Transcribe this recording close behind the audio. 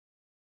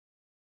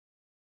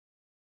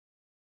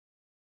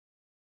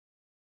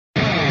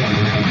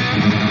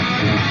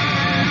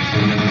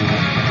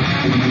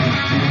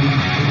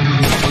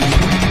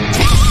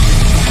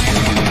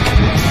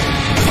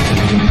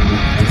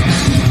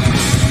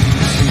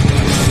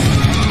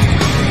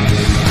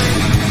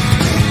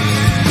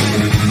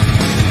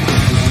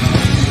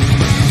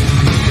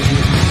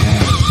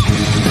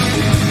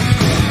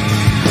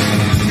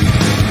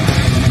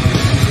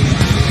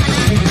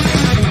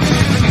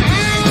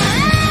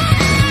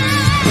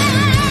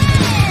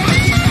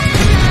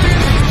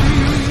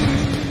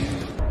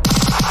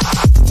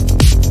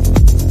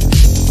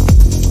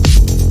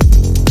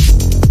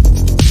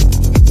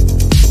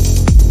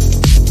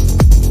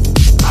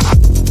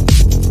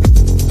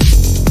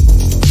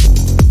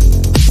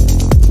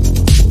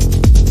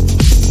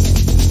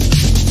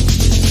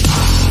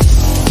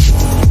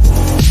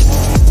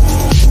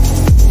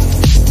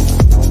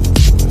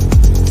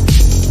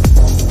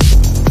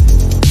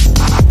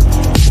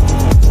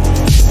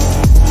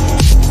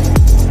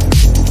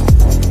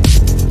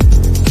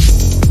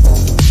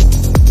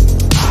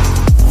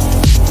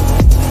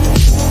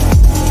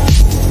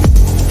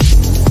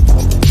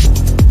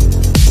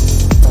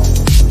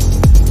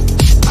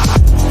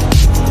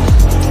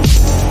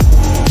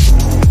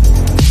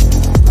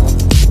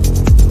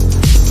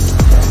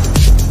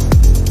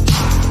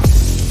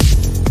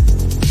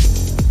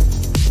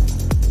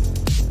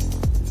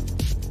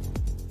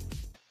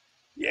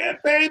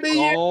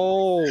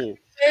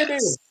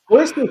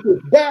Versus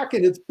is back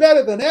and it's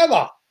better than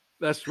ever.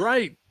 That's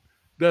right.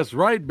 That's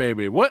right,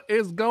 baby. What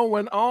is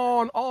going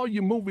on? All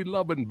you movie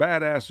loving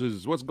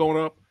badasses, what's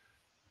going up?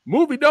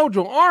 Movie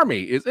Dojo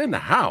Army is in the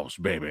house,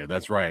 baby.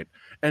 That's right.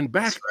 And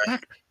back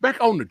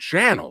on the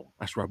channel.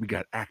 That's right. We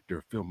got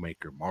actor,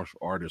 filmmaker, martial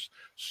artist,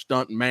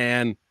 stunt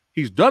man.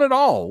 He's done it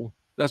all.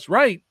 That's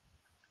right.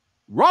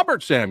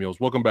 Robert Samuels,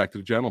 welcome back to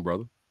the channel,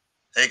 brother.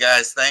 Hey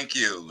guys, thank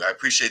you. I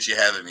appreciate you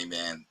having me,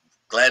 man.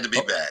 Glad to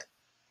be back.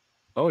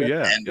 Oh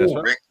yeah, and that's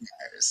Rick right.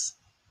 Myers.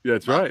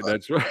 That's right.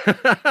 That's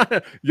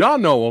right. Y'all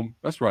know him.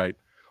 That's right.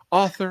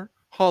 Author,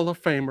 Hall of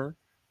Famer,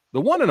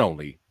 the one and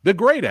only, the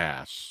great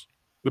ass.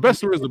 The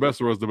best there is, the best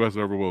there was, the best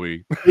there ever will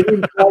be.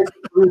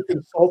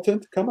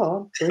 Consultant, come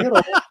on, bring it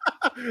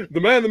on. The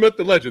man, the myth,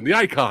 the legend, the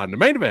icon, the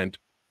main event.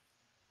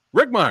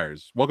 Rick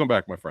Myers, welcome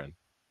back, my friend.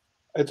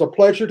 It's a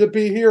pleasure to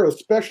be here,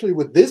 especially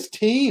with this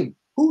team.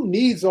 Who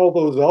needs all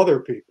those other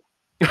people?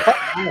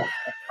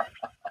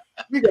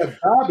 We got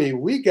Bobby,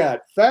 we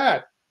got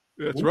Fat.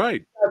 That's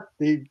right. Got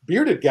the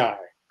bearded guy.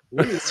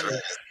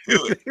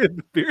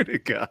 The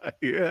bearded guy,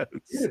 yes.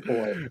 Bearded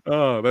boy.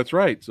 Oh, that's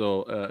right.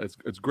 So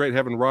it's great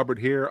having Robert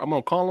here. I'm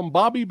gonna call him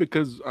Bobby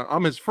because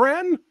I'm his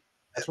friend.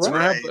 That's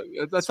right.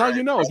 That's how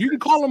you know. If you can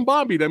call him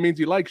Bobby, that means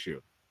he likes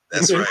you.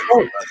 That's right.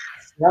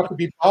 You have to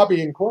be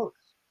Bobby in quotes.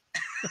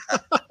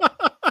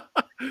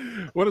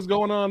 What is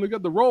going on? We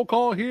got the roll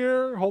call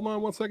here. Hold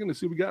on one second to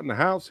see what we got in the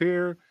house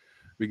here.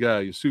 We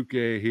got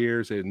Yusuke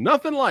here saying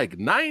nothing like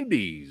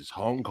 90s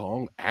Hong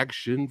Kong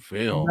action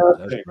film.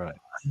 That's right.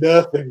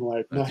 Nothing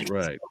like That's 90s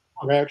right.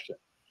 Hong Kong action.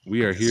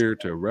 We are here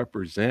to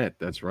represent.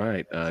 That's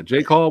right.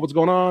 Jake Hall, what's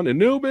going on?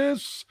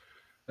 Anubis.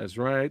 That's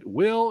right.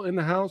 Will in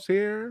the house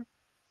here.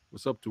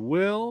 What's up to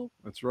Will?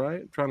 That's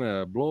right. Trying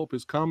to blow up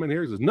his comment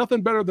here. He says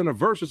nothing better than a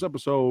versus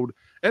episode.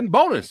 And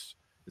bonus,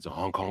 it's a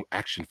Hong Kong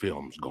action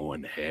films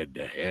going head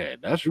to head.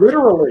 That's right.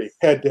 Literally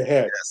head to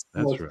head. Yes,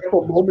 that's right.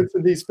 Several moments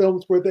in these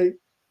films where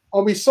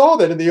we saw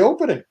that in the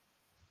opening.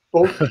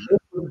 Both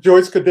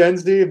Joyce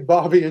Cadenzi and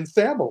Bobby and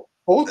Samuel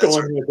both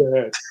going head to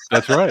head.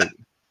 That's right.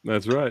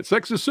 That's right.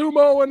 Sexy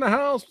Sumo in the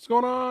house. What's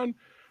going on?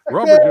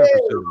 Robert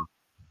Jefferson,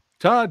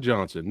 Todd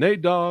Johnson,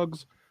 Nate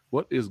Dogs.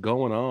 What is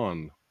going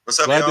on? What's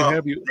up, Glad y'all? to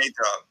have you. Nate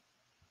Dog.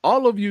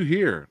 All of you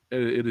here.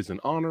 It is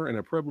an honor and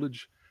a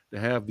privilege to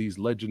have these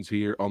legends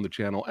here on the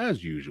channel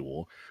as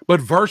usual.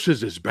 But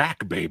Versus is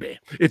back, baby.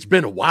 It's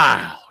been a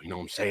while. You know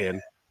what I'm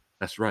saying?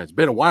 That's right. It's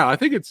been a while. I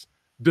think it's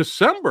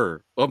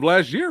December of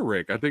last year,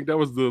 Rick. I think that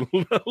was the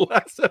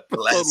last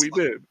episode we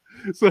did.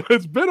 So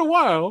it's been a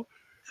while.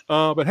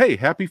 But hey,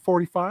 happy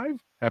 45.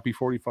 Happy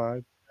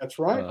 45. That's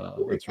right.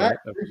 That's right.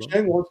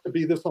 Cheng wants to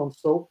be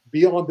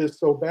on this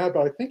so bad,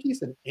 but I think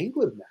he's in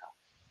England now.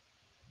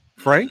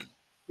 Frank?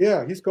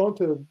 Yeah, he's going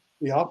to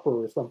the opera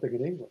or something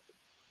in England.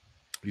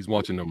 He's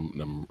watching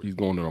them. He's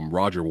going to them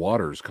Roger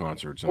Waters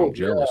concerts, and I'm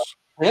jealous.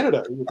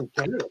 Canada. He was in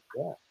Canada.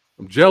 Yeah.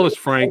 I'm jealous,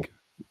 Frank.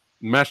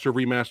 Master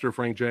remaster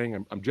Frank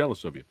Jang. I'm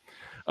jealous of you.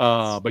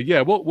 But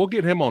yeah, we'll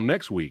get him on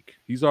next week.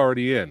 He's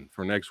already in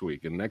for next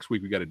week, and next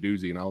week we got a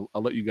doozy, and I'll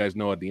let you guys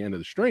know at the end of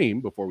the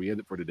stream before we end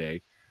it for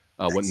today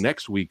what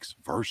next week's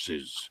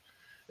versus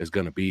is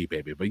going to be,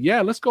 baby. But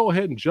yeah, let's go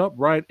ahead and jump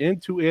right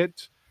into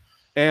it.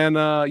 And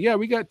yeah,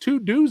 we got two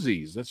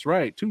doozies. That's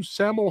right, two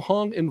Sammo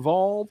Hung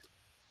involved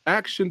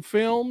action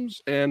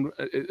films, and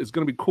it's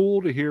going to be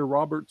cool to hear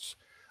Robert's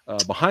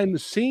behind the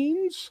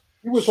scenes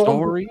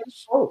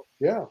stories. Oh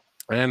yeah.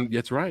 And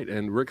that's right.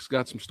 And Rick's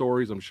got some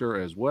stories, I'm sure,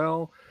 as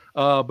well.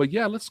 But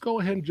yeah, let's go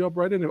ahead and jump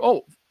right in.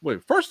 Oh,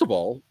 wait. First of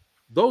all,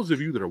 those of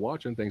you that are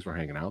watching, thanks for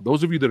hanging out.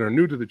 Those of you that are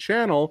new to the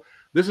channel,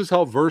 this is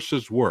how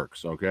Versus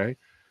works, okay?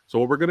 So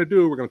what we're going to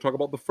do, we're going to talk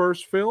about the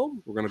first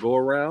film. We're going to go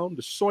around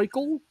the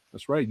cycle.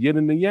 That's right, yin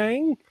and the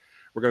yang.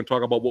 We're going to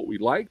talk about what we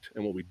liked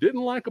and what we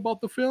didn't like about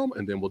the film,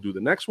 and then we'll do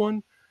the next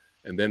one.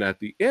 And then at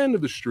the end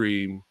of the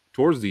stream,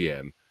 towards the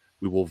end,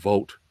 we will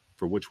vote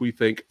for which we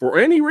think, for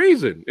any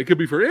reason. It could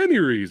be for any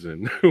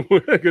reason.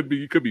 It could be,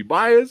 you could be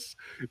biased.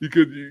 You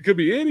could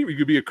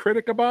be a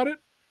critic about it.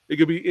 It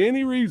could be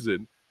any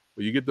reason,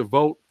 but you get to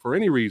vote for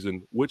any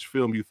reason which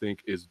film you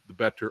think is the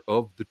better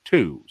of the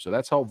two. So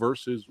that's how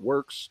Versus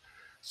works.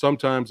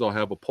 Sometimes I'll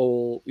have a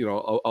poll. You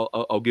know,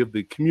 I'll give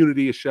the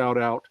community a shout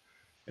out,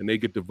 and they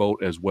get to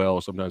vote as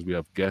well. Sometimes we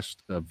have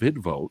guest vid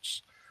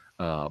votes.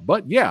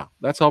 But yeah,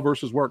 that's how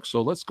Versus works.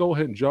 So let's go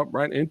ahead and jump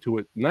right into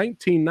it.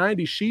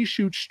 1990 She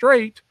Shoots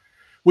Straight,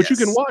 which you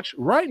can watch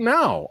right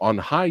now on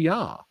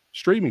Hi-Ya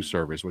streaming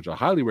service, which I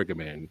highly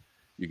recommend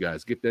you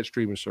guys get that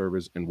streaming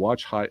service and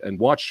watch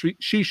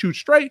She Shoots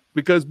Straight,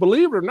 because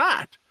believe it or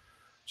not,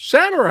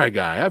 Samurai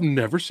Guy, I've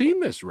never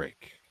seen this,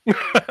 Rick.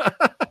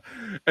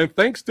 And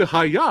thanks to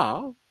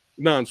Hi-Ya,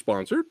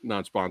 non-sponsored,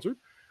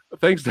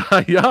 thanks to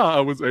Hi-Ya, I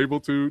was able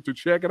to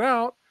check it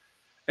out.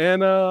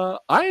 And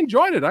I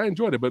enjoyed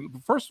it. But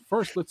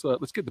first,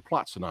 let's get the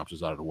plot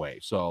synopsis out of the way.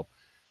 So,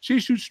 She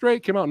Shoots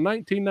Straight came out in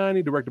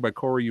 1990, directed by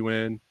Corey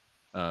Yuen,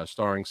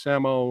 starring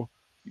Sammo.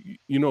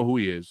 You know who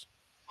he is,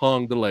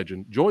 Hung the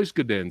legend, Joyce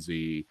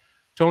Cadenzi,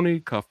 Tony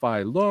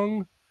Ka-Fai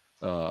Lung,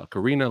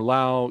 Karina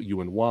Lau,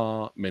 Yuen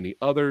Hua, many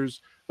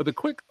others. But the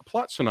quick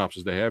plot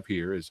synopsis they have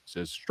here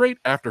says straight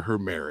after her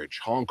marriage,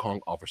 Hong Kong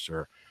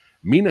officer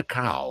Mina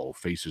Kao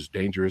faces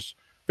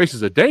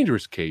a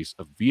dangerous case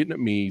of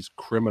Vietnamese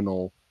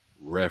criminal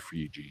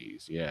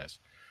refugees. Yes.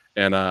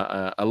 And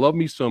I love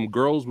me some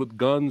girls with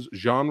guns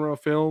genre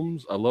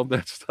films. I love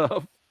that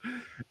stuff.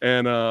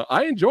 And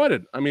I enjoyed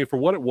it. I mean, for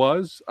what it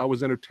was, I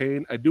was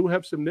entertained. I do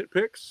have some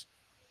nitpicks.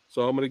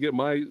 So I'm going to get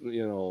my,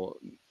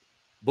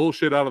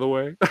 bullshit out of the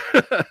way.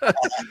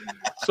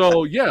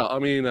 So, yeah, I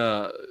mean,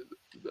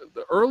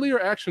 the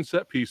earlier action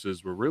set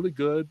pieces were really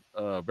good,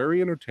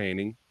 very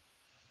entertaining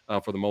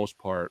for the most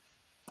part.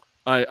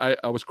 I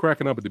was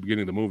cracking up at the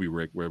beginning of the movie,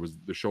 Rick, where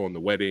they're showing the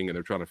wedding and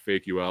they're trying to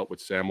fake you out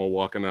with Samuel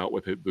walking out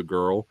with the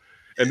girl,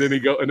 and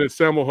then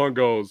Samuel Hunt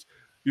goes,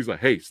 he's like,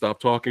 "Hey, stop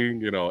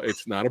talking.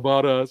 It's not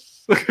about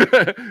us.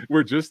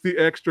 We're just the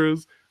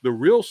extras. The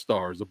real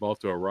star is about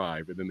to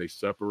arrive." And then they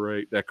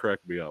separate. That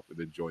cracked me up. And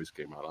then Joyce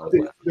came out. I was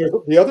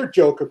laughing. The other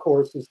joke, of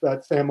course, is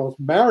that Samuel's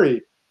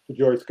married to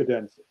Joyce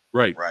Cadenza.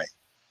 Right.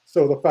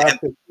 So the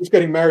fact that he's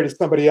getting married to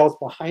somebody else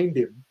behind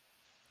him,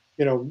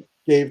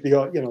 gave the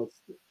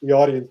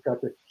audience got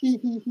the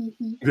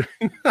he.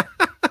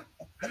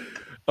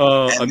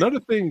 Another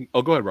thing.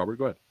 Oh, go ahead, Robert.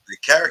 Go ahead. The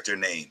character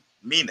name,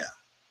 Mina.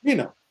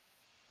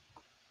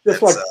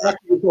 Just like Jackie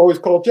was always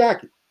called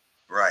Jackie.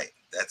 Right.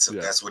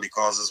 That's what he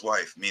calls his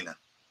wife, Mina.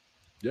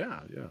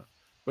 Yeah.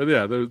 But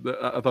yeah,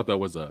 I thought that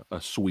was a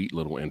sweet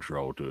little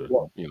intro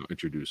to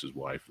introduce his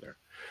wife there.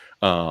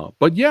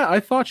 But yeah,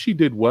 I thought she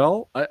did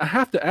well. I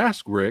have to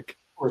ask Rick,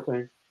 poor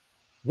thing,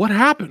 what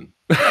happened?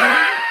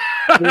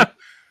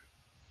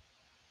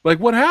 Like,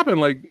 what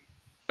happened? Like,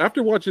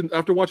 after watching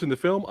the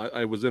film,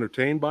 I was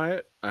entertained by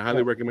it. I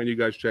highly recommend you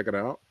guys check it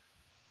out.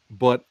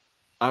 But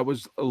I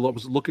was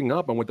looking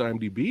up. I went to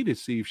IMDb to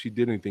see if she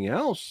did anything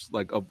else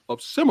like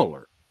of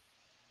similar,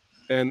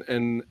 and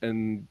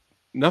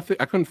nothing.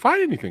 I couldn't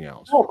find anything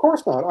else. No, of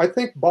course not. I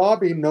think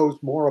Bobby knows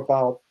more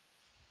about,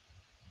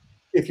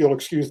 if you'll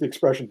excuse the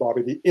expression,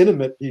 Bobby, the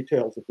intimate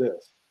details of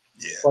this.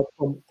 Yeah. But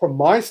from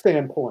my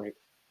standpoint,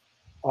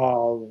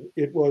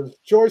 it was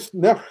Joyce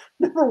never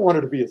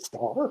wanted to be a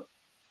star.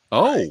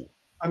 Oh,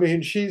 I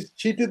mean, she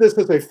did this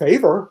as a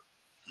favor,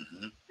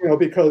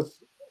 because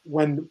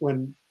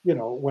when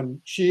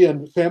she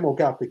and Samuel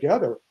got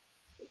together,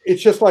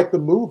 it's just like the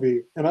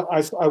movie. And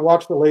I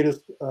watched the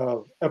latest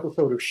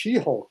episode of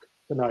She-Hulk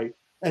tonight,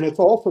 and it's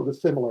also the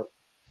similar.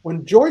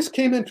 When Joyce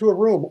came into a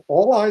room,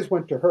 all eyes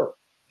went to her.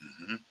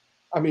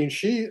 I mean,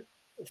 she,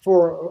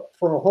 for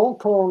a Hong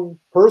Kong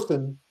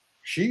person,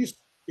 she's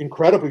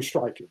incredibly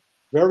striking,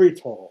 very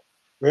tall,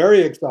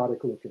 very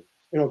exotic looking.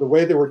 The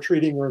way they were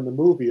treating her in the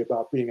movie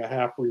about being a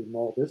half-breed and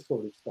all this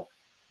sort of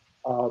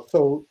stuff.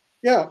 So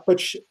yeah,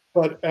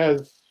 but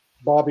as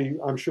Bobby,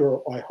 I'm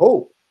sure, I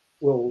hope,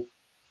 will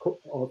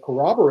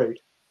corroborate,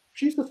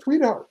 she's a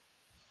sweetheart.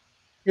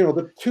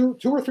 The two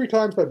or three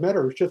times I've met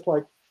her, it's just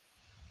like,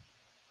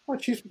 well,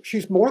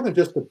 she's more than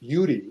just a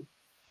beauty.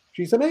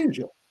 She's an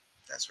angel.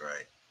 That's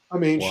right. I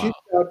mean, wow. she's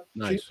got,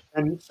 Nice.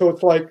 and so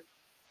it's like,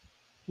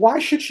 why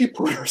should she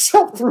put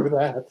herself through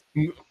that? I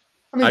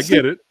mean, I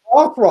get it.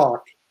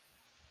 Rock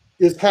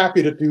is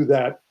happy to do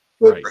that,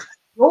 but Right.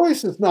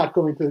 Joyce is not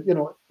going to,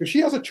 if she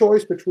has a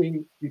choice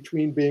between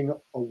being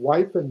a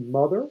wife and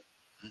mother,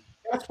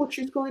 that's what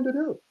she's going to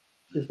do.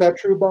 Is that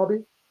true,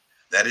 Bobby?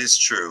 That is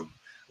true.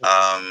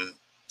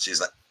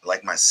 She's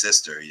like my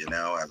sister,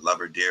 I love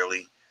her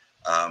dearly.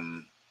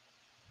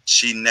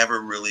 She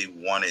never really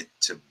wanted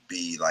to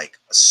be like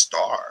a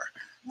star.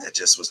 That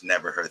just was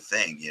never her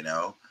thing,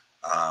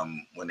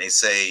 When they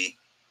say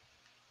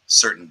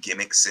certain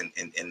gimmicks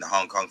in the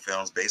Hong Kong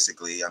films,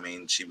 basically, I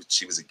mean, she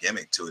was a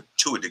gimmick to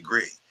a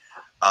degree.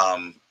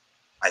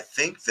 I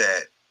think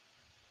that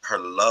her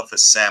love for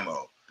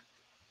Samo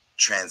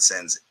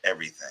transcends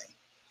everything.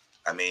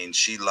 I mean,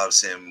 she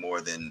loves him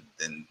more than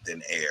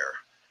air.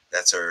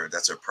 That's her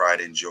pride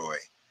and joy.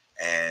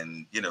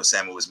 And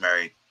Samo was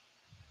married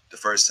the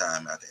first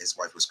time. I think his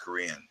wife was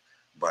Korean,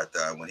 but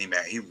when he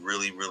married, he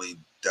really, really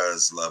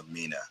does love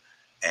Mina,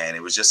 and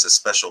it was just a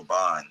special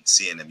bond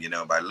seeing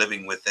him. By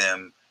living with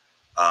him,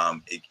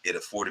 it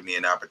afforded me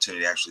an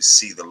opportunity to actually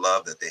see the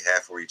love that they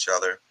have for each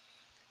other.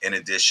 In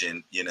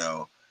addition,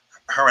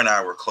 her and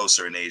I were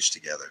closer in age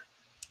together,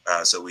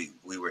 so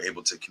we were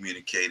able to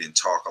communicate and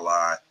talk a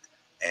lot.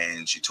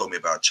 And she told me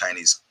about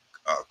Chinese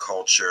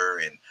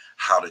culture and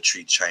how to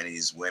treat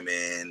Chinese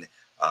women.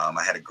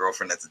 I had a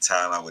girlfriend at the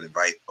time I would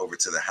invite over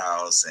to the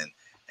house, and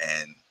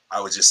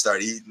I would just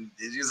start eating.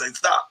 She was like,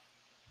 "Stop!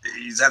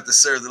 You just have to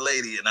serve the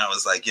lady." And I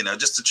was like,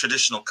 just the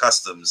traditional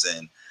customs.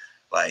 And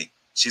like,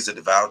 she's a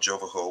devout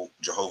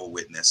Jehovah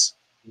Witness,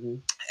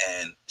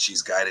 and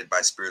she's guided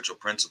by spiritual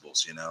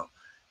principles.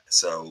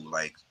 So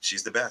like,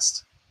 she's the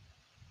best.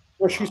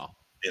 Well,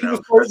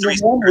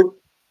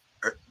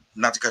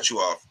 Not to cut you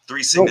off,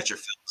 3 signature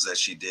films that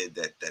she did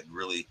that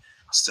really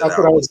stood That's out.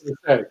 what I was going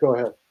to say. Go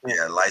ahead.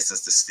 Yeah,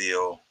 License to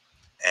Steal,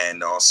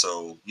 and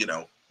also,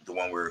 the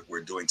one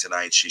we're doing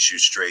tonight, She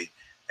Shoots Straight.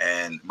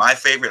 And my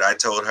favorite, I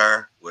told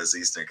her, was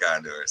Eastern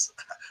Condors.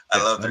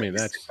 I love I the mean, Mr.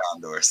 that's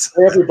Condors.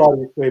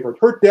 Everybody's favorite.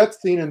 Her death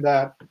scene in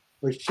that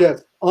was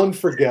just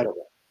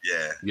unforgettable.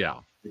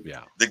 Yeah.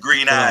 yeah. The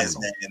green eyes,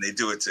 Phenomenal. man, they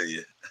do it to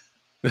you.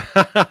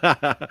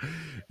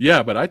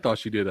 Yeah, but I thought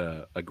she did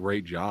a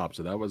great job.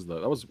 So that was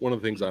one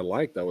of the things I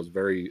liked. I was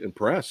very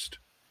impressed.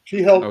 She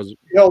I held was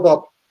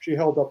she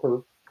held up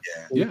her.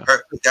 Yeah. Yeah.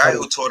 The guy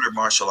who taught her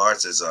martial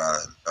arts is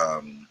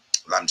Lam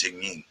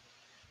Ching Ying.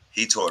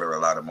 He taught her a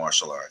lot of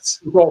martial arts.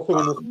 She was also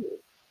in this movie.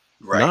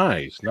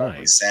 Right.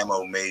 Nice.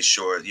 Samo made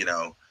sure,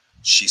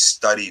 she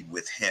studied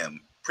with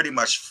him pretty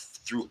much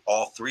through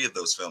all three of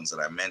those films that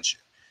I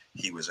mentioned.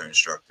 He was her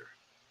instructor.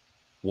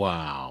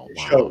 Wow.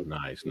 Showed.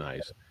 Nice. Yeah.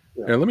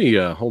 Here, let me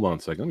hold on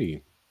a second. Let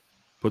me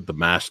put the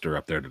master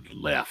up there to the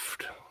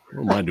left.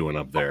 What am I doing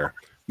up there?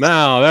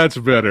 Now that's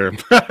better.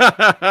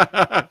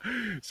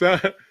 So,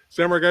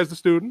 Samurai Guy's the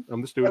student.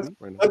 I'm the student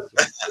right now.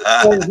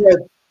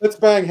 Let's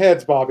bang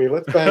heads, Bobby.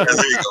 Let's bang There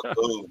heads. you go.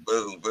 Boom,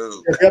 boom,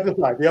 boom. Yeah, the other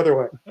side, the other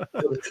way.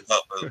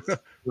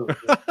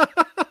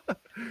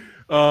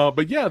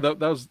 But yeah, that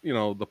was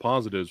the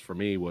positives for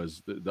me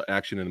was the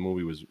action in the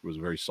movie was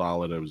very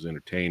solid. It was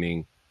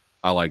entertaining.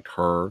 I liked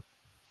her.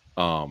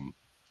 Some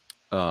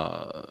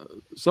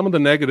of the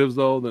negatives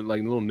though, that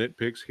like little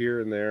nitpicks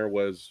here and there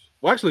was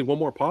actually one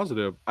more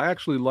positive. I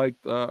actually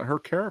liked her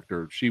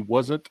character. She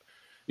wasn't,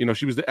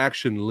 she was the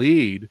action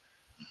lead,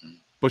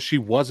 but she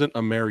wasn't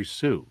a Mary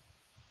Sue.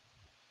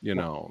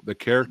 The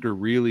character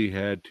really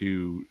had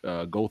to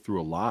go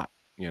through a lot,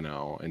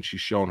 and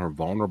she's shown her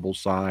vulnerable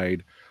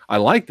side. I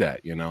like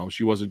that,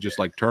 she wasn't just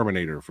like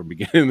Terminator from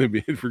beginning to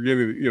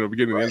beginning to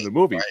the end of the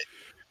movie. Right.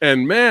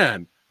 And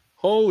man,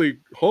 holy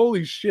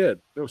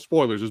shit! No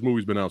spoilers. This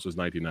movie's been out since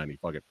 1990.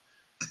 Fuck it.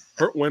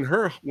 When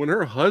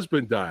her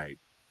husband died,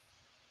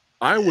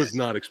 I was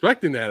not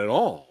expecting that at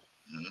all.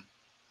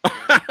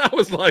 I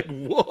was like,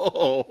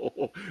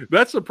 whoa!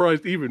 That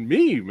surprised even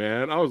me,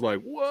 man. I was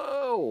like,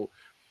 whoa!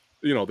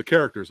 The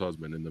character's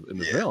husband in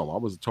the film. I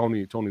was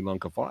Tony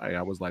Lunkafai.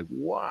 I was like,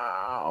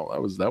 wow,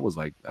 that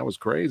was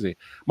crazy.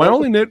 My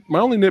only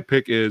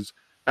nitpick is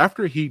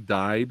after he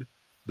died,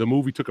 the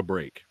movie took a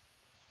break.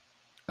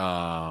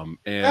 And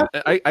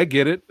I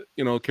get it,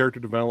 character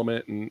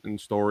development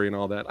and story and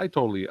all that. I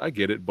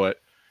get it, but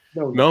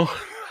no,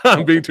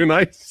 I'm being too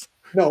nice.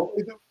 No,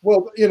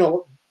 well,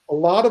 a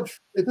lot of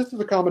this is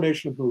a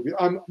combination of movies.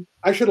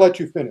 I should let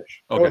you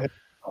finish. Okay. Go ahead.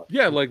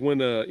 Yeah, like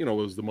when it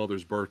was the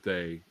mother's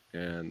birthday,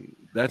 and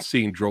that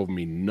scene drove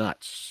me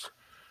nuts.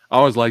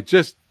 I was like,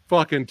 just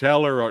fucking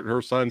tell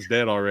her son's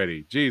dead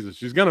already. Jesus,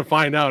 she's gonna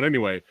find out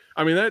anyway.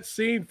 I mean, that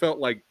scene felt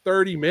like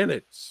 30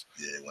 minutes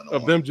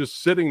of them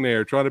just sitting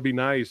there trying to be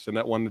nice and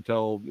not wanting to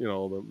tell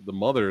the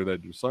mother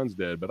that your son's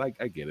dead. But I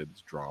get it,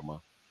 it's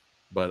drama.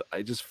 But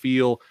I just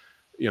feel,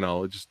 I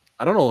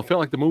don't know. It felt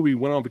like the movie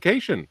went on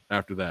vacation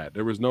after that.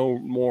 There was no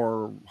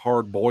more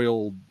hard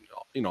boiled,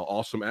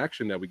 awesome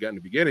action that we got in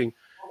the beginning.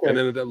 Okay. And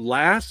then in the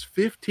last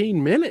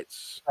 15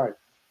 minutes, right,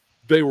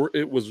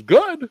 it was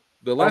good.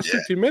 The last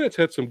 15 minutes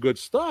had some good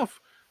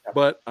stuff,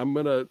 but I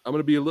was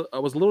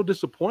a little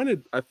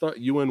disappointed. I thought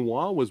Yuen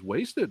Wah was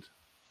wasted.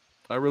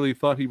 I really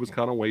thought he was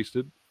kind of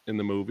wasted in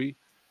the movie.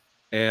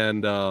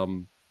 And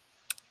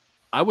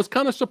I was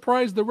kind of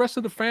surprised the rest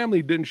of the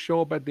family didn't show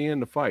up at the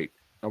end to fight.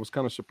 I was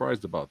kind of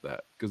surprised about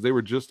that because they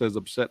were just as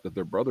upset that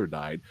their brother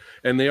died,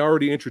 and they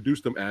already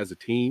introduced them as a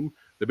team.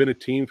 They've been a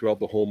team throughout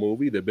the whole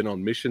movie. They've been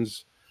on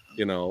missions,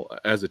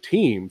 as a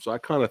team. So I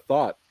kind of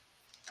thought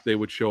they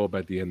would show up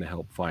at the end to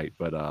help fight.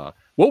 But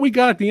what we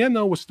got at the end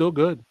though was still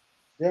good.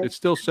 Yeah. It's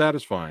still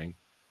satisfying.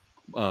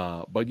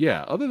 But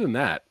yeah, other than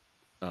that,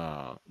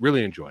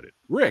 really enjoyed it.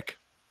 Rick,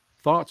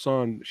 thoughts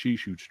on She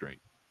Shoots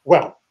Straight?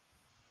 Well,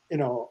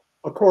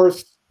 of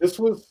course, this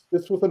was a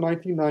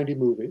 1990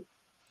 movie.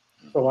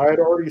 So I had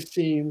already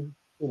seen,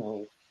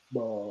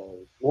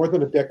 more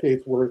than a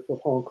decade's worth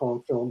of Hong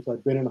Kong films.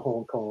 I'd been in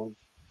Hong Kong.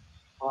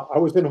 I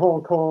was in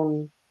Hong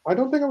Kong. I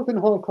don't think I was in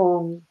Hong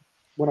Kong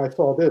when I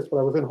saw this, but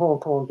I was in Hong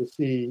Kong to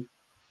see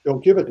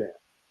Don't Give a Damn.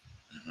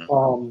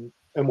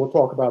 And we'll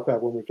talk about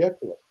that when we get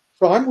to it.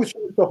 So I'm with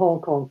the Hong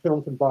Kong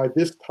films, and by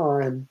this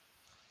time,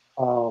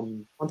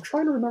 I'm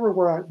trying to remember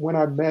when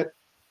I met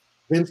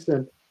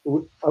Vincent,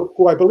 who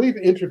I believe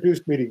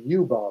introduced me to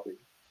you, Bobby.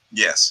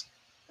 Yes.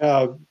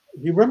 Do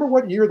you remember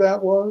what year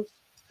that was?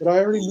 Did I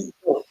already?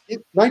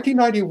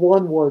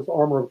 1991 was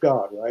Armor of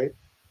God, right?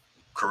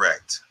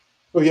 Correct.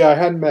 So yeah, I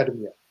hadn't met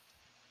him yet.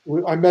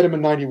 I met him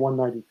in 91,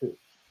 92.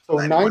 So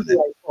 90,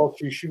 I saw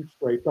She Shoots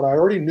Straight, but I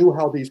already knew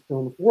how these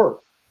films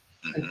work.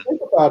 And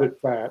think about it,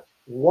 Phat.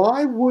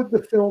 Why would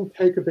the film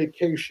take a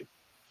vacation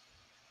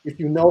if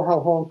you know how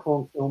Hong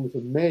Kong films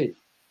are made?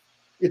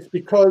 It's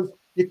because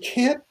you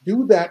can't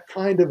do that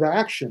kind of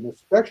action,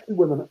 especially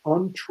with an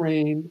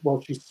untrained,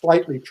 well, she's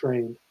slightly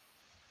trained,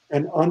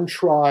 an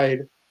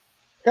untried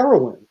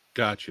heroine.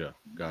 Gotcha.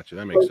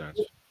 That makes sense.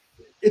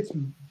 It's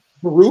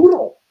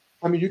brutal.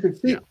 I mean, you can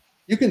see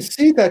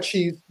that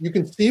you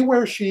can see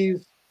where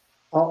she's,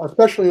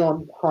 especially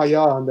on Haya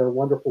on their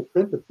wonderful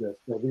print of this,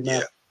 of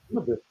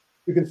this.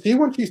 You can see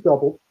when she's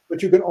doubled,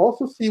 but you can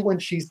also see when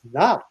she's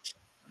not.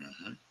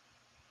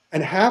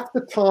 And half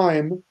the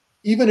time,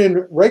 even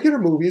in regular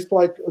movies,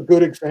 like a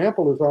good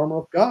example is Armor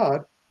of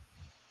God,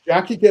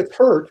 Jackie gets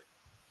hurt,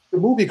 the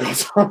movie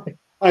goes on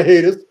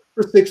hiatus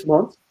for 6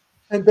 months,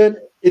 and then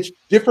it's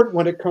different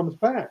when it comes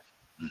back.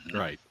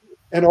 Right.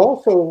 And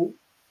also,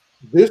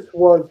 this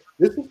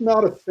is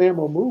not a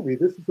Sammo movie.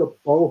 This is a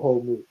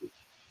boho movie.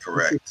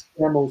 Correct.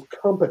 Sammo's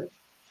company.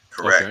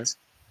 Correct. Okay.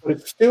 But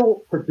it's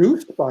still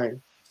produced by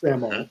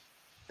Sammo.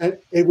 And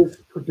it was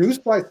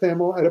produced by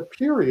Sammo at a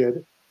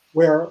period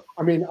where,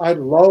 I mean, I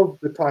love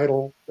the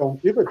title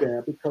Don't Give a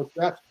Damn, because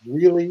that's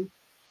really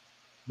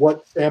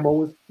what Sammo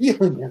was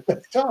feeling at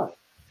that time.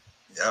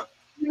 Yep.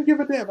 You don't give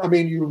a damn. I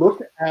mean, you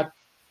look at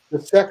the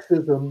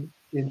sexism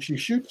in She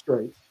Shoots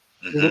Straight.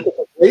 You look at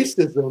the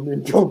racism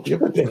in Don't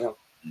Give a Damn.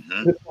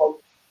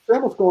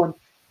 Sammo's going,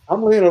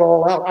 I'm laying it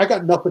all out. I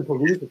got nothing to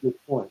lose at this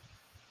point.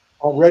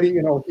 Already,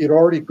 you know, he had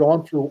already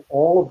gone through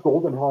all of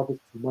Golden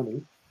Harvest's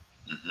money.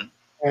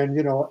 And,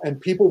 you know,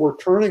 and people were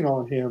turning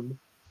on him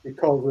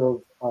because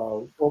of,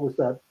 what was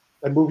that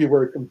movie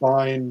where he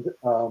combined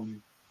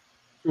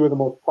two of the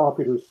most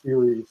popular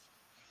series,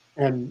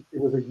 and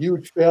it was a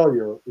huge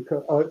failure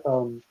because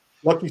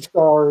Lucky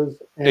Stars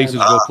and Aces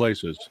Go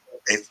Places.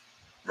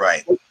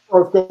 Right. Lucky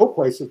Stars Go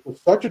Places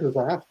was such a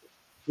disaster.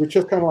 It's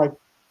just kind of like,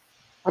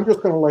 I'm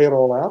just going to lay it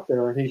all out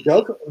there, and he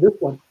does this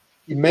one.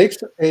 He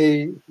makes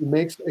a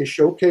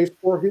showcase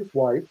for his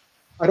wife.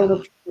 I don't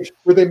know,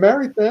 were they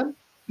married then?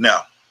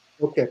 No.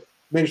 Okay,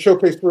 made a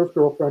showcase for his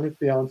girlfriend, his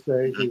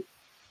fiance, his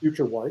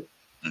future wife.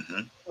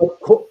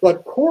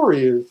 But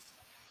Corey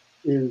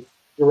is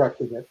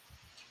directing it,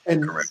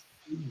 and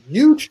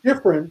huge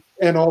difference,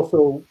 and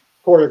also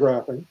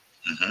choreographing.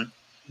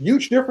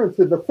 Huge difference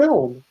in the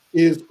film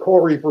is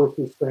Corey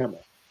versus Sammo.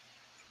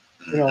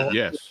 You know,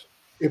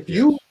 if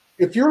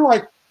you're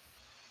like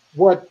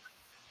what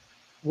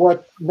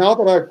now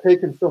that I've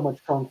taken so much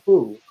kung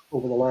fu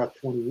over the last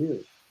 20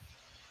 years,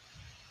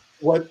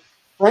 what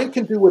Frank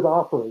can do with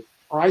operas,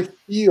 I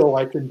feel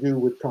I can do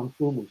with kung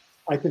fu movies.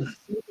 I can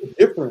see the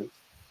difference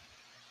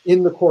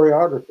in the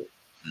choreography.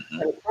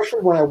 And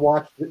especially when I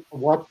watched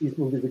these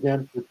movies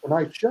again for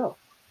tonight's show,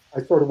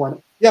 I sort of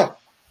went, yeah,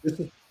 this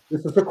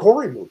is a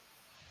Corey movie.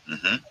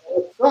 As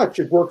such,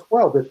 it works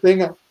well. The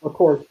thing, of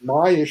course,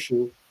 my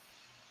issue,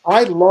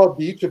 I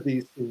loved each of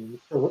these scenes.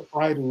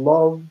 I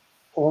love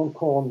Hong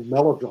Kong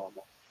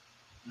melodrama.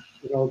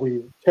 You know,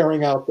 the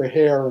tearing out the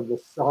hair and the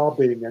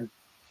sobbing and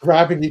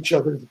grabbing each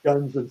other's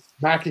guns and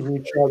smacking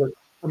each other.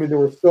 I mean, there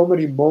were so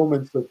many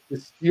moments of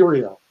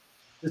hysteria.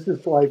 This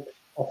is like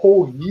a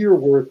whole year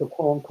worth of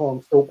Hong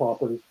Kong soap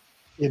operas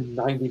in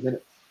 90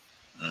 minutes.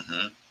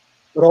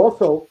 But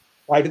also,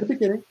 fight at the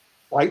beginning,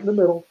 fight in the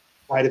middle,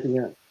 fight at the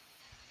end.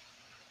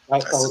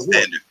 That's how it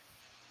works.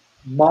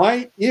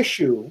 My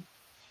issue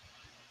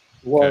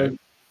was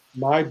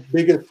my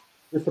biggest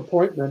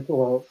disappointment,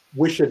 or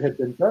wish it had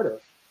been better,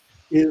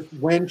 is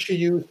when she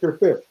used her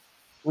fists.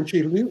 When she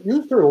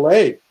used her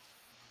legs,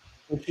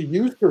 when she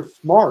used her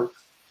smarts.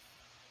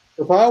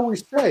 Because I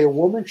always say a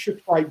woman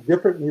should fight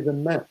differently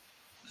than men.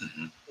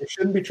 They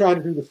shouldn't be trying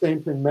to do the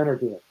same thing men are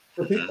doing.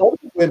 But the other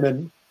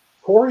women,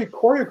 Corey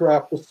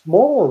choreographed the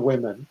smaller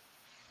women,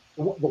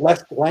 the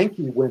less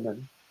lanky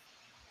women,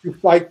 to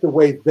fight the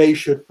way they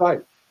should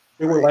fight.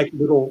 They were like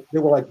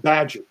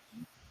badgers.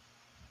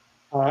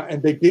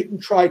 And they didn't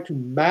try to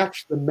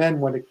match the men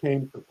when it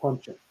came to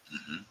punching.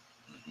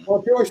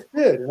 Well, Joyce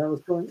did, and I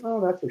was going, oh,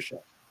 that's a shame.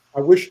 I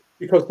wish,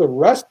 because the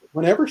rest,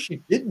 whenever she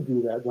didn't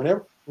do that,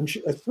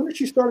 as soon as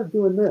she started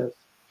doing this,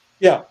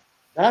 yeah,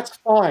 that's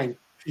fine.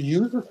 She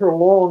uses her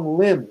long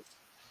limbs,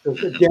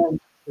 because again,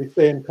 they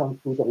say in Kung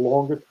Fu, the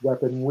longest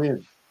weapon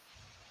wins.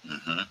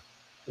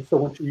 And so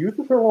when she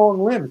uses her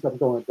long limbs, I'm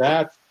going,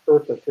 that's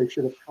perfect. They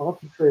should have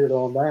concentrated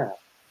on that.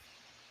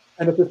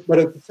 But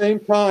at the same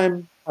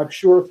time, I'm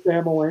sure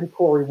Sammo and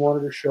Corey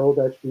wanted to show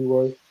that she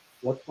was,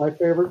 what's my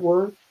favorite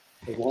word?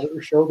 They wanted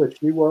to show that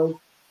she was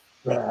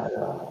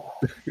badass.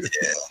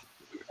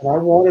 And I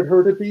wanted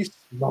her to be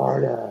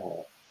smarter.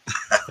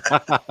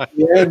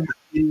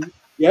 And she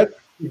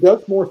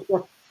does more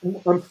stuff.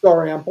 I'm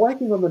sorry, I'm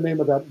blanking on the name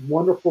of that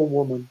wonderful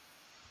woman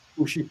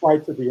who she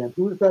fights at the end.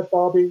 Who is that,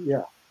 Bobby?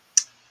 Yeah.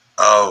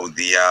 Oh,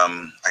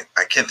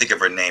 I can't think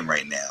of her name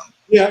right now.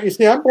 Yeah, you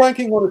see, I'm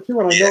blanking on her too,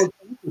 and I know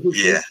who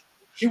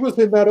she was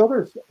in that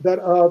other,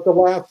 the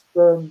last,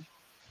 the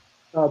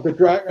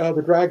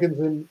dragons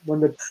in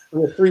when the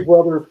three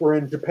brothers were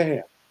in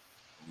Japan.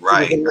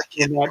 Right, I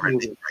can't remember her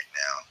name right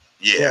now.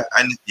 Yeah.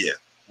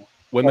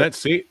 When that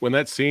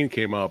scene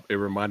came up, it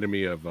reminded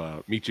me of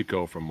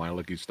Michiko from My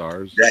Lucky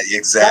Stars. Yeah,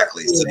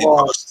 exactly.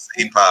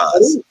 Same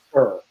pause.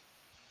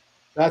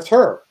 That's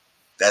her.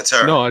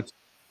 No, it's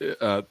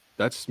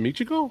that's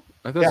Michiko.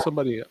 I thought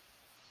somebody.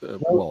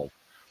 Well,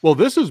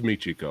 this is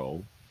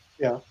Michiko.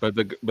 Yeah. But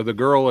the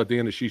girl at the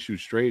end of She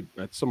Shoots Straight,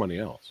 that's somebody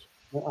else.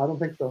 No, I don't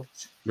think so.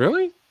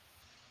 Really?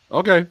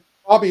 Okay.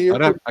 Bobby, I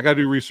got to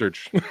do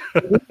research.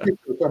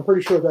 I'm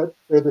pretty sure that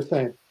they're the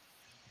same.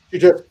 She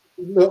just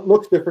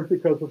looks different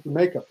because of the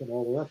makeup and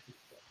all the rest of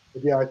stuff.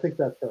 But yeah, I think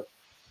that's her.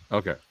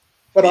 Okay.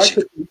 But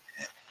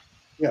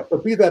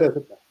but be that as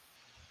it may.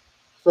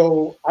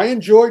 So I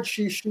enjoyed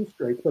She Shoots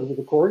Straight, but it was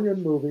a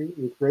Korean movie. It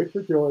was great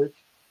for Joyce.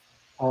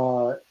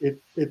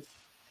 It's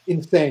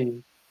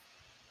insane,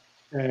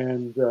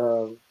 and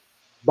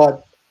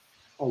but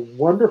a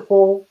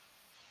wonderful.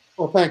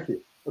 Oh, thank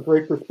you. A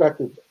great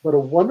perspective, but a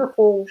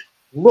wonderful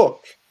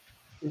look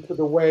into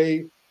the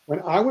way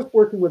when I was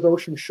working with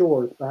Ocean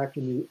Shores back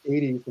in the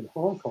 '80s in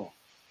Hong Kong.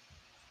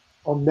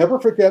 I'll never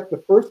forget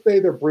the first day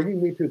they're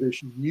bringing me to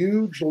this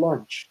huge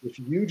lunch, this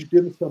huge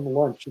dim sum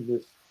lunch in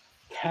this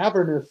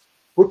cavernous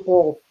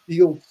football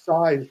field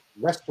sized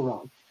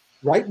restaurant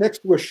right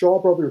next to a Shaw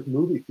Brothers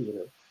movie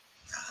theater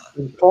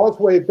in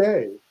Causeway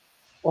Bay.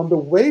 On the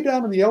way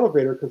down in the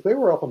elevator, because they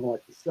were up on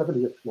like the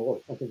 70th floor,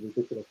 something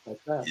ridiculous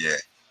like that. Yeah.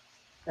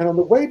 And on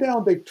the way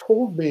down, they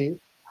told me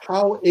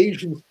how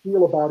Asians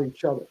feel about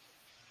each other.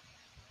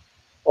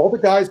 All the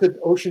guys at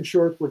Ocean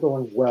Shores were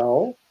going,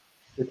 well,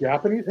 the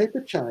Japanese hate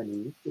the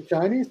Chinese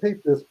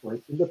hate this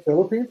person, the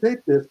Philippines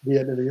hate this,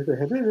 Vietnamese,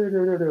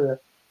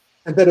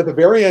 and then at the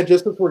very end,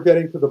 just as we're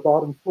getting to the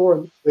bottom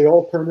floor, they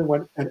all turned and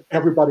went, and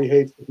everybody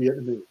hates the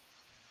Vietnamese.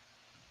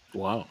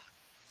 Wow.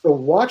 So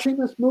watching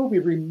this movie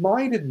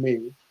reminded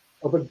me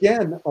of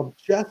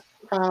just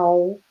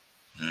how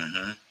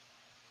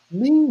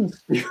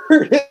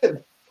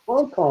mean-spirited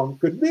Hong Kong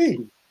could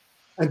be.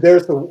 And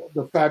there's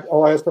the fact, I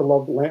also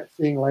love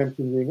seeing Lam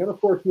Ching Ying, and of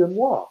course Yuen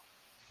Wah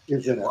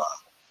is in it.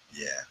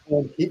 Yeah.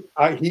 And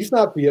he's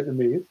not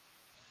Vietnamese,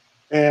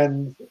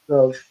 and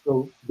the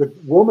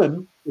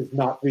woman is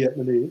not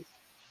Vietnamese,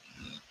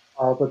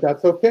 but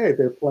that's okay.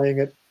 We're playing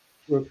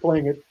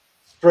it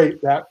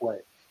straight that way.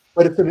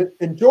 But it's an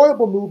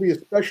enjoyable movie,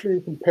 especially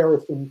in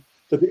comparison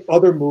to the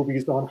other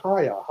movies on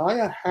Haya.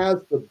 Haya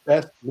has the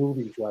best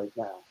movies right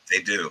now.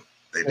 They do.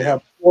 They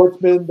have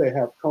Sportsman. They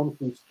have Kung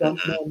Fu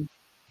Stuntman.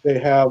 They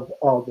have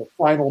The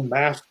Final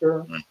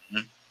Master.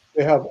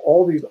 They have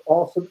all these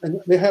awesome,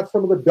 and they have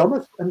some of the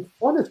dumbest and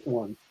funnest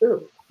ones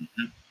too,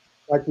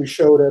 like we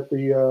showed at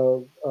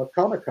the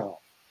Comic-Con.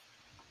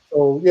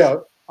 So yeah,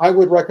 I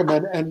would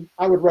recommend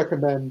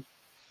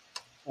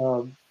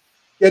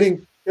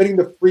getting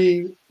the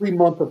free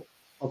month of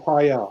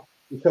Haya,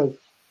 because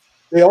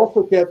they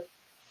also get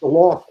the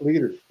Lost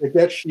Leaders. They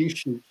get She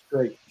Shoots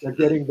Straight. They're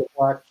getting the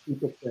Black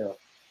Sheep Affair.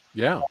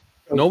 Yeah.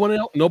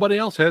 Nobody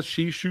else has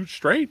She Shoots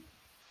Straight.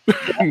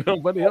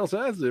 Nobody else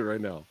has it right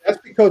now. That's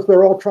because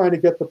they're all trying to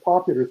get the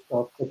popular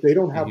stuff, but they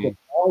don't have the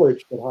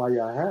knowledge that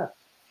Haya has.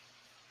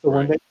 So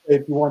when they say,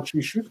 if you want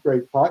She Shoots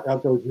Straight, I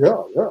goes,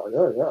 yeah.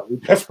 We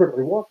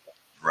desperately want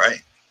that.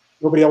 Right.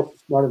 Nobody else is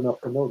smart enough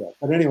to know that.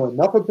 But anyway,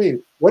 enough of me.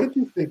 What did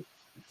you think?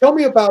 Tell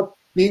me about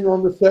being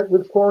on the set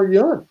with Corey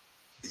Yuen.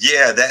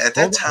 Yeah, at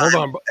that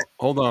time.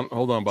 Hold on,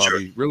 Bobby,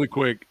 Sure. really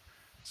quick.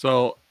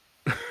 So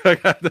I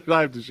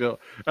have to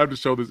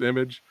show this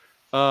image.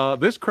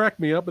 This cracked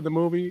me up in the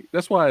movie.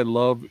 That's why I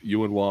love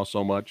Yuen Wah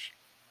so much.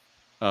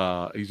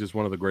 He's just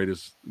one of the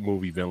greatest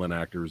movie villain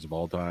actors of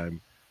all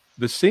time.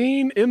 The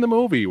scene in the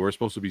movie where it's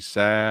supposed to be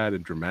sad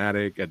and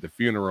dramatic at the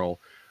funeral,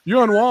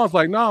 Yuen Wah is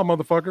like, "Nah,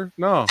 motherfucker,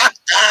 nah.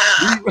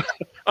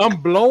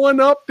 I'm blowing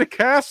up the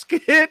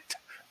casket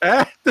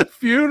at the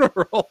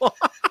funeral."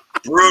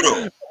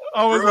 Brutal.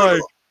 I was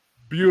like,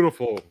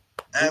 beautiful.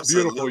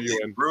 Absolutely beautiful,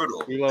 Yuen.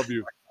 brutal. We love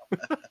you.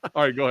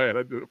 All right, go ahead.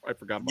 I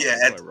forgot about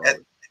that.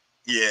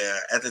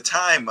 At the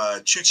time,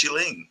 Chu Chi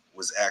Ling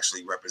was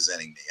actually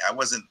representing me. I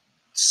wasn't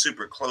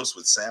super close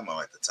with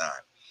Samo at the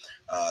time.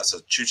 So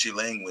Chu Chi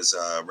Ling was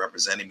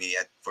representing me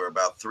for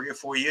about 3 or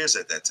 4 years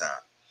at that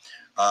time.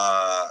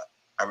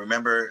 I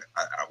remember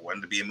I wanted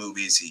to be in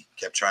movies. He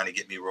kept trying to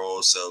get me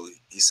roles. So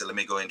he said, let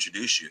me go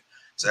introduce you.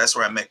 So that's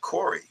where I met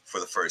Corey for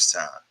the first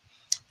time.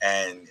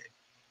 And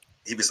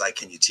he was like,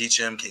 can you teach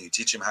him? Can you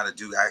teach him how to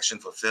do action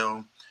for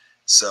film?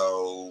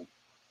 So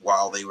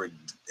while they were,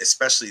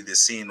 especially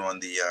this scene on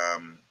the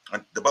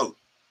boat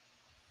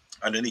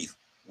underneath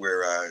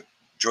where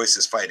Joyce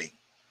is fighting.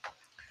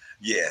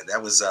 Yeah,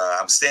 that was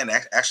I'm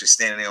actually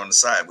standing there on the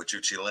side with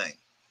Chu Chi Ling.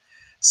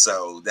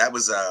 So that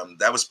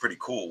was pretty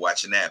cool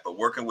watching that. But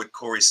working with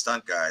Corey's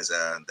stunt guys,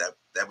 that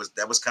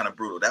was kind of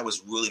brutal. That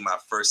was really my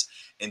first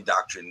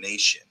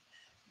indoctrination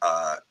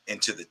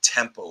into the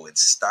tempo and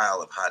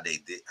style of how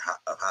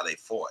they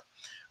fought,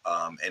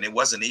 and it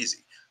wasn't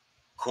easy.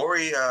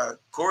 Corey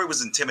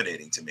was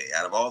intimidating to me.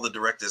 Out of all the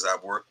directors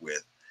I've worked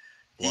with,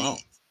 wow.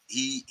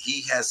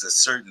 he has a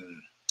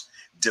certain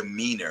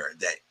demeanor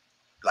that,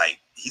 like,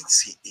 he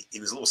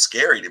was a little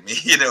scary to me,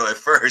 at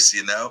first,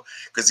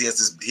 because he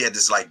had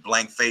this like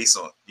blank face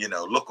on,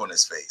 look on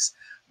his face.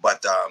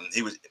 But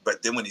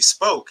but then when he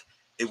spoke,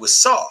 it was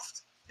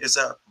soft. It's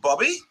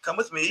Bobby, come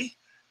with me.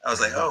 I was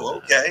like, oh,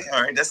 okay,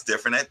 all right, that's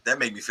different. That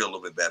made me feel a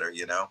little bit better,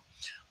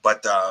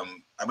 But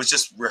I was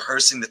just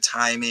rehearsing the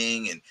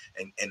timing and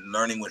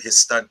learning with his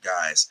stunt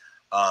guys.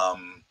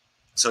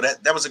 So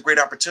that was a great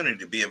opportunity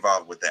to be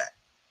involved with that.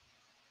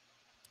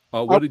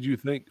 What did you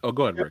think? Oh,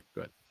 go ahead, Rick.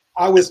 Go ahead.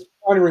 I was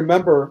trying to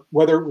remember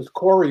whether it was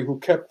Corey who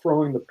kept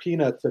throwing the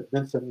peanuts at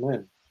Vincent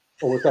Lin,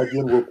 or was that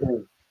Yuen Woo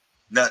Ping?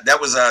 No, that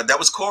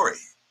was Corey.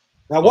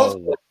 That was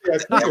Yeah,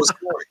 That was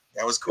Corey.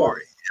 That was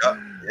Corey. Yep.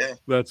 Yeah.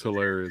 That's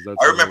hilarious. That's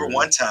I remember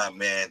hilarious. one time,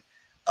 man.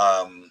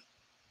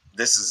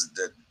 This is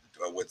the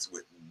with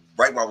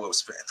right while we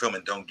was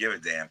filming Don't Give a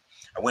Damn.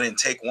 I went in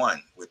take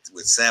one with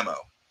Samo.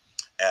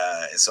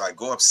 And so I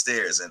go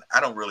upstairs, and I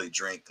don't really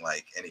drink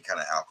like any kind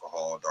of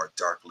alcohol or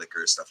dark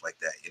liquor, stuff like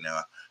that. You know,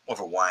 I'm more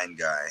of a wine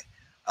guy.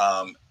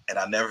 And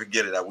I'll never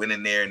forget it. I went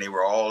in there, and they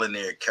were all in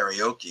there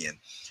karaokeing.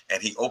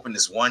 And he opened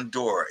this one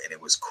door, and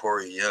it was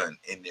Corey Yun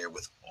in there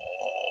with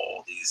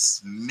all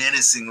these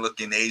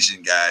menacing-looking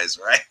Asian guys,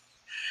 right?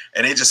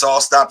 And they just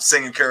all stopped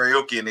singing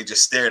karaoke, and they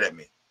just stared at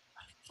me.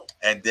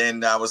 And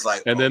then I was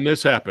like, and then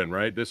this happened,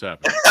 right? This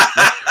happened.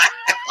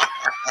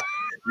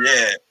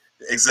 Yeah,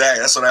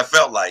 exactly. That's what I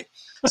felt like.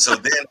 So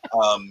then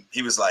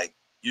he was like,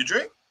 "You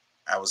drink?"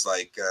 I was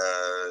like,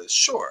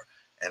 "Sure."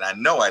 And I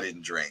know I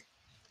didn't drink.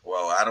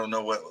 Well, I don't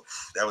know what.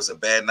 That was a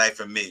bad night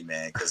for me,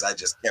 man, because I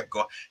just kept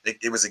going.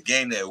 It was a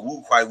game that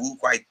woo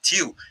quite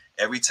tew.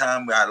 Every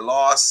time I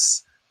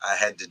lost, I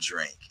had to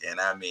drink,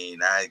 and I mean,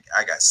 I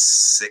got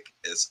sick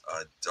as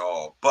a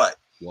dog. But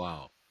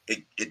wow,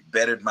 it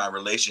bettered my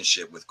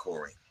relationship with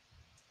Corey.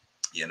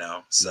 You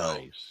know, so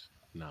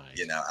nice.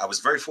 You know, I was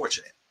very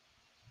fortunate.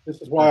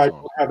 This is why I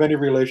don't have any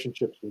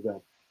relationships with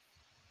them.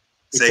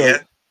 Say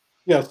it.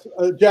 Yes,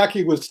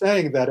 Jackie was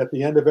saying that at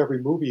the end of every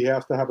movie, he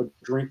has to have a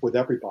drink with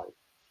everybody,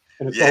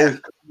 and it's always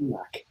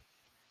cognac.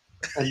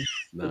 And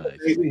nice.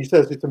 He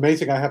says it's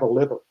amazing I have a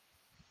liver.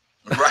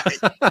 Right.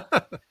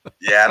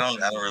 Yeah, I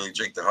don't really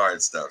drink the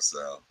hard stuff.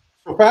 So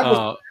Pat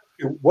was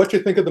what you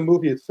think of the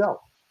movie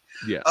itself?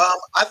 Yeah.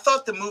 I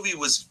thought the movie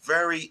was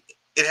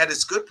it had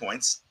its good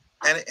points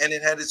and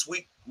it had its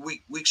weak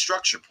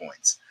structure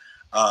points.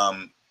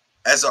 The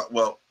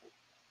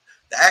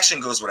action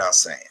goes without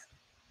saying.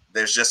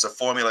 There's just a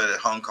formula that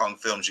Hong Kong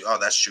films you. Oh,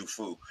 that's Shu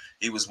Fu.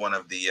 He was one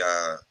of the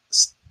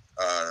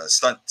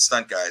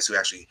stunt guys who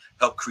actually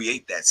helped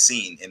create that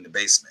scene in the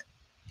basement.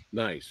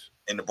 Nice.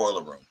 In the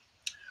boiler room.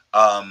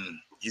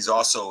 He's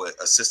also an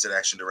assistant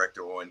action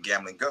director on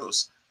Gambling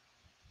Ghost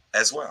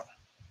as well.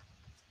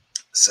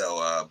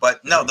 So,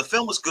 but no, the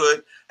film was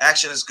good.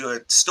 Action is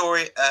good.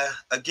 Story,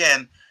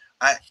 again,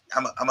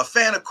 I'm a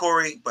fan of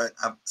Corey, but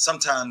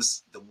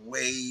sometimes the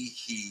way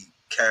he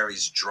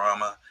carries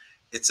drama,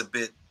 it's a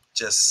bit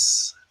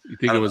just. You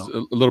think it was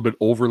a little bit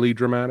overly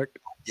dramatic?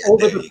 Yeah,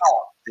 over the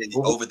top.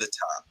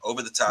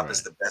 Over the top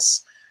is the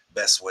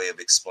best way of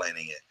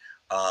explaining it.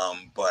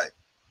 But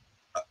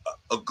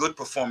a good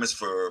performance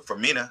for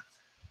Mina.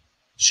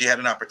 She had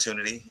an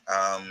opportunity,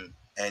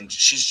 and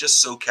she's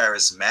just so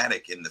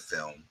charismatic in the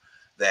film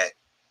that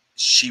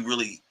she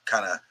really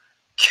kind of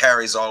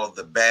carries all of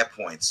the bad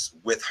points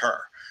with her.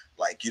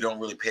 Like, you don't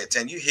really pay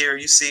attention. You hear,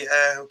 you see,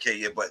 okay,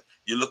 yeah, but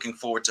you're looking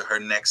forward to her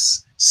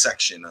next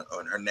section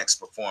or her next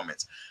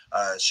performance.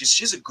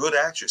 She's a good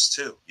actress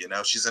too. You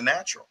know, she's a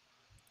natural.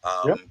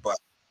 But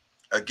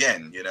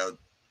again, you know,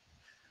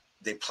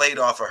 they played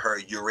off of her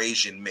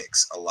Eurasian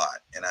mix a lot,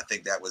 and I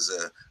think that was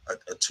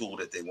a tool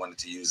that they wanted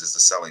to use as a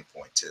selling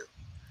point too,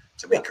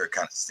 to make her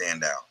kind of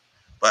stand out.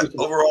 But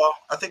overall,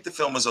 I think the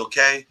film was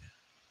okay.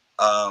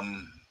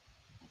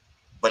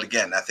 But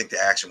again, I think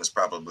the action was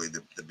probably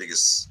the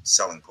biggest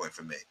selling point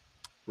for me.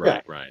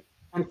 Right.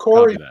 And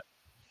Corey,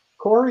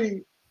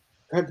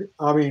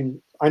 I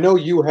mean, I know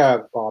you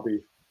have,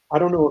 Bobby. I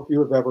don't know if you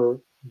have ever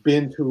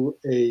been to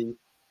a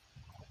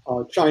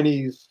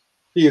Chinese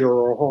theater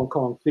or a Hong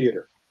Kong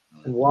theater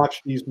and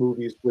watch these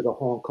movies with a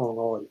Hong Kong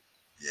audience.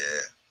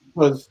 Yeah.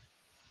 Because,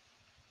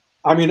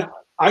 I mean,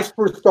 I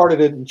first started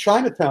it in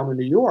Chinatown in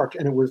New York,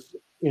 and it was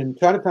in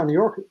Chinatown, New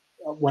York,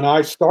 when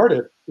I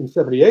started in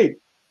 '78,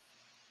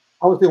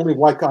 I was the only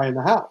white guy in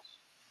the house.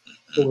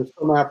 There were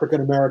some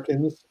African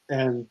Americans,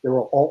 and they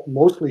were all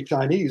mostly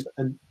Chinese,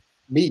 and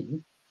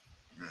me.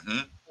 Mm-hmm.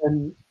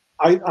 And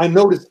I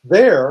noticed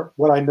there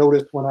what I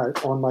noticed when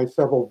on my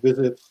several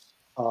visits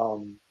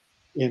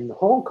in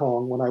Hong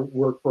Kong, when I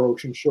worked for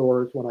Ocean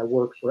Shores, when I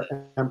worked for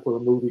Emperor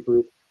Movie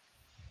Group,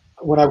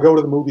 when I go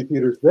to the movie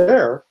theaters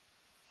there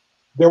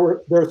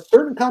are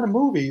certain kind of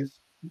movies,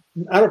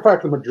 matter of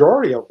fact, the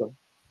majority of them,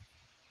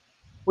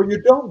 where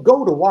you don't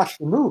go to watch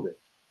the movie.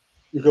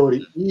 You go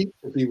to eat,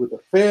 to be with the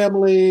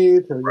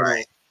family,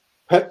 to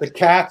pet the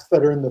cats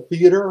that are in the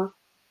theater,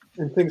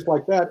 and things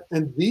like that.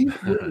 And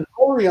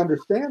Corey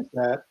understands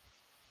that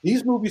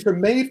these movies are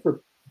made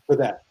for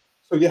that.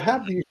 So you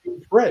have these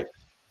huge breaks.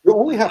 You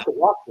only have to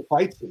watch the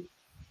fight scene.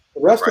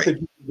 The rest of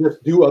it, you can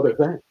just do other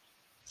things.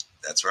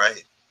 That's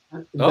right.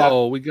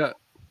 We got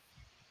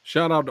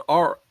shout out to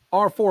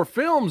R4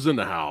 Films in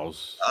the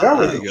house.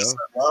 There you go.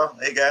 Well,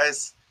 hey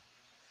guys.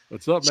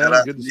 What's up, Shout man?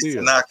 Out Good to to see you.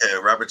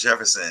 Tanaka, Robert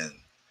Jefferson,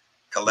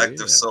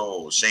 Collective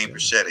Soul, Shane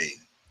Perchetti.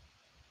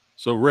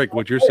 So Rick,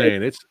 what you're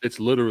saying, it's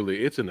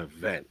literally an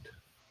event.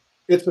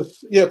 It's in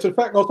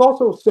fact, it's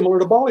also similar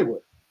to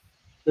Bollywood.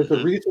 There's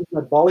a reason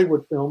that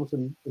Bollywood films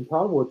and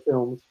Hollywood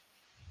films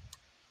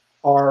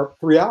are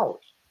 3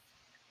 hours.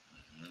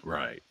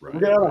 Right. You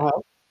get out of the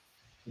house,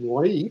 you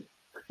want to eat,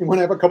 you want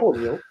to have a couple of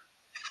meals.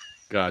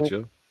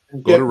 Gotcha.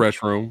 Go to the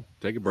restroom,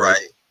 take a break.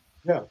 Right.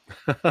 Yeah.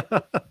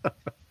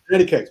 In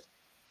any case,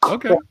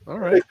 Okay, all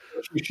right.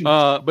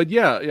 But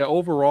yeah,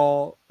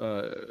 overall,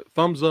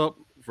 thumbs up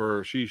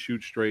for She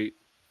Shoots Straight.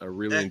 I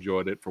really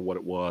enjoyed it for what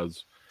it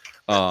was.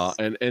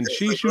 And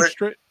She Shoots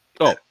Straight.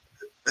 Oh,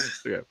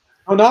 yeah.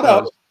 Oh, not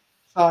up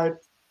side.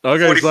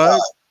 Okay, 45. side.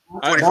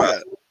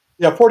 45.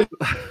 Yeah, 40.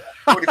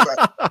 45.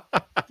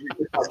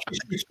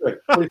 Straight.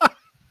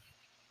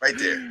 Right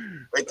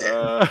there. Right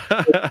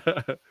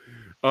there.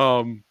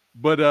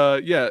 But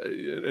yeah,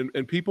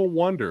 and people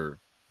wonder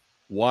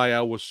why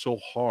I was so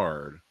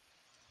hard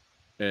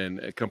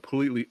and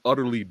completely,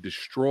 utterly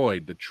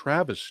destroyed the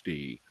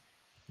travesty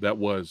that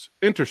was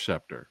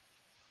Interceptor.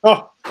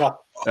 Oh, God.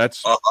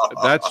 That's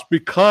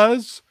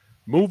because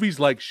movies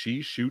like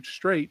She Shoots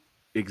Straight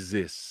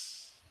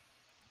exists.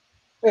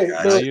 Hey,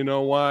 Now you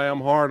know why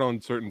I'm hard on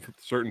certain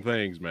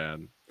things,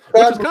 man.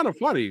 Which is kind of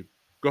funny.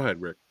 Go ahead,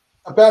 Rick.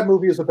 A bad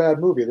movie is a bad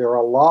movie. There are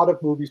a lot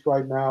of movies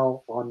right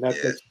now on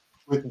Netflix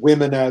with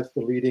women as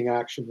the leading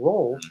action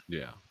role.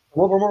 Yeah.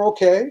 Some of them are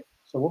okay.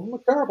 Some of them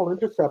are terrible.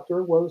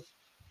 Interceptor was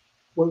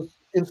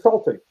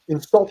insulting.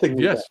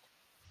 Insultingly Yes.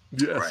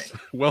 bad. Yes. Right.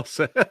 Well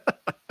said.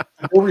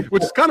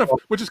 which is kind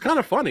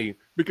of funny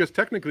because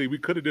technically we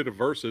could have did a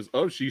versus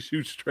of She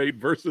Shoots Straight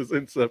versus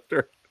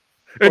Interceptor.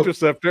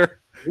 Because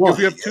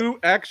we have two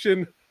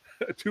action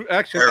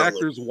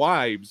actors'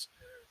 wives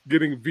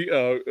getting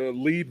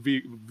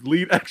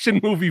lead action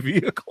movie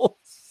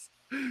vehicles.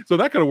 So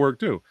that could have worked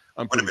too.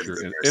 I'm pretty sure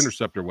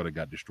Interceptor would have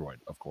got destroyed,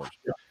 of course.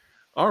 Yeah.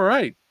 All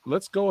right,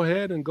 let's go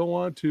ahead and go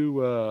on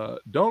to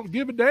Don't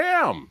Give a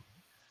Damn.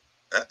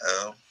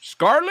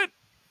 Scarlett.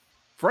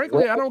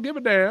 Frankly, I don't give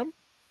a damn.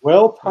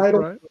 Well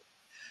titled. Right.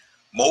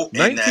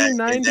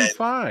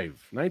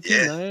 1995.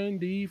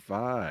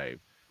 1995.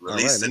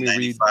 Released in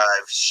 95,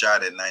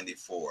 shot in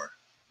 94.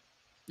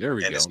 There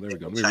we go. There we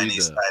go. The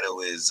Chinese title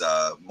is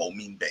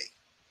Momin Bay.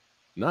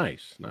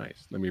 Nice.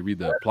 Let me read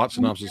the plot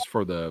synopsis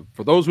for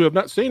those who have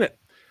not seen it.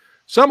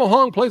 Sammo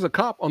Hung plays a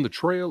cop on the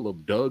trail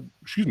of drug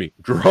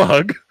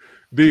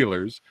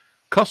dealers.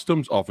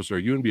 Customs officer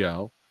Yun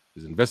Biao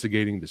is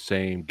investigating the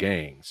same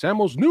gang.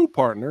 Sammo's new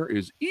partner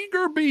is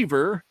eager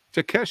beaver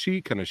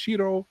Takeshi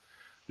Kaneshiro.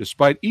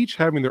 Despite each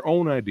having their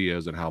own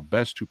ideas on how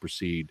best to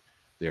proceed,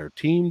 they are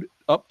teamed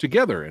up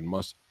together and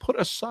must put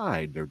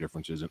aside their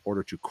differences in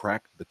order to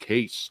crack the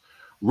case.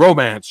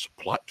 Romance,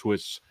 plot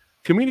twists,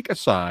 comedic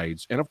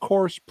asides, and of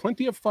course,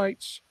 plenty of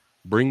fights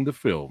bring the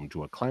film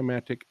to a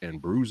climactic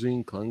and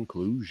bruising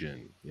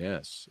conclusion.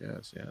 Yes.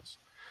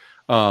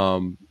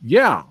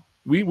 Yeah,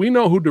 we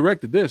know who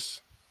directed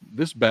this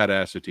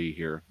badassity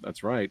here.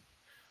 That's right.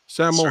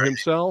 Sammo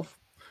himself.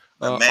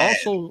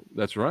 Also,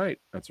 that's right.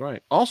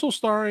 Also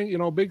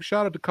starring, big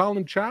shout out to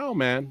Colin Chow,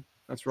 man.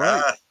 That's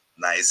right.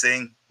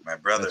 Nicing, my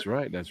brother.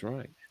 That's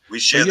right. We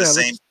share the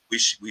same. We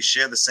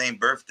share the same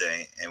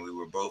birthday, and we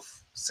were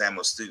both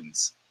Sammo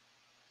students.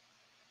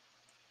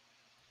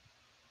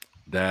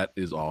 That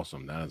is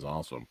awesome.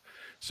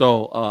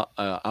 So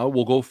I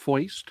will go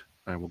foist.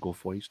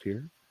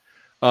 Here.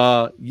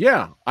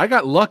 Yeah, I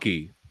got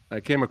lucky. I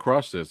came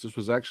across this. This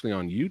was actually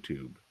on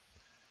YouTube.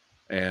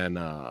 And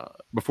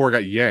before I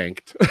got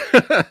yanked,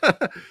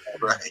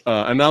 right.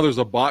 And now there's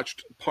a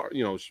botched part,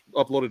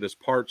 uploaded as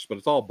parts, but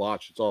it's all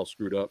botched. It's all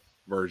screwed up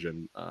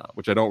version,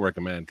 which I don't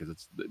recommend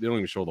because they don't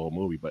even show the whole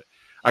movie. But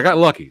I got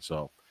lucky,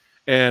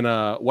 and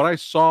what I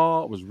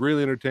saw was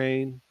really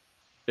entertaining.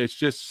 It's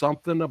just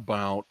something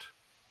about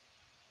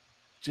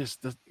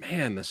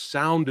the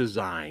sound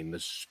design, the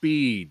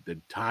speed, the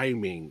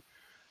timing,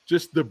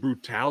 just the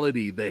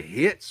brutality, the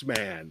hits,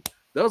 man.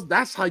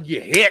 That's how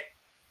you hit.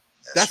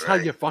 That's how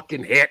you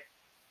fucking hit.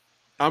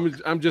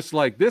 I'm just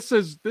like, this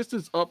is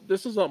up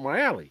my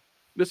alley.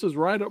 This is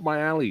right up my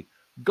alley.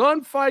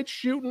 Gunfights,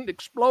 shooting,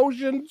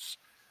 explosions,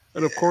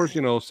 and of course,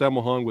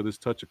 Sammo Hung with his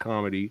touch of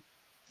comedy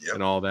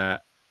and all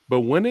that.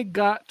 But when it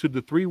got to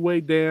the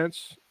three-way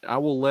dance, I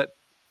will let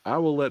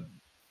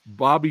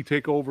Bobby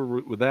take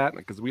over with that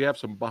because we have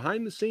some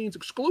behind-the-scenes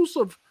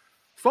exclusive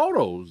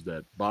photos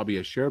that Bobby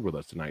has shared with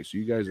us tonight. So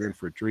you guys are in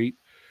for a treat.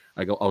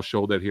 I'll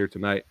show that here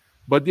tonight.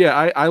 But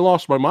yeah, I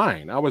lost my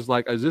mind. I was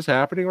like, is this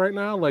happening right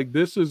now? Like,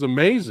 this is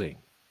amazing.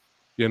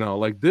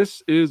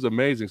 This is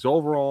amazing. So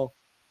overall,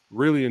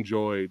 really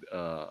enjoyed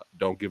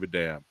Don't Give a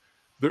Damn.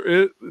 There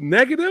is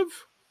negative.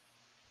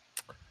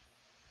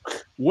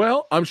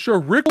 Well, I'm sure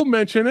Rick will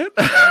mention it.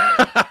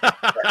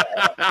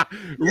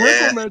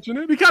 Rick will mention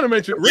it. He kind of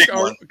mentioned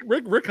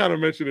Rick kind of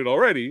mentioned it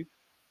already.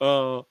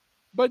 But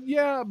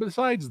yeah,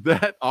 besides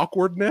that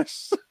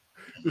awkwardness,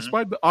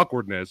 despite the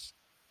awkwardness,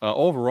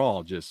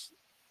 overall,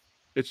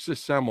 it's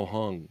just Sammo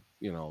Hung,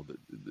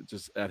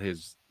 just at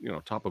his,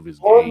 top of his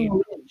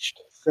game.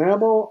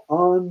 Sammo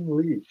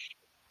Unleashed.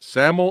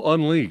 Sammo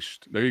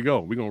Unleashed. There you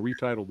go. We're going to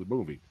retitle the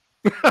movie.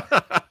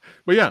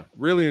 But yeah,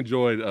 really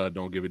enjoyed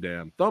Don't Give a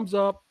Damn. Thumbs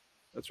up.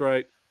 That's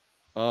right.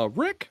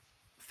 Rick,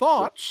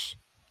 thoughts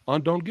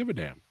on Don't Give a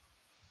Damn?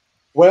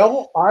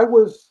 Well, I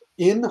was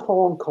in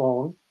Hong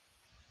Kong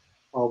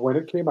when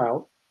it came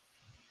out,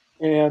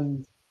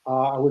 and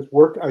I was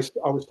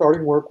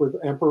starting work with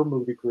Emperor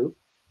Movie Group.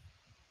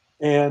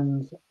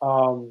 And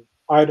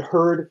I'd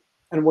heard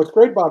And what's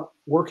great about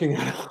working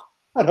at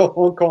a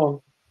Hong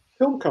Kong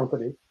film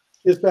company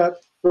is that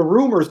the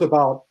rumors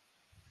about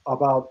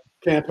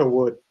Canto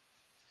Wood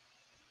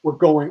were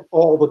going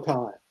all the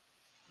time.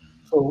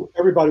 So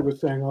everybody was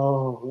saying,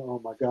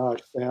 "Oh my gosh,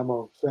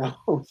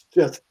 Sammo's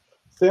just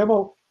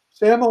Sammo."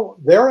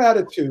 Their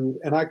attitude,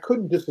 and I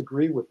couldn't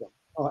disagree with them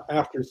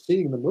after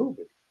seeing the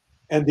movie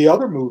and the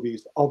other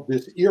movies of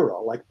this era,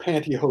 like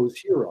Pantyhose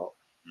Hero,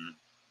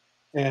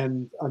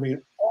 and I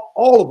mean,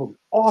 all of them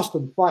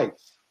awesome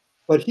fights.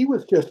 But he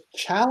was just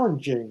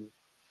challenging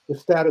the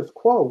status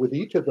quo with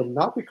each of them,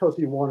 not because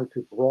he wanted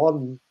to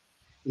broaden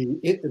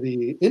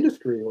the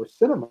industry or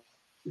cinema.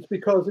 It's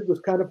because it was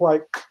kind of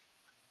like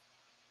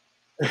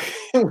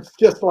it was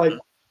just like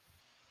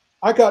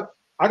I got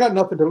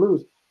nothing to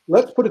lose.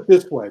 Let's put it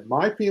this way.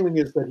 My feeling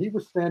is that he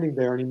was standing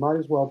there and he might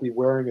as well be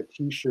wearing a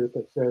t-shirt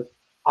that says,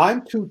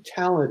 "I'm too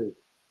talented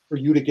for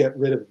you to get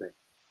rid of me.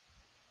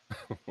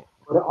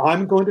 But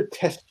I'm going to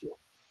test you.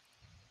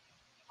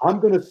 I'm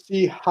going to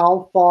see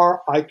how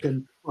far I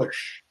can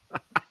push."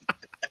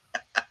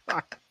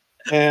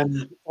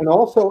 And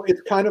also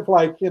it's kind of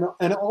like,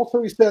 and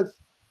also he says,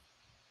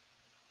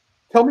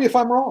 "Tell me if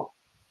I'm wrong.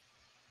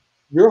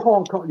 You're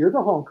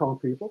the Hong Kong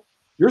people.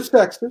 You're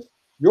sexist.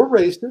 You're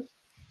racist.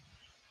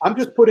 I'm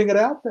just putting it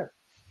out there.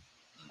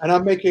 And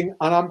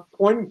I'm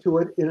pointing to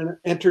it in an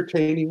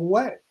entertaining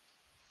way.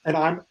 And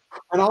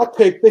I'll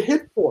take the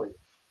hit for you.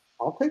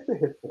 I'll take the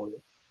hit for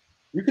you.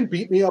 You can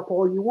beat me up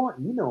all you want.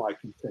 You know I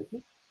can take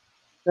it."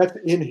 That's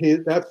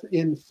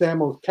in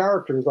Sammo's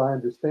character as I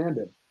understand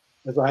him.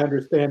 As I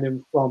understand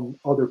him from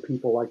other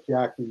people like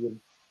Jackie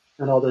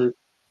and others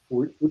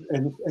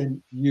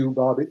and you,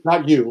 Bobby,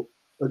 not you,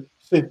 but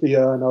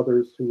Cynthia and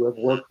others who have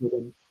worked with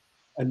him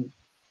and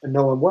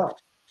know him well.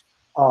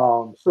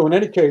 So in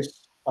any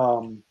case,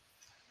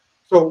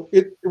 so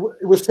it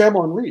was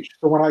Sammo Unleashed.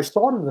 So when I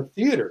saw it in the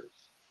theaters,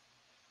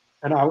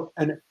 and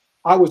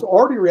I was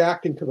already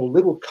reacting to the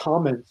little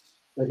comments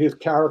that his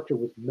character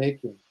was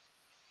making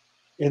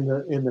in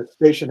the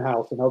station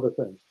house and other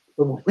things.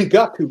 But when we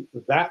got to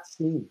that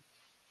scene,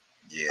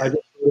 I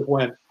just sort of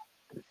went.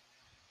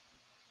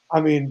 I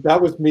mean, that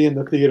was me in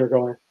the theater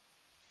going,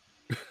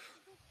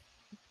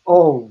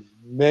 "Oh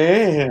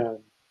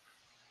man,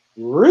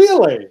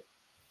 really?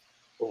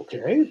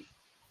 Okay."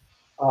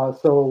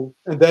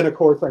 And then of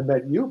course I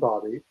met you,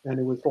 Bobby, and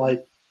it was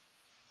like,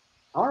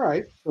 "All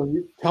right, so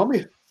you tell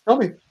me,"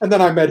 and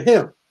then I met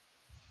him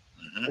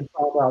and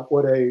found out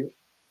what a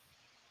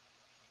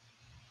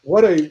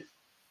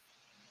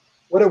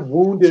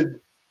wounded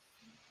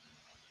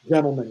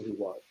gentleman he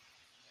was.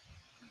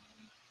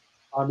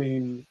 I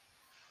mean,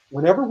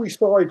 whenever we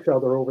saw each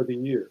other over the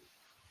years,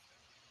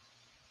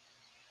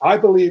 I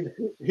believe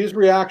his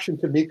reaction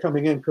to me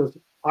coming in, because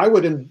I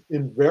would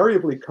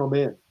invariably come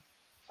in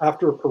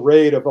after a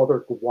parade of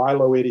other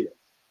Wilo idiots.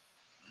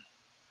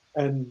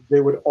 And they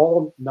would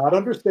all not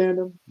understand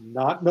him,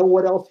 not know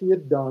what else he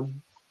had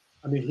done.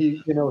 I mean,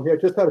 he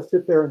had just had to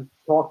sit there and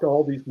talk to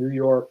all these New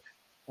York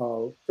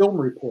film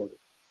reporters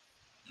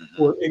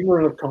who were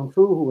ignorant of Kung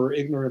Fu, who were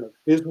ignorant of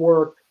his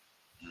work.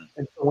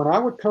 And so when I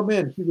would come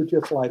in, he would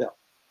just light up.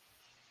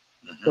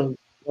 So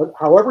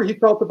however he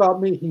felt about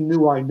me, he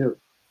knew I knew.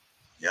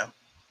 Yeah.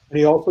 And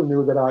he also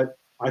knew that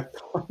I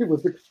thought he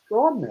was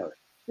extraordinary.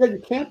 Yeah, you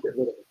can't get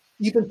rid of him.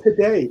 Even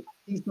today,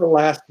 he's the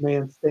last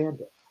man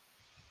standing.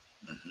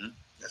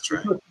 That's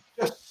right. Because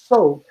he's just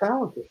so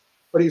talented.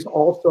 But he's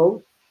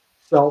also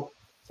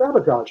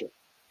self-sabotaging.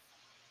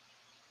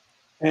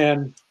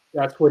 And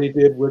that's what he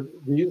did with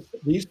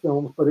these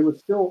films. But it was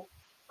still,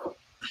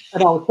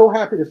 and I was so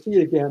happy to see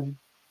it again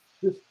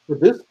for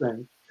this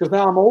thing, because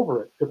now I'm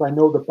over it, because I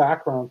know the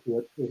background to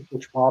it,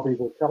 which Bobby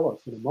will tell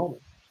us in a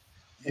moment.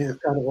 And it's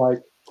kind of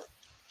like,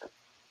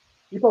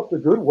 keep up the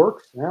good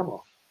work,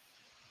 Sammo.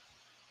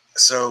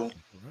 So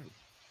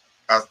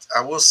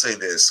I will say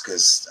this,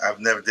 because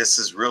this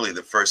is really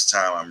the first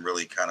time I'm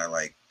really kind of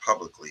like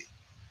publicly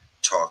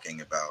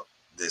talking about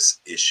this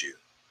issue.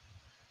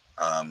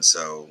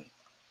 So,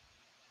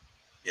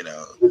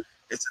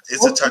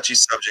 it's a touchy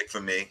subject for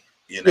me,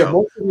 Yeah,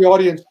 most of the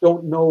audience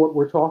don't know what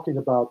we're talking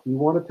about. Do you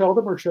want to tell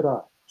them, or should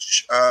I?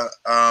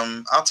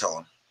 I'll tell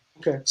them.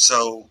 Okay.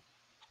 So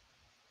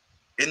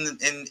in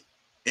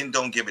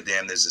Don't Give a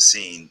Damn, there's a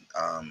scene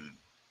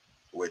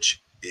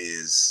which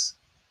is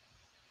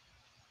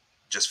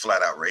just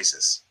flat out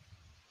racist.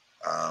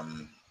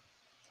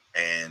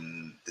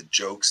 And the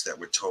jokes that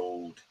were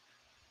told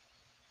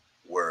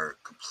were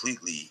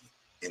completely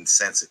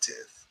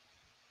insensitive,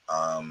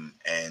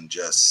 and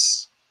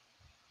just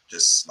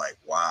like,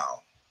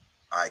 wow,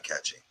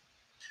 eye-catching.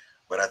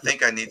 But I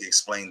think I need to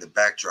explain the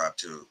backdrop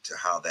to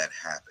how that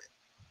happened.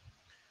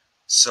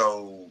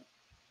 So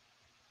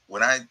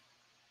when I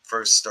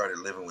first started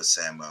living with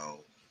Sammo,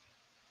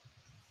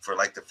 for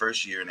like the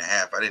first year and a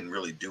half, I didn't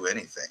really do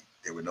anything.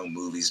 There were no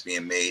movies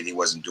being made. He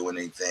wasn't doing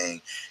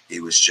anything.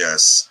 He was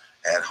just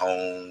at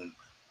home.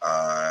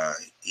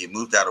 He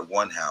moved out of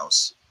one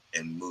house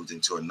and moved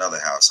into another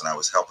house, and I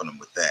was helping him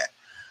with that.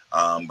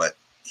 But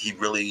he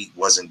really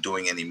wasn't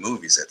doing any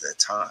movies at that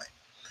time.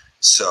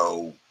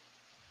 So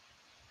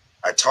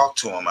I talked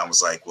to him. I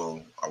was like,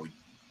 well,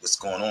 what's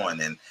going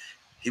on? And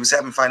he was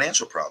having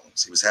financial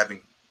problems. He was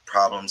having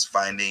problems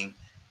finding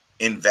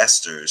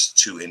investors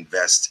to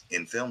invest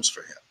in films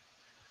for him.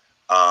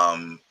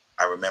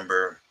 I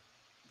remember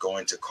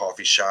going to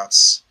coffee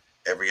shops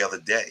every other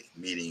day,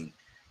 meeting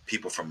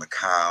people from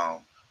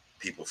Macau,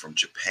 people from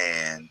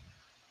Japan,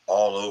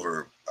 all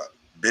over,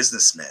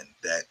 businessmen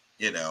that,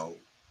 you know,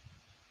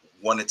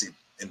 wanted to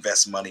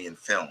invest money in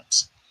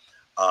films.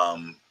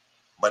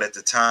 But at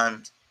the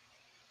time,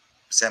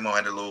 Samuel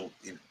had a little,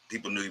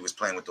 people knew he was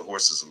playing with the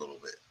horses a little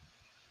bit.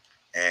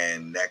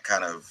 And that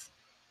kind of,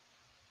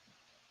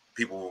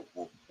 people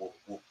were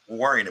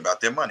worrying about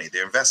their money,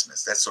 their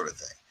investments, that sort of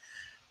thing.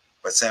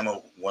 But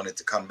Samuel wanted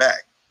to come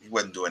back. He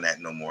wasn't doing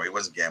that no more. He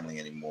wasn't gambling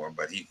anymore,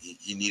 but he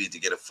needed to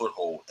get a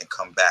foothold and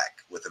come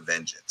back with a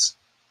vengeance.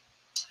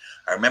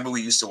 I remember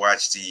we used to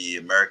watch the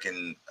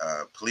American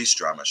police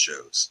drama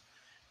shows,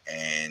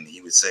 and he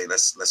would say,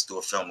 let's do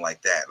a film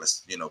like that.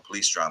 Let's, you know,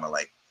 police drama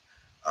like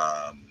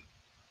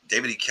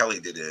David E. Kelly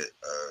did a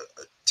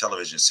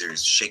television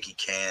series, Shaky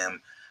Cam.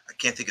 I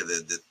can't think of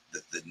the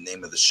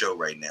name of the show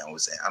right now. It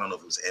was, I don't know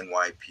if it was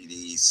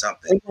NYPD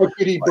something.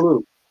 NYPD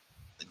Blue.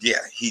 Yeah,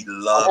 he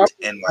loved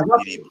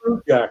NYPD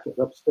Blue jacket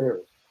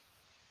upstairs.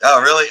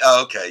 Oh, really?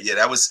 Oh, okay. Yeah,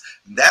 that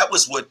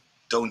was what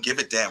Don't Give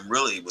a Damn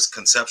really was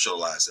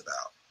conceptualized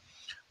about.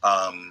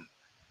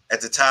 At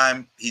the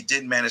time, we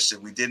did manage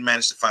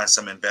to find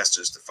some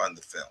investors to fund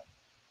the film.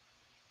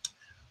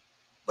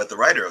 But the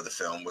writer of the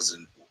film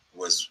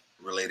was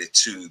related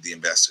to the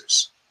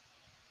investors.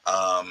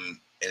 And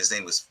his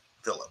name was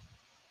Philip.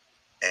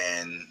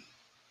 And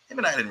him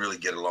and I didn't really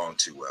get along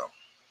too well.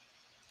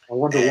 I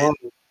wonder why.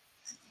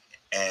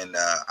 And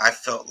I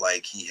felt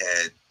like he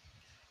had,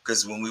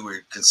 because when we were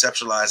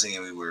conceptualizing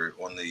and we were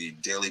on the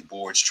daily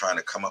boards trying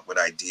to come up with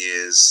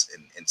ideas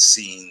and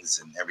scenes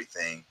and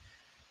everything,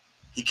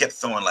 he kept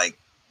throwing like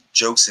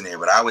jokes in there.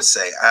 But I would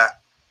say, I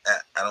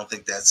don't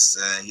think that's,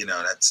 you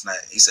know, that's not,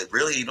 he said,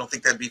 really? You don't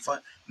think that'd be fun?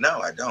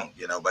 No, I don't,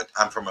 you know, but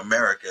I'm from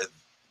America.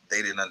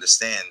 They didn't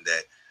understand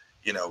that,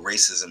 you know,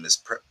 racism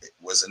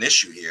was an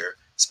issue here,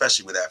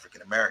 especially with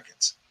African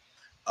Americans.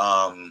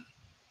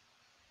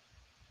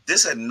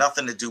 This had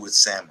nothing to do with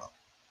Samo.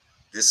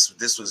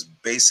 This was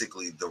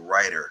basically the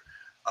writer.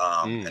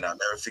 And I'll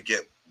never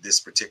forget this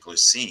particular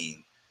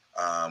scene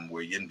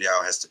where Yin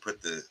Biao has to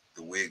put the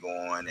wig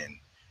on,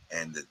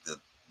 and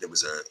there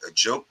was a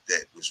joke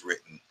that was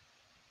written.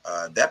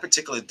 That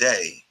particular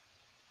day,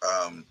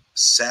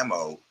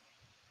 Samo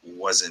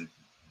wasn't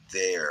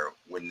there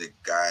when the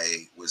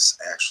guy was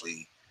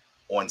actually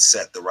on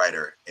set, the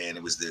writer, and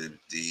it was the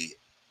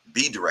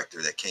B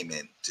director that came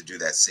in to do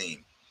that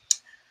scene.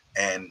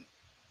 And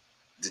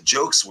the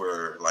jokes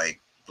were like,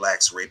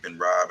 blacks rape and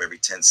rob every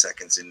 10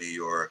 seconds in New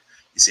York.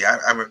 You see,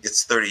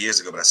 it's 30 years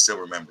ago, but I still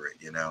remember it,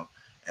 you know?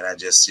 And I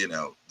just, you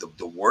know,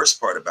 the worst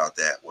part about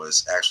that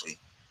was actually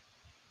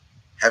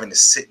having to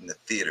sit in the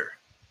theater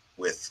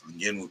with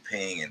Yuen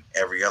Wu-ping and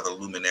every other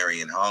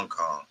luminary in Hong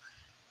Kong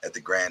at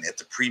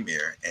the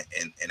premiere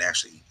and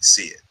actually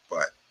see it.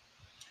 But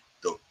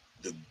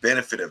the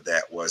benefit of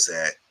that was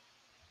that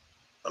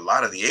a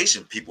lot of the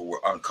Asian people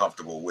were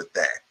uncomfortable with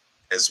that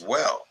as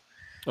well.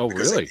 Oh,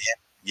 really?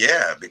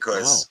 Yeah,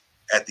 because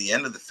at the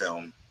end of the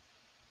film,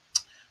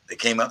 they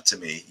came up to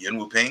me, Yuen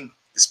Wu-ping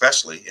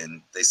especially,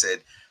 and they said,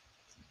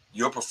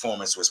 your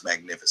performance was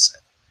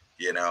magnificent.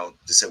 You know,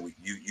 they said,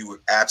 you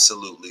were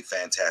absolutely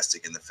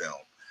fantastic in the film.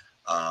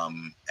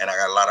 And I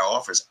got a lot of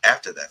offers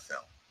after that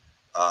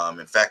film.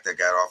 In fact, I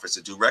got offers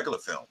to do regular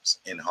films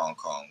in Hong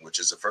Kong, which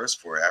is a first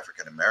for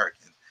African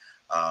American,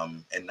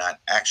 and not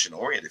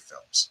action-oriented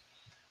films.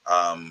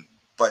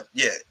 But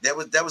yeah,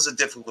 that was a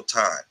difficult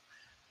time.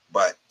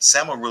 But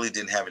Samuel really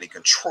didn't have any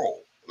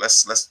control.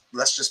 Let's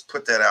just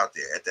put that out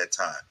there at that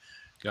time.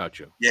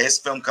 Gotcha. Yeah, his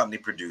film company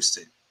produced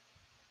it,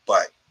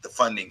 but the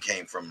funding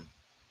came from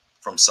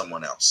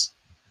someone else.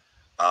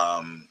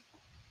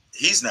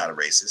 He's not a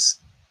racist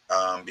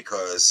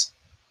because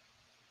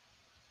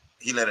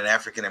he let an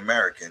African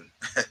American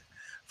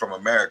from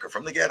America,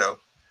 from the ghetto,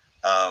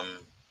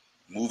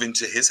 move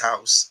into his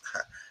house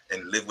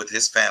and live with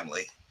his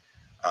family.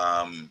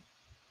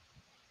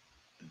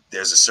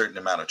 There's a certain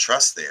amount of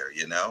trust there,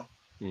 you know.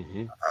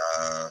 Mm-hmm.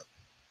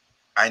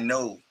 I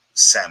know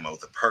Samo,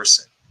 the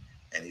person,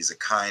 and he's a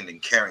kind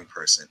and caring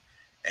person,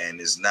 and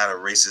there's not a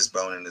racist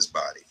bone in his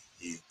body.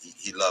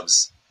 He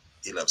loves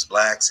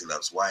blacks, he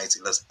loves whites,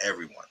 he loves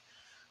everyone.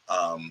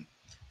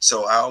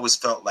 So I always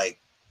felt like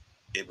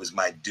it was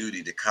my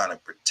duty to kind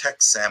of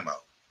protect Samo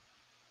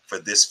for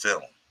this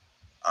film,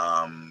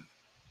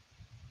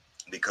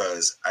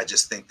 because I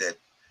just think that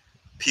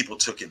people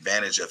took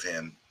advantage of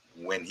him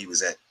when he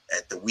was at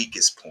the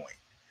weakest point.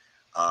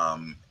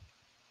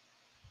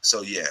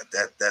 So yeah,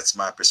 that's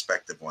my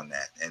perspective on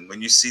that. And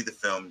when you see the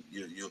film,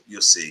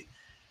 you'll see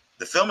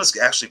the film is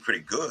actually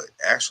pretty good.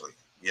 Actually,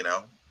 you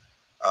know,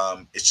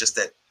 it's just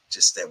that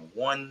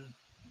one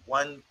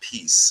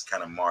piece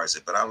kind of mars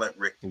it. But I'll let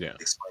Rick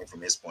explain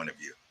from his point of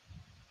view.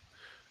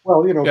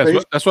 Well, you know,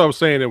 that's what I was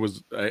saying. It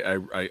was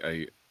I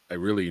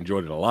really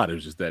enjoyed it a lot. It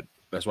was just that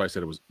That's why I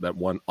said it was that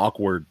one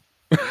awkward,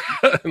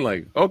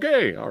 like,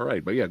 okay, all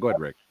right. But yeah, go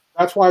ahead, Rick.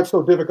 That's why it's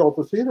so difficult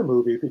to see the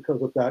movie,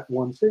 because of that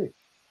one scene.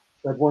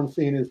 That one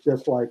scene is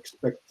just like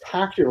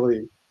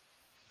spectacularly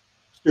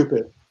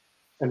stupid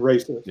and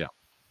racist Yeah.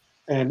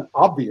 and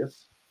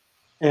obvious,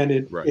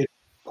 and Right. it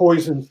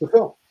poisons the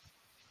film.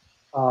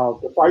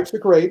 The fights are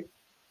great.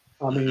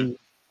 I mean,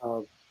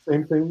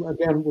 same thing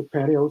again with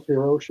Pantyhose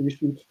Hero. She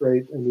shoots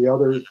straight, and the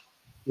others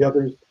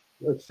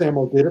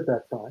Samuel did at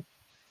that time.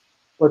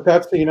 But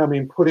that scene, I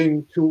mean,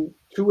 putting two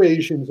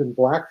Asians in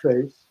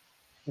blackface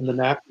in the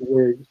nappy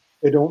wigs,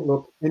 they don't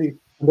look any.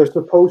 And they're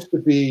supposed to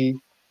be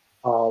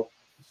uh,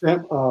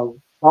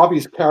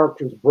 Bobby's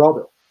character's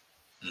brother,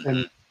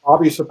 and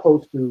Bobby's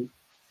supposed to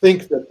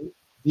think that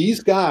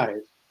these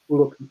guys who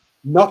look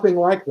nothing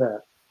like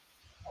that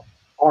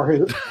are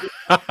his.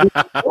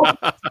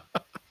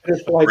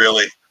 It's like,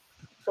 Really?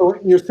 so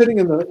you're sitting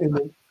in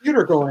the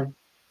theater going,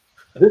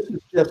 this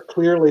is just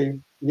clearly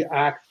the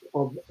act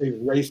of a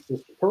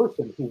racist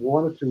person who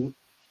wanted to,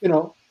 you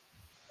know,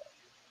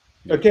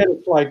 again,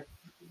 it's like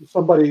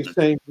somebody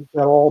saying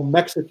that all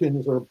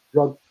Mexicans are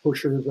drug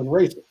pushers and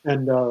racist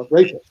and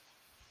rapists.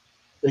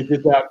 They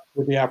did that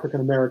with the African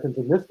Americans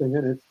in this thing,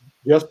 and it's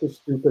just as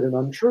stupid and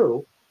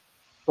untrue.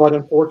 But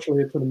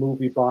unfortunately, it's in a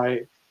movie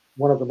by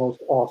one of the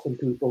most awesome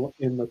people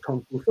in the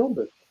kung fu film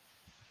business,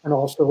 and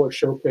also a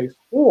showcase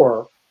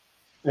for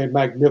a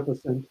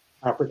magnificent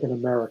African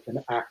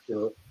American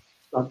actor,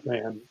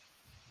 stuntman,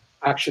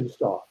 action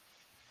star.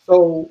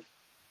 So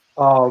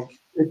uh,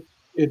 it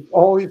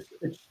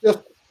it's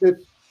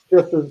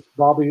just as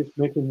Bobby is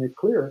making it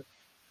clear.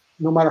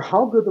 No matter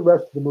how good the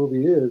rest of the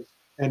movie is,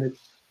 and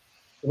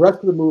the rest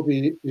of the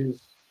movie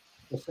is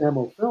a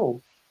Sammo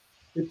film,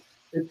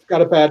 it's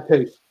got a bad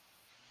taste.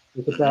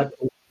 It's a bad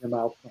taste in your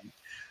mouth.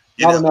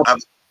 You Not know, enough.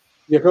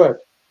 Yeah, go ahead.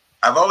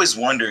 I've always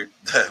wondered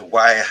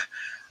why.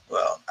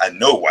 Well, I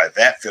know why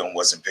that film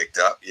wasn't picked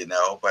up, you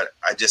know, but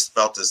I just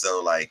felt as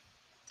though, like,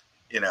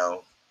 you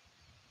know,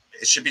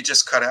 it should be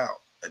just cut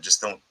out. I just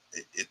don't.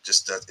 It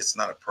just does. It's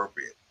not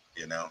appropriate,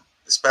 you know,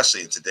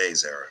 especially in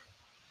today's era.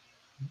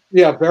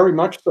 Yeah, very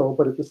much so.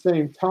 But at the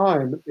same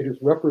time, it is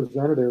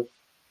representative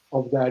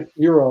of that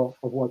era of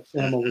what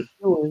Sammo was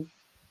doing,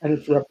 and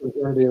it's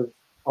representative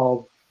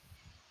of.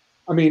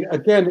 I mean,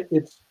 again,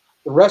 it's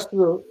the rest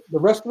of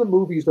the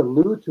movies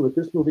allude to it.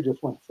 This movie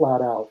just went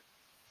flat out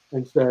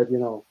and said, you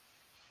know,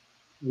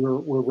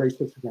 we're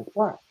racist against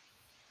blacks,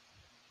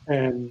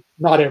 and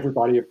not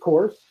everybody, of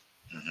course.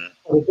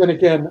 But then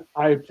again,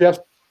 I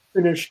just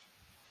finished.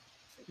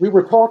 We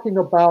were talking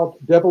about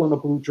Devil in a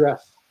Blue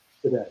Dress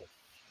today,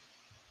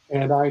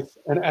 and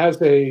as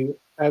the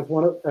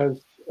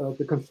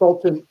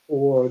consultant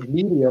for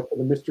media for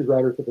the Mystery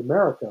Writers of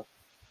America,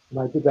 and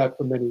I did that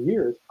for many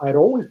years. I had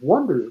always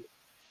wondered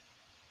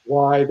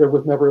why there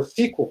was never a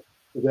sequel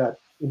to that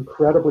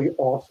incredibly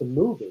awesome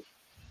movie.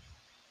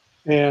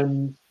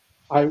 And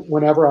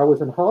whenever I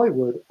was in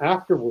Hollywood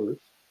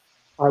afterwards,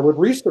 I would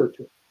research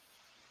it,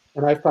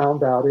 and I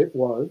found out it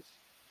was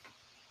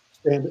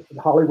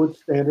Hollywood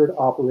standard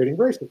operating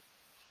racism.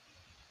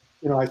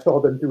 You know, I saw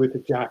them do it to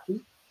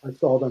Jackie. I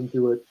saw them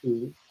do it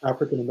to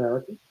African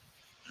Americans.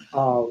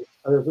 I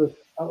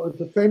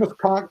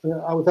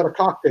was at a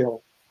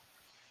cocktail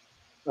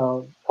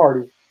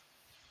party,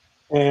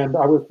 and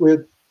I was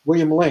with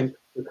William Link,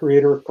 the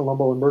creator of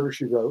Columbo and Murder,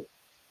 She Wrote,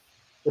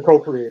 the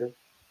co-creator,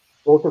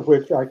 both of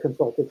which I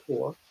consulted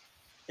for.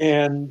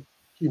 And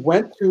he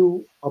went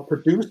to a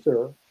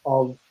producer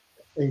of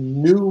a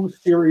new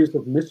series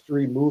of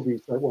mystery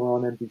movies that were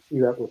on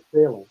NBC that were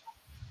failing.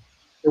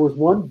 There was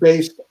one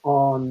based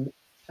on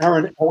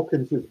Aaron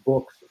Elkins'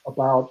 books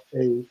about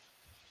a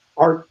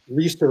art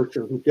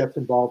researcher who gets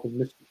involved in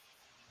mystery.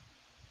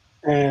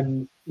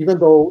 And even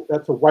though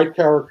that's a white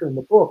character in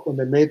the book, when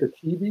they made the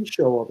TV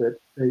show of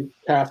it, they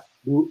cast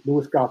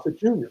Louis Gossett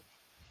Jr.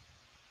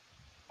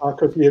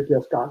 Because he had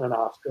just gotten an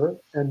Oscar.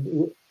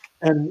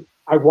 And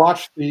I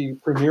watched the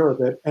premiere of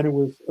it, and it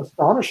was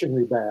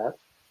astonishingly bad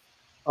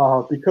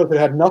because it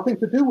had nothing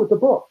to do with the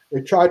book.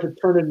 They tried to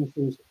turn it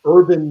into this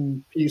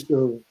urban piece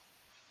of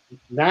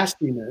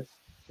nastiness.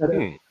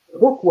 The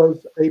book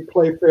was a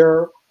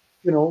Playfair,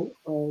 you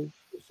know,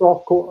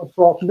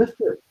 soft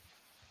mystery,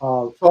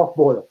 soft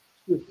boil.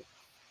 Excuse me.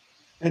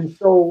 And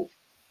so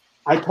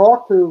I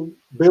talked to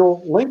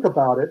Bill Link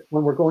about it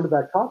when we're going to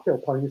that cocktail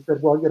party. He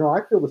said, well, you know,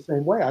 I feel the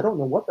same way. I don't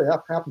know what the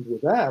F happened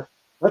with that.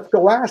 Let's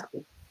go ask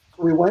him.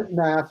 So we went and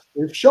asked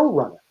the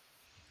showrunner.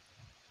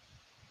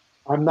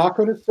 I'm not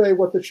going to say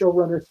what the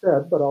showrunner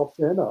said, but I'll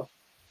say enough.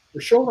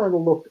 The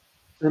showrunner looked,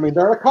 I mean,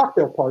 they're at a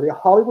cocktail party, a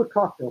Hollywood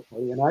cocktail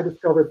party, and I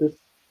discovered this,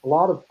 a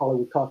lot of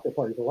Hollywood cocktail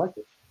parties are like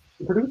this.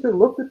 The producer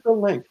looked at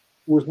Bill Link,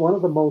 who was one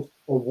of the most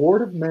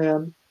awarded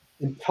men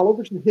in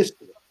television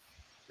history,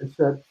 and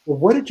said, well,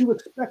 what did you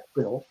expect,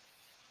 Bill?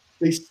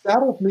 They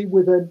saddled me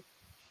with an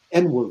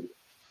N-word.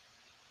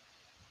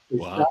 They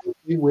saddled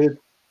me with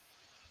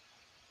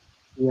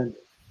the N-word.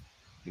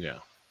 Yeah.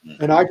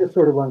 And I just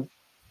sort of went,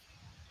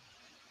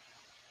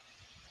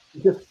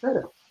 you just said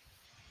it.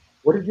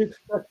 What did you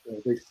expect,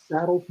 Bill? They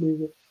saddled me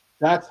with,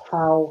 That's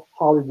how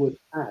Hollywood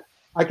acts.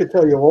 I could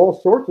tell you all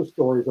sorts of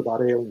stories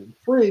about Alien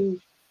 3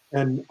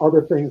 and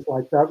other things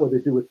like that where they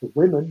do it to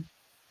women.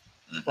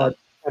 But,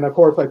 and of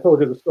course, I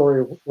told you the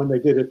story of when they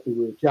did it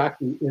to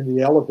Jackie in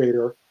the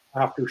elevator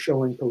after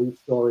showing Police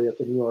Story at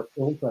the New York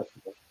Film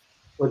Festival,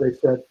 where they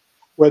said,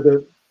 where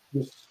the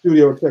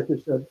studio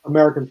executive said,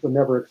 Americans would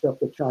never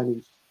accept a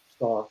Chinese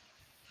star.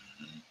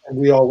 And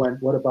we all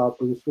went, what about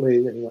Bruce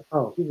Lee? And he went,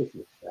 oh, he was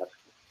an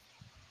exception.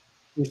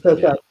 He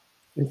said that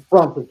in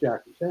front of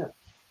Jackie Chan.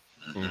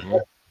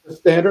 That's the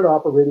standard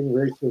operating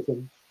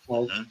racism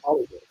of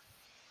Hollywood.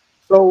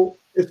 So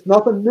it's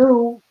nothing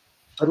new,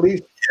 at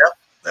least. Yep,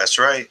 that's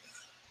right.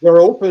 They're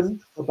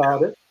open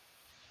about it.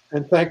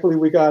 And thankfully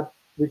we got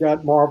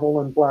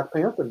Marvel and Black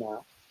Panther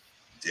now.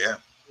 Yeah.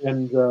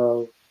 And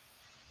so,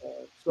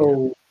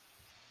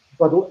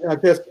 but I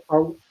guess,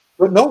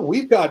 but no,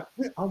 we've got,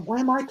 why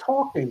am I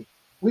talking?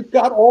 We've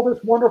got all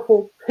this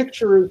wonderful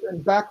pictures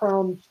and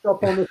background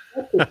stuff on this.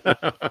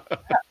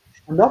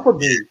 Enough of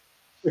me.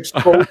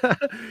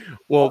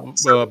 Well,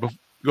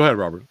 go ahead,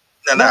 Robert.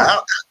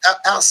 No.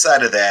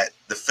 Outside of that,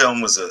 the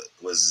film was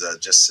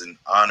just an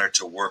honor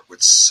to work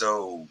with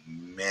so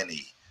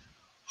many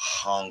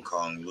Hong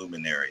Kong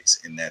luminaries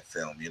in that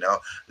film. You know,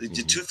 the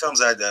two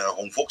films I did,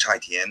 Hong Fok Chai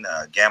Tian,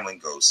 Gambling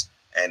Ghost,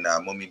 and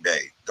Mummy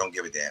Bay, Don't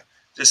Give a Damn.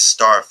 Just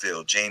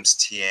Starfield, James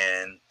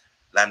Tien,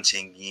 Lam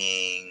Ching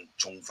Ying,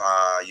 Chung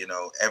Fa, you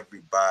know,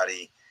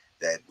 everybody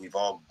that we've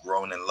all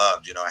grown and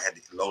loved. You know, I had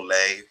Lo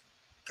Lei,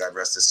 God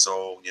rest his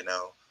soul, you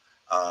know.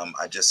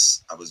 I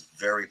was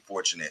very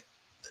fortunate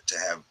to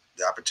have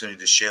the opportunity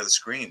to share the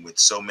screen with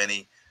so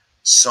many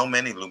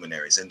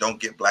luminaries. And don't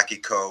get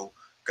Blackie Ko,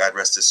 God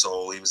rest his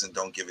soul, he was in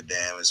Don't Give a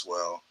Damn as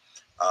well.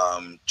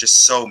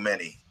 Just so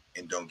many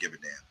in Don't Give a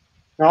Damn.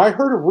 Now, I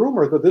heard a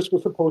rumor that this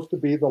was supposed to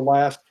be the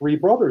last Three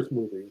Brothers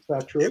movie. Is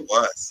that true? It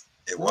was.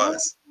 It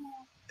was.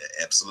 It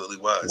absolutely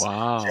was.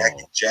 Wow.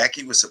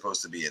 Jackie was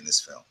supposed to be in this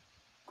film.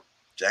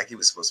 Jackie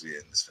was supposed to be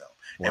in this film.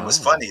 Wow. And what's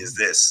funny is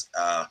this.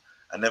 I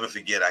never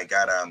forget, I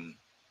got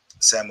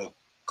Samuel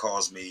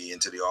calls me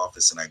into the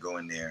office and I go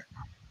in there.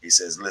 He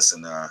says,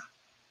 listen,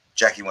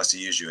 Jackie wants to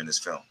use you in this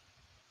film.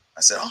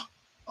 I said,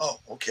 oh,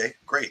 okay,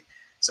 great.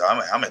 So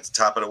I'm at the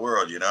top of the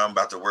world, you know. I'm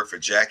about to work for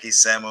Jackie,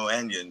 Samuel,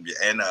 and Yun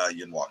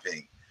Hua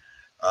Ping.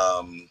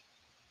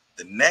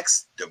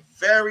 The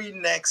very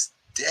next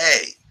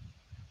day,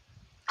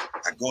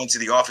 I go into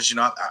the office. You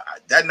know,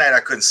 that night I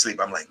couldn't sleep.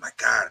 I'm like, my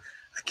God,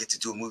 I get to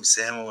do a movie,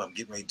 Samuel. I'm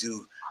getting ready to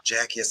do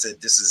Jackie. I said,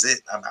 this is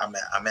it.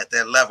 I'm at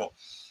that level.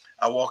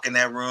 I walk in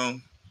that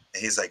room,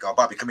 and he's like, oh,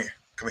 Bobby, come here.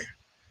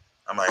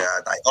 I'm like,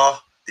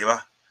 oh,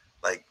 diva,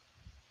 like,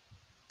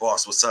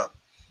 boss, what's up?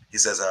 He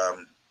says,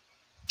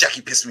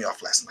 Jackie pissed me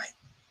off last night.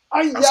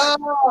 Like,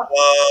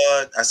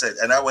 what? I said,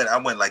 and I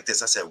went like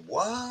this. I said,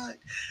 what?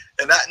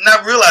 And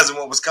not realizing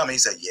what was coming. He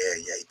said, yeah,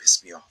 he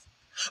pissed me off.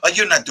 Oh,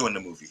 you're not doing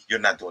the movie.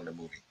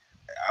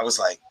 I was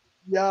like,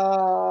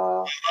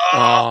 yeah.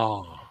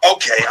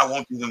 Okay, I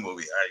won't do the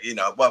movie. You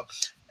know, well,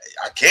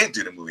 I can't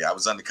do the movie. I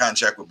was under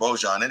contract with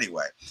Bojan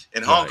anyway.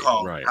 In Hong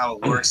Kong, how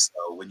it works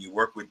when you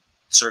work with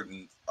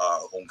certain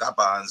Hong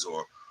Gabans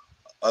or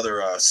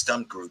other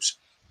stunt groups,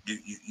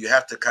 you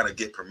have to kind of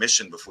get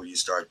permission before you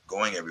start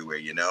going everywhere.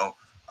 You know,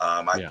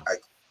 I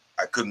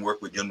couldn't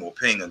work with Yun Hua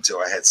Ping until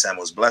I had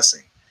Samuel's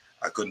blessing.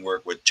 I couldn't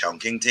work with Chong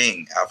King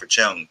Ting, Alfred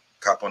Cheung,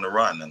 Cop on the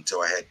Run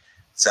until I had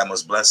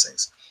Samuel's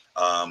blessings.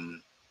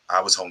 I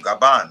was Hong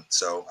Gaban,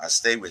 so I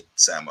stayed with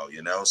Samuel.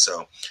 You know,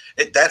 so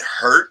that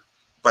hurt.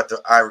 But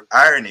the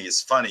irony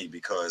is funny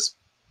because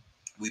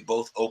we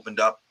both opened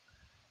up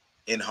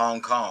in Hong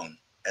Kong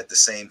at the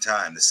same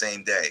time, the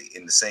same day,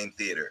 in the same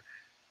theater.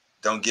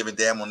 Don't Give a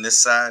Damn on this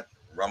side,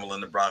 Rumble in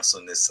the Bronx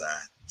on this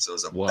side. So it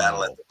was a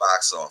battle at the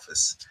box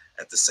office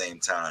at the same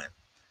time.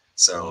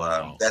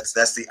 So that's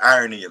the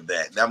irony of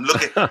that. Now I'm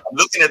looking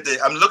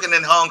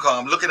in Hong Kong.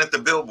 I'm looking at the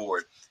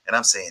billboard, and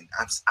I'm saying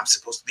I'm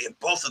supposed to be in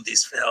both of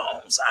these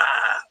films.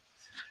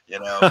 You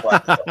know,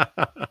 but,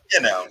 you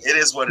know, it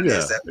is what it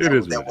is.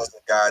 That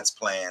wasn't God's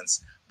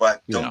plans.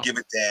 But Don't Give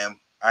a Damn.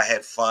 I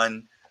had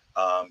fun.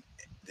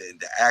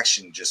 The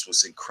action just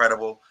was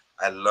incredible.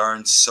 I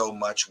learned so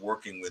much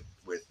working with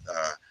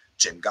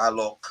Jen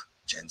Galok,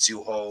 Jen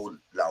Xiu-ho,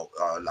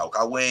 Lau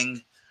Ga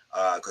Wing,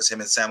 because him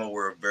and Samuel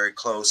were very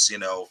close. You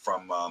know,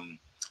 from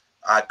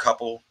Odd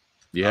Couple.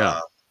 Yeah.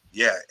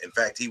 In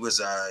fact, he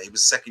was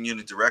second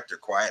unit director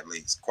quiet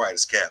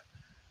as kept.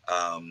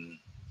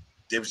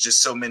 There was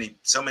just so many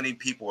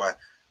people I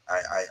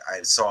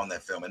saw in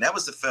that film. And that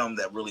was the film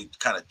that really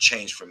kind of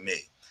changed for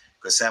me.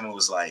 Because Samuel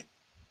was like,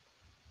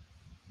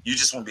 you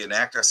just want to be an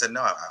actor? I said,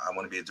 no, I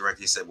want to be a director.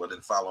 He said, well,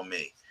 then follow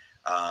me.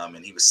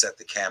 And he would set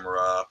the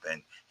camera up.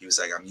 And he was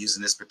like, I'm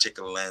using this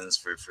particular lens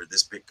for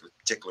this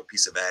particular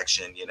piece of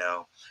action, you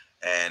know.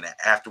 And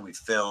after we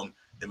filmed,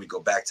 then we go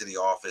back to the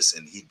office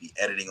and he'd be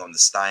editing on the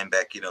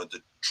Steinbeck, you know,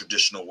 the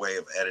traditional way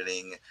of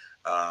editing.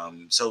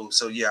 So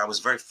yeah, I was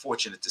very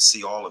fortunate to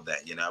see all of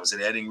that. You know, I was in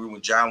the editing room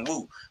with John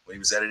Woo when he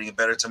was editing A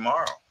Better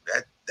Tomorrow.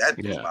 That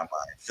blew my mind.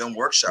 Film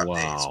workshop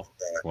days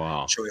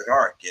with Choi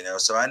Hart, you know.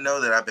 So I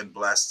know that I've been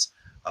blessed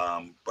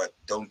But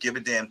Don't Give a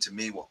Damn to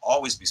me will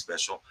always be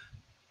special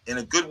in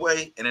a good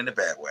way and in a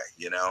bad way,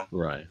 you know?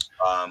 Right.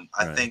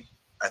 I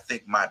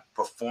think my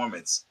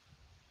performance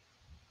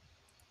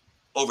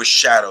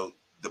overshadowed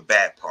the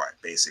bad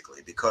part,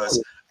 basically,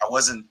 because I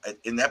wasn't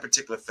in that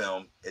particular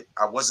film.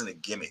 I wasn't a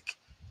gimmick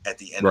at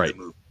the end of the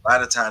movie. A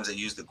lot of times they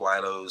use the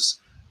Guidos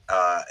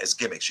as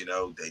gimmicks. You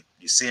know,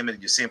 you see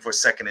them for a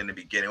second in the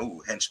beginning.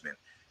 Ooh, henchmen.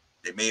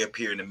 They may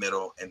appear in the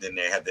middle, and then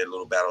they have their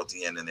little battle at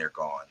the end, and they're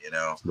gone. You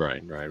know,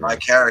 my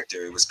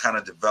character, it was kind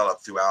of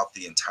developed throughout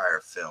the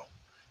entire film.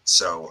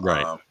 So,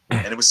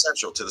 and it was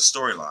central to the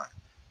storyline.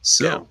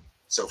 So,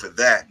 so for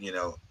that, you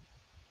know,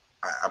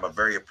 I'm a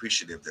very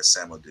appreciative that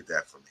Samuel did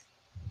that for me.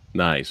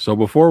 Nice. So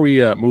before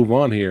we move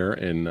on here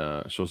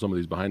and show some of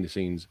these behind the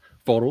scenes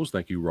photos,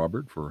 thank you,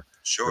 Robert, for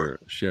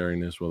sharing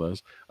this with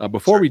us.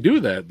 Before we do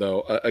that,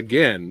 though,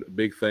 again,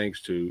 big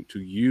thanks to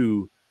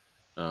you,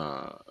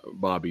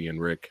 Bobby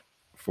and Rick,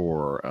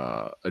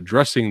 for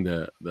addressing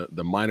the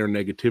minor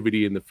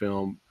negativity in the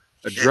film,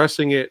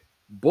 addressing it,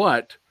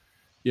 but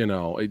you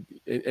know,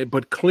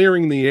 but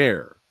clearing the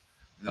air.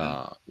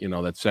 You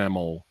know, that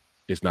Samuel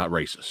is not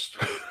racist.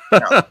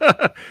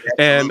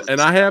 and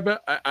I have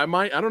I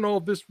don't know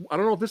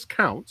if this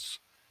counts,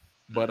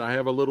 but I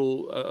have a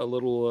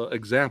little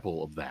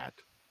example of that.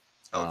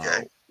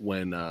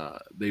 When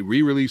they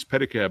re-released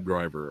Pedicab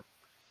Driver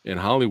in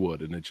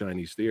Hollywood, in the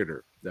Chinese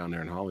theater down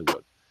there in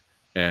Hollywood,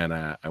 and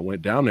I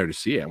went down there to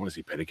see it. I want to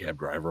see Pedicab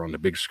Driver on the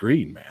big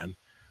screen, man.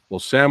 Well,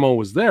 Samuel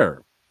was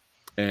there,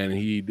 and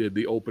he did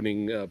the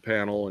opening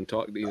panel and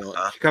talked, you know,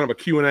 kind of a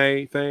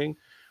Q&A thing.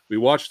 We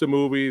watched the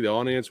movie, the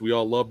audience, we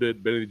all loved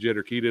it. Benny the Jet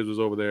Urquidez was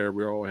over there.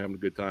 We were all having a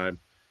good time.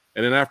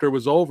 And then after it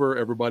was over,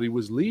 everybody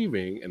was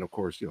leaving. And of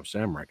course, you know,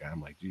 Samurai Guy,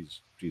 I'm like,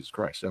 Jesus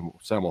Christ,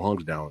 Samuel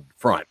Hung's down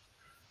front.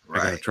 I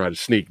got to try to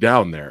sneak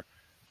down there.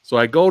 So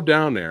I go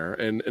down there,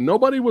 and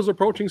nobody was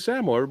approaching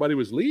Samuel. Everybody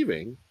was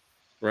leaving,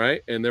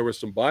 right? And there were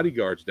some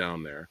bodyguards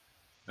down there.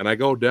 And I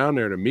go down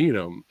there to meet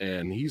him,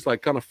 and he's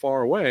like kind of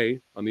far away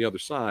on the other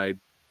side.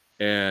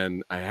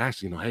 And I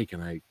asked, you know, hey,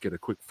 can I get a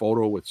quick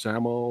photo with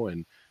Samuel?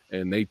 And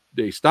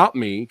they stopped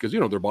me because, you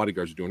know, their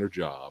bodyguards are doing their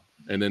job.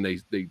 And then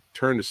they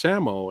turned to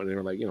Samuel, and they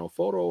were like, you know,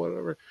 photo,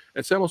 whatever.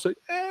 And Samuel said,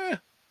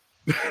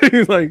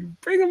 he's like,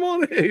 bring him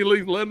on in.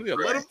 Let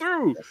him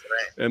through.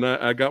 And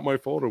I got my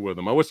photo with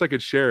him. I wish I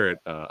could share it.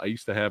 I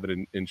used to have it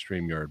in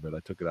StreamYard, but I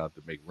took it out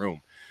to make room.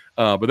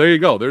 But there you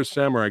go. There's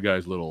Samurai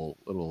Guy's little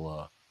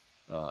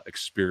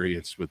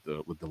experience with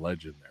the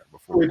legend there.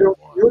 Before we don't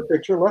see your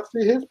picture, let's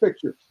see his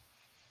pictures.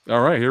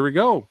 All right, here we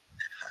go.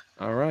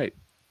 All right,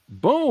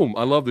 boom!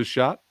 I love this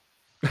shot.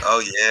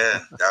 Oh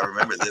yeah, I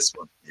remember this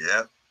one.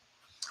 Yeah,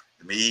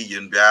 me,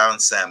 Yun Biao, and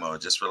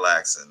Samo just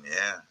relaxing.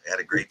 Yeah, we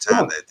had a great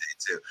time that day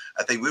too.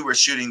 I think we were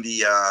shooting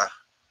the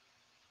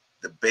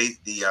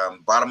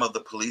bottom of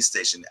the police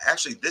station.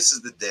 Actually, this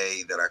is the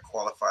day that I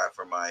qualified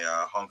for my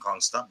Hong Kong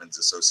Stuntmen's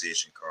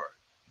Association card.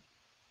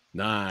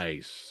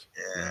 Nice.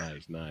 Yeah.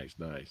 Nice.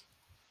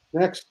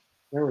 Next,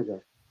 there we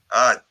go.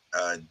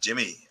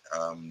 Jimmy,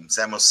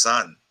 Samuel's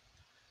son.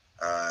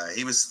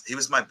 He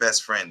was my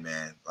best friend,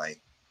 man.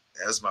 Like,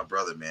 that was my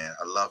brother, man.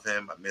 I love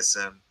him. I miss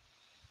him.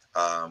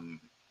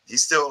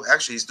 He's still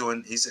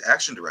he's an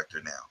action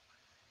director now.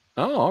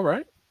 Oh, all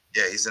right.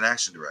 Yeah, he's an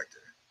action director.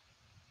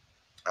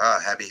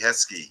 Happy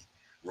Heskey,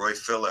 Roy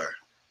Filler,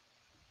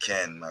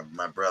 Ken,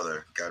 my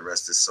brother, God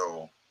rest his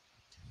soul.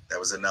 That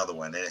was another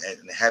one.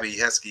 And Happy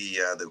Heskey,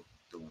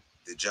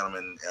 the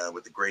gentleman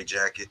with the gray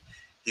jacket,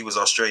 he was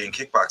Australian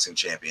kickboxing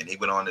champion. He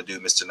went on to do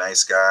Mr.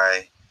 Nice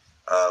Guy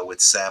with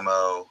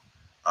Samo.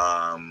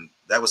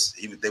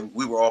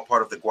 We were all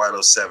part of the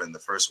Guido 7, the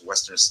first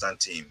Western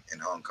stunt team in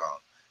Hong Kong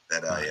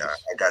that I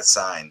got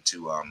signed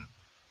to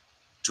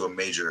a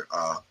major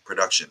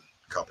production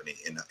company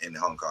in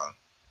Hong Kong.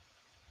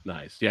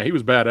 Nice. Yeah, he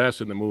was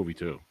badass in the movie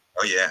too.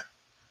 Oh yeah.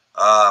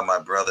 My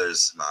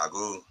brothers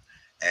Magu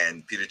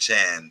and Peter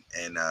Chan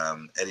and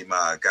Eddie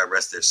Ma, God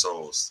rest their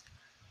souls.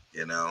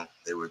 You know,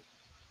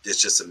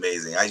 it's just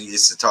amazing. I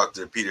used to talk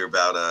to Peter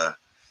about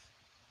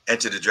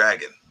Enter the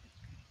Dragon,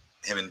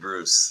 him and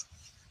Bruce.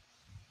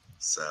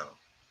 So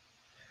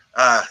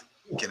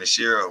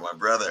Kenishiro, my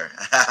brother.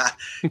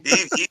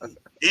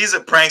 He's a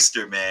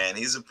prankster, man.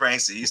 He's a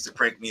prankster. He used to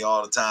prank me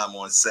all the time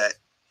on set.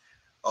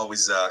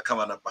 Always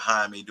coming up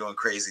behind me doing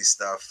crazy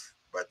stuff.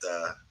 But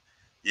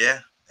yeah,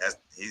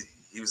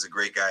 he was a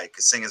great guy.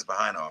 Could sing his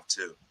behind off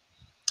too.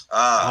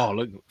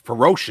 Look,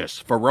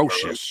 ferocious.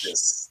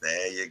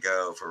 There you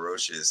go,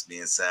 ferocious. Me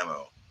and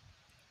Samo.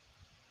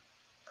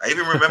 I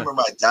even remember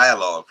my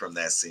dialogue from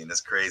that scene.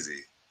 That's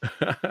crazy.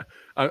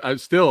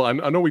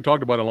 I know we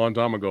talked about it a long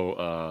time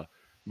ago,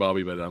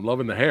 Bobby, but I'm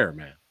loving the hair,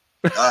 man.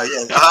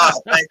 Yeah.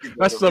 Thank you.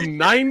 That's some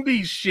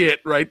 90s shit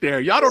right there.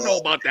 Y'all don't know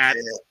about that.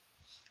 Yeah.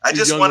 I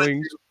just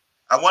wanted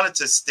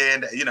to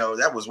stand, you know,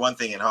 that was one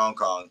thing in Hong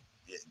Kong.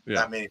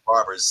 Not many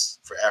barbers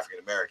for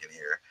African American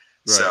here.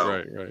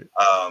 Right.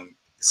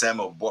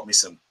 Samuel bought me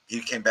some. He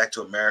came back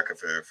to America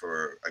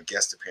for a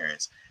guest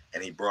appearance,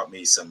 and he brought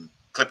me some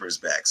clippers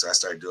back. So I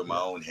started doing my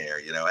own hair,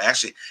 you know.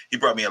 Actually, he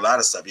brought me a lot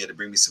of stuff. He had to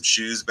bring me some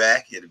shoes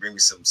back. He had to bring me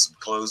some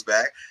clothes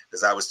back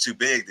because I was too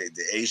big.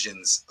 The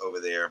Asians over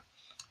there,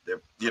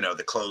 you know,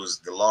 the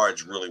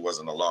large really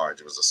wasn't a large.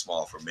 It was a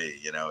small for me,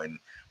 you know. And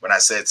when I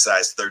said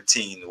size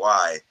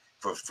 13Y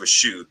for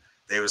shoe,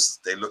 they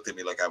looked at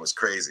me like I was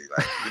crazy,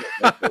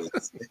 like,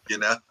 you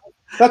know.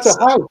 That's a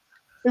house.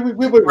 We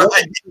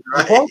right.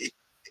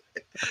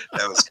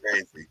 That was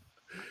crazy.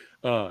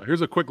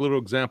 Here's a quick little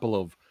example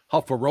of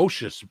how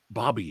ferocious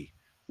Bobby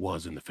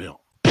was in the film.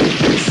 Come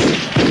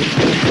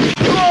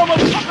on,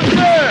 motherfucker,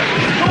 yeah!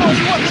 Come on,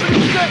 you want to be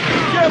sick?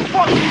 Yeah,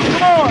 fuck you,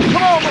 come on,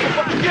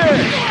 motherfucker,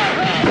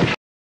 yeah!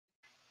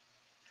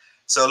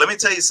 So let me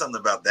tell you something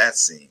about that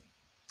scene.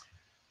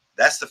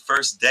 That's the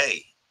first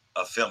day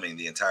of filming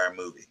the entire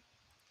movie.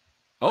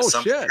 Oh,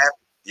 shit.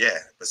 Yeah,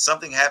 but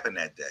something happened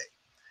that day.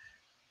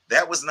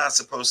 That was not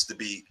supposed to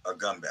be a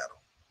gun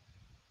battle.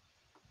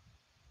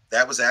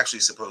 That was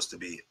actually supposed to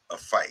be a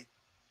fight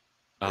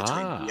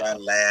between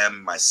Dion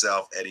Lamb,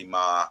 myself, Eddie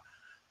Ma.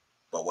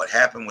 But what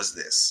happened was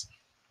this.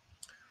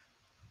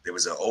 There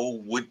was an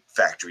old wood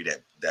factory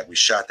that we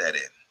shot that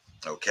in,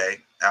 okay,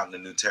 out in the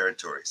New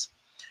Territories.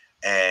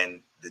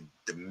 And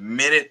the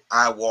minute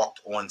I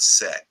walked on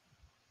set,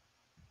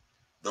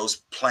 those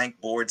plank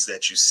boards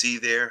that you see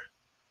there,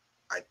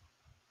 I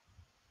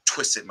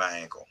twisted my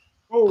ankle.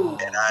 Oh.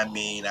 And I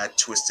mean, I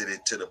twisted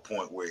it to the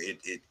point where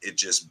it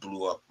just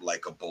blew up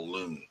like a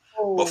balloon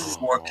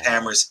before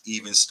cameras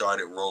even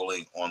started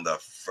rolling on the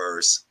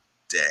first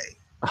day.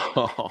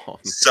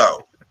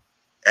 So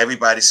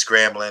everybody's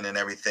scrambling and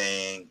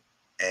everything.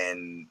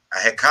 And I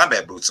had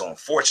combat boots on,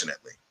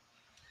 fortunately.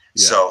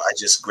 Yeah. So I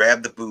just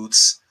grabbed the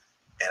boots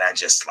and I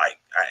just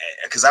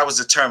because I was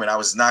determined I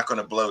was not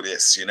going to blow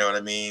this. You know what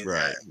I mean?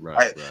 Right.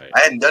 I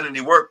hadn't done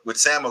any work with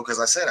Samo because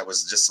I said I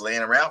was just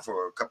laying around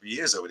for a couple of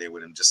years over there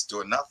with him, just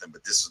doing nothing.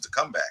 But this was the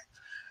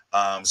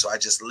comeback. So I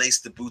just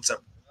laced the boots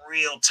up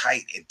real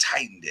tight and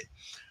tightened it.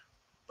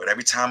 But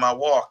every time I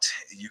walked,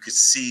 you could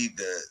see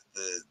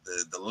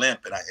the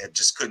limp, and I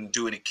just couldn't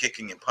do any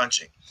kicking and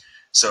punching.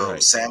 So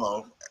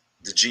Samo,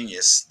 the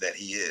genius that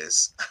he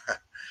is,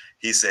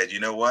 he said, "You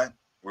know what?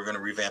 We're going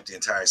to revamp the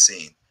entire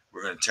scene.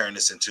 We're going to turn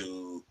this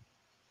into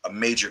a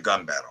major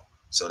gun battle."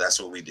 So that's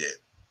what we did.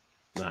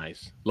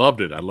 Nice.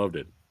 Loved it. I loved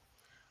it.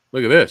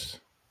 Look at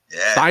this.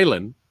 Yeah.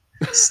 Styling.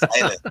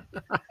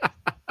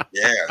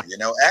 Yeah. You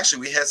know, actually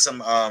we had some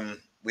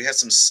we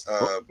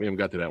haven't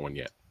got to that one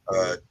yet.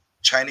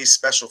 Chinese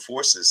special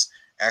forces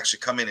actually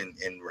come in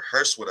and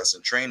rehearse with us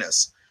and train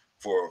us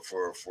for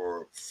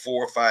 4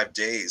 or 5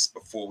 days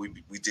before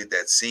we did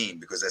that scene,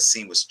 because that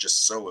scene was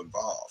just so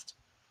involved.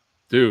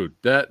 Dude,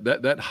 that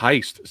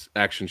heist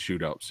action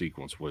shootout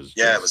sequence was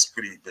it was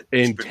pretty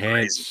intense.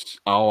 Pretty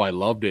oh, I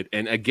loved it.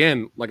 And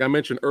again, like I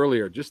mentioned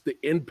earlier, just the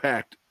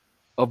impact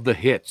of the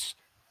hits.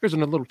 Here's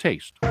another little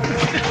taste.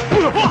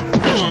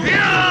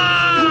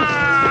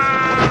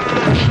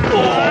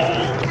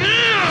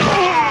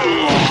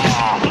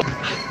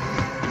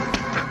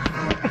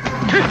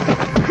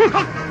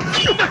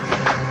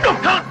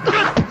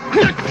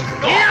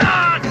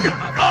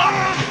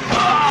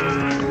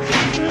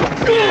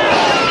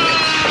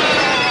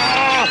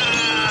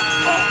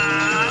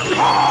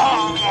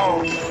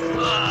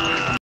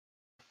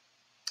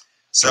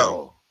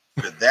 So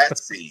for that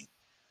scene,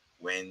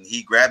 when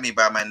he grabbed me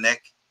by my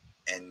neck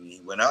and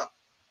he went up,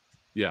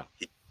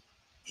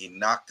 he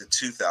knocked the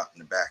tooth out in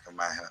the back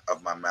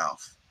of my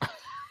mouth.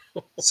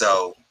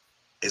 So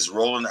it's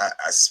rolling.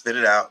 I spit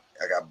it out.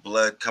 I got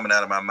blood coming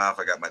out of my mouth.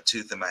 I got my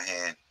tooth in my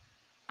hand.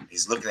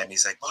 He's looking at me.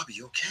 He's like, "Bobby,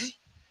 you okay?"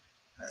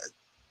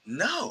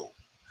 No.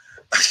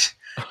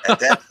 At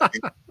that point,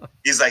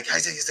 he's like,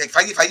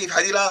 "Fight,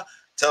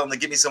 tell him to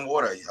give me some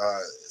water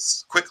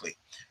quickly."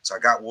 So I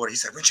got water. He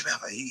said, "Rinse your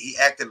mouth." He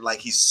acted like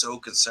he's so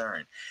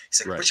concerned. He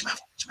said, "Rinse your mouth,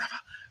 rinse your mouth."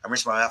 I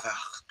rinsed my mouth out.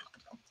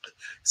 He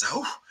said,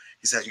 "Oh."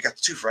 He said, "You got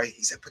the tooth, right?"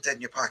 He said, "Put that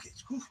in your pocket."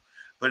 Whew.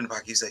 Put it in the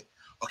pocket. He said,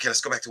 "Okay,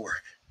 let's go back to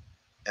work."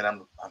 And I'm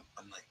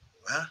like,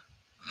 huh?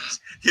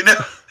 You know,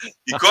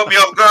 you caught me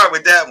off guard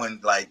with that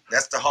one. Like,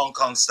 that's the Hong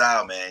Kong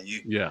style, man.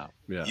 You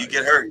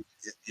get hurt,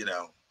 you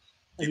know.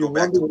 You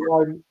wonder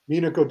why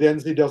Mina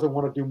Godenzi doesn't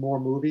want to do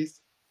more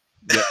movies.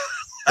 Yeah,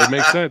 that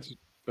makes sense.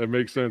 That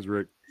makes sense,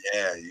 Rick.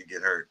 Yeah, you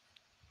get hurt.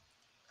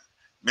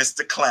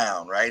 Mr.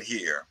 Clown right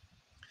here.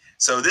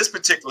 So this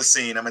particular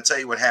scene, I'm going to tell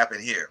you what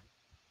happened here.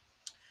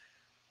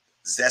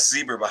 That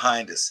zebra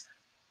behind us.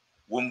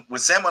 When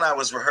Sam and I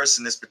was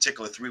rehearsing this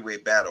particular three-way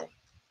battle,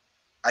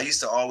 I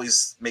used to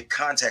always make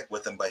contact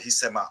with him, but he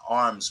said my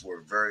arms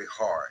were very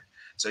hard.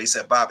 So he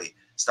said, "Bobby,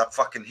 stop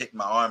fucking hitting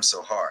my arms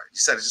so hard." He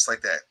said it just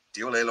like that.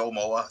 "Diolelo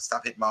Moa,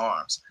 stop hitting my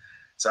arms."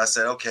 So I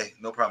said, "Okay,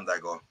 no problem,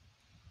 Daigo."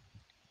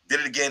 Did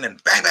it again,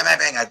 and bang, bang, bang,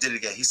 bang. I did it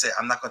again. He said,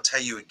 "I'm not going to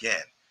tell you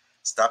again.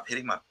 Stop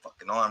hitting my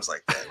fucking arms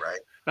like that,"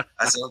 right?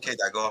 I said, "Okay,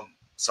 Daigo,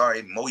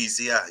 sorry,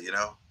 Moizia, you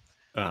know."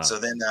 So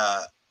then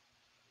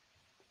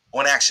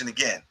on action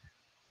again,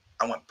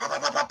 I went pop,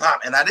 pop, pop, pop,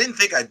 pop. And I didn't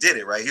think I did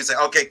it, right? He was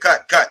like, "Okay,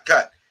 cut, cut,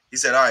 cut." He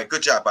said, "All right,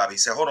 good job, Bobby." He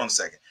said, "Hold on a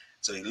second."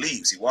 So he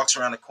leaves. He walks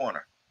around the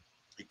corner.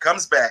 He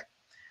comes back.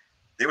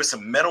 there were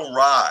some metal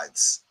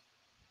rods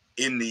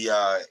in the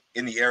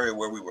area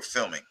where we were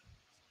filming.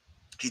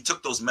 He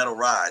took those metal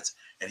rods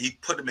and he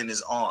put them in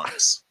his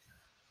arms.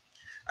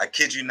 I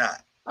kid you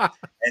not.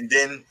 And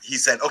then he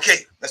said, "Okay,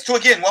 let's do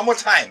it again. One more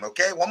time.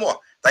 Okay, one more."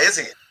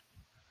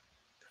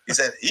 He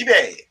said,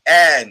 "eBay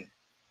and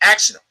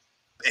action."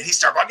 And he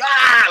started going,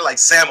 "Ah," like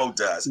Samo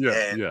does.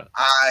 And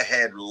I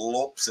had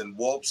lopes and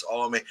whoops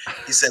all on me.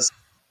 He says,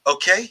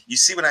 "Okay, you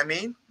see what I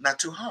mean? Not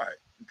too hard."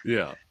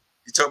 Yeah.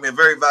 He taught me a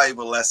very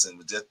valuable lesson.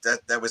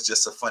 That was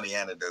just a funny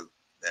anecdote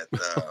that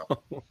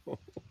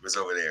was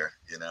over there,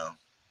 you know.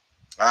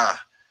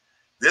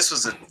 This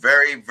was a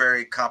very,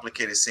 very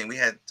complicated scene. We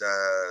had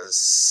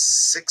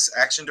 6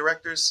 action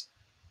directors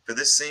for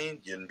this scene: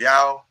 Yun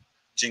Biao,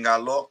 Jing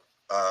Lok,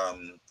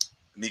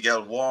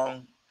 Miguel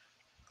Wong,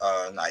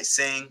 Nai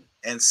Singh,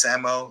 and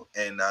Samo,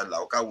 and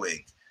Lau Ka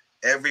Wing.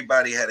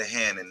 Everybody had a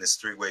hand in this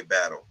 3-way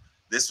battle.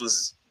 This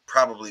was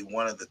probably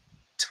one of the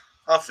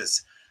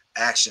toughest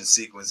action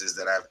sequences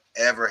that I've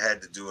ever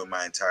had to do in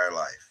my entire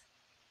life.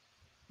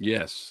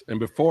 Yes.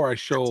 And before I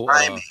show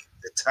the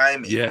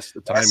timing. Yes,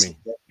 the timing.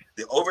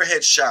 The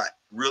overhead shot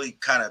really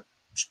kind of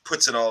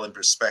puts it all in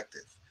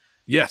perspective.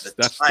 Yes,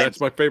 that's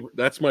my favorite.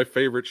 That's my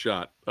favorite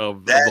shot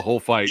of the whole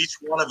fight. Each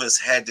one of us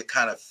had to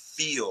kind of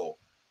feel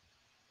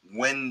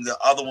when the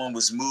other one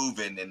was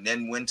moving, and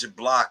then when to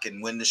block,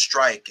 and when to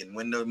strike, and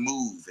when to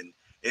move, and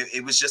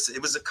it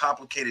was a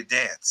complicated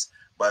dance.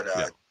 But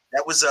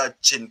that was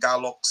Chin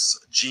Galok's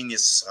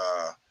genius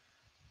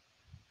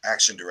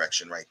action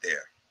direction right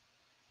there.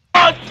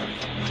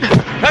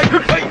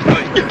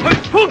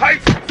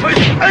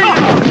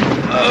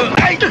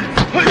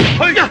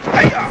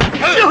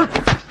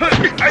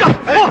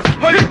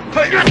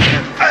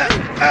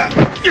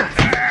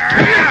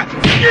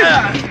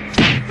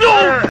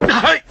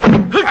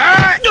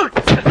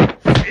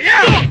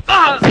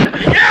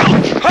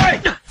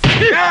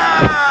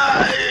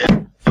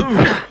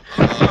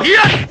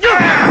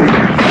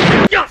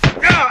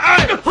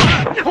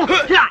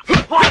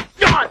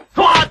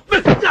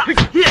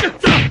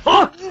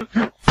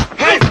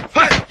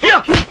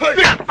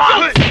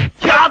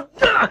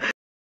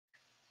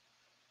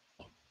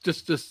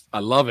 Just I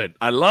love it.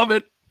 I love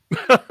it.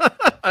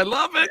 I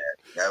love it.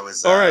 Yeah, that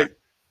was all right.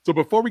 So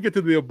before we get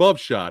to the above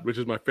shot, which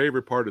is my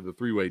favorite part of the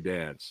 3-way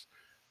dance,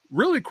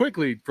 really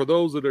quickly for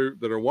those that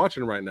are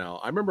watching right now,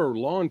 I remember a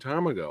long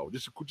time ago,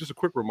 just a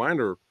quick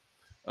reminder,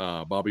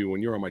 Bobby,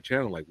 when you were on my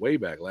channel, like way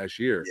back last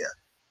year,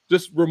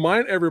 just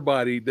remind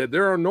everybody that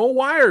there are no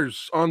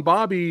wires on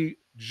Bobby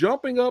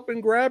jumping up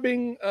and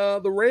grabbing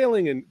the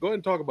railing. And go ahead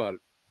and talk about it.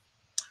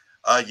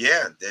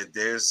 Yeah,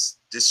 there's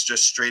this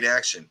just straight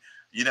action.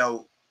 You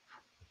know,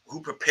 who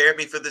prepared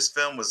me for this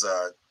film was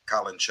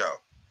Colin Cho.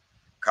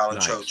 Colin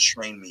Cho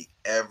trained me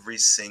every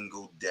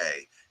single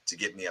day to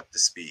get me up to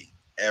speed,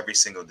 every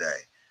single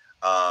day.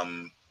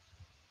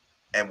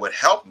 And what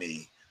helped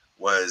me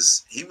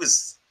was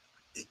he's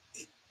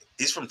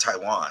from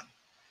Taiwan,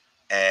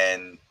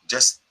 and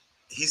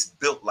he's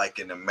built like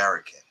an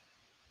American.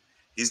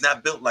 He's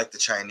not built like the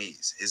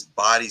Chinese. His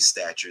body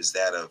stature is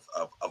that of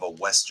a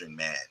Western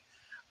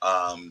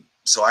man.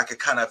 So I could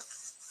kind of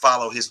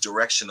follow his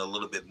direction a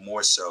little bit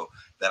more so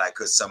than I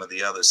could some of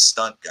the other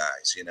stunt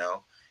guys, you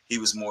know. He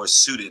was more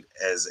suited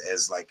as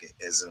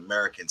an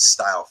American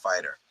style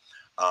fighter.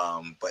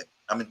 But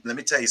I mean, let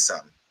me tell you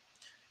something.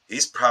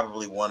 He's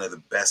probably one of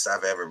the best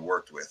I've ever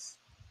worked with.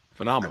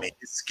 Phenomenal. I mean,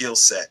 his skill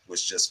set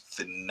was just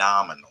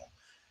phenomenal.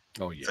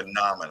 Oh yeah.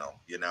 Phenomenal.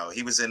 You know,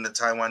 he was in the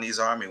Taiwanese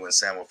army when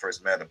Samuel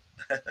first met him.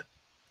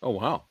 Oh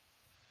wow.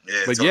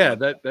 Yeah. But yeah,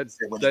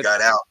 when he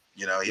got out,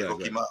 you know, he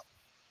hooked him up.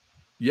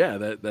 Yeah,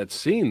 that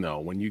scene though,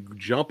 when you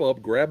jump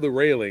up, grab the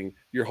railing,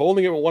 you're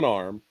holding it with one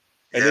arm,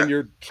 and then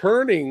you're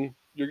turning.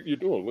 You're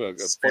doing well.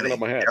 It's fucking up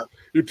my hat.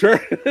 You turn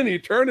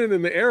it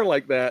in the air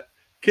like that,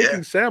 kicking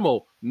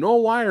Samo. No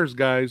wires,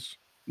 guys.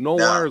 No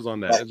wires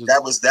on that.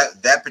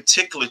 That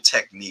particular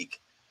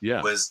technique.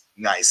 Was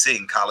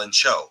Nai-Sing Colin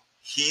Cho.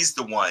 He's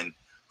the one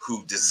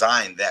who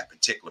designed that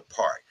particular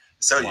part.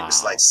 So it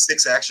was like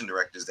 6 action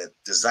directors that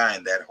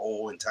designed that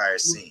whole entire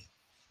scene.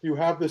 You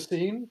have the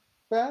scene,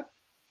 Pat?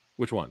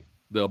 Which one?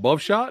 The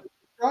above shot?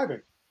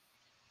 Driving.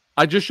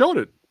 I just showed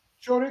it.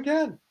 Show it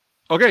again.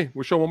 Okay,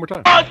 we'll show one more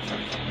time.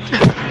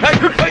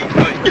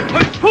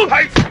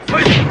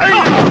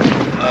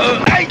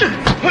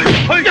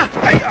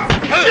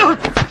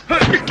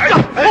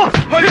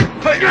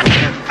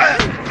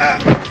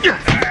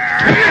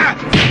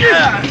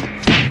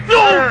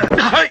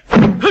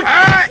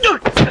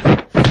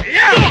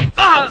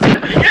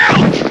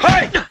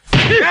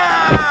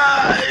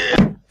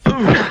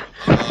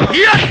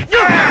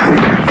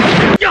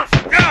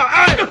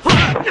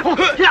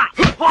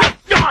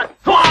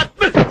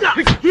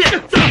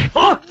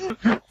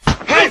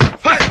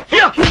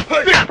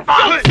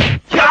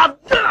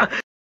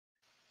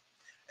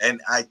 And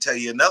I tell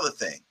you another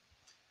thing,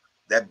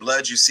 that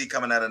blood you see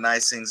coming out of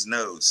Nai-Sing's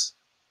nose,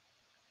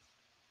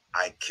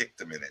 I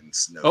kicked him in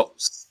its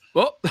nose.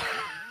 Oh.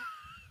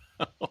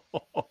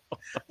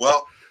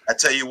 Well, I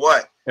tell you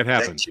what, It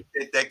happens.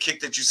 That kick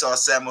that you saw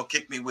Samuel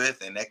kick me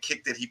with, and that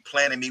kick that he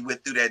planted me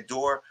with through that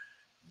door,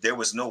 there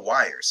was no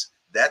wires.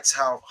 That's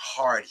how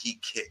hard he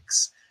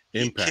kicks.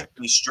 He kicked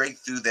me straight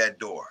through that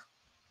door.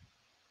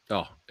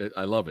 Oh,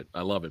 I love it.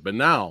 I love it. But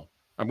now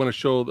I'm going to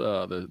show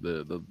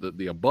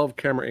the above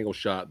camera angle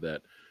shot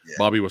that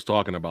Bobby was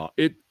talking about.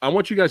 I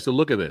want you guys to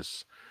look at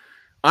this.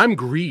 I'm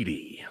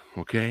greedy,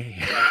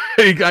 okay?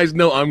 You guys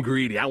know I'm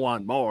greedy. I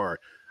want more.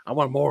 I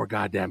want more,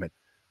 goddammit.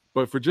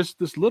 But for just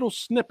this little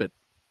snippet,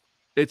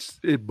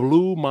 it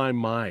blew my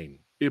mind.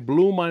 It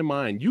blew my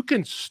mind. You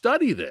can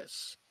study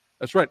this.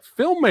 That's right.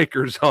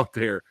 Filmmakers out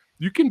there,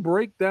 you can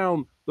break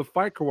down the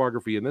fight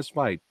choreography in this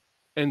fight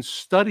and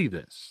study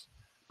this.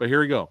 But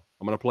here we go.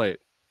 I'm going to play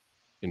it.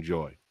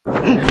 Enjoy.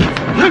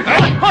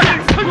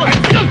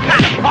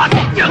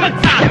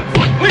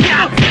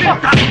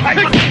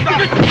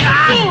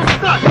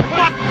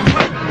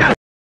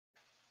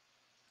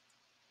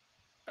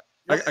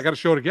 I got to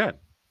show it again.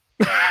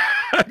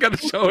 I got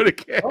to show it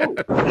again.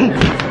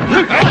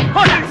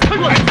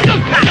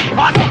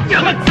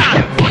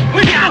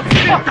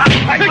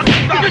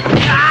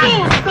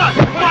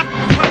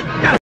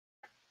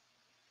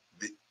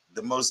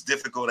 The most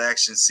difficult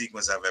action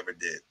sequence I've ever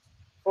did.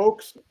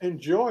 Folks,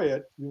 enjoy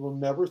it. You will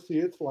never see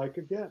its like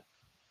again.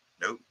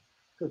 Nope.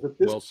 Because at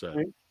this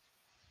point,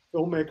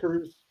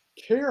 filmmakers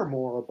care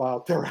more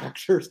about their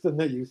actors than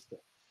they used to.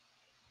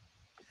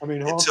 I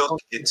mean,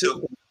 it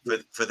took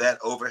for that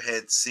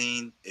overhead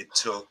scene. It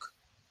took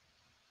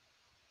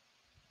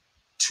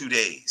 2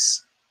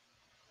 days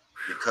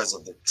because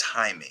of the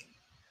timing.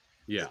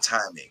 Yeah, the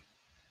timing.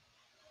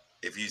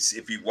 If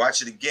you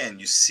watch it again,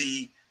 you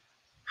see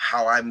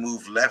how I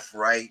move left,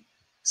 right.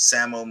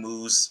 Samo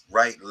moves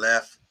right,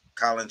 left.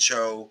 Colin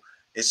Cho.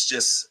 It's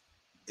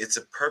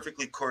a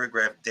perfectly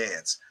choreographed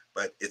dance,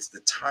 but it's the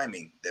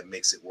timing that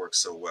makes it work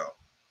so well.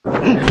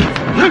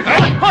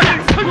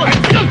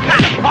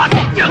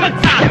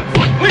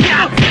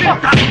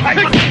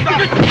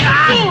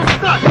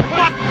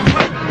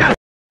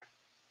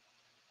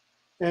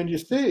 And you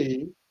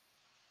see,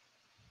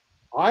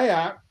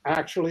 I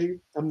actually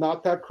am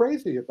not that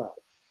crazy about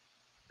it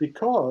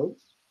because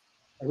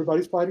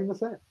everybody's fighting the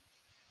same.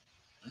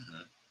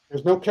 Mm-hmm.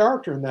 There's no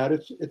character in that.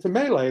 It's a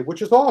melee,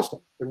 which is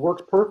awesome. It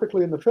works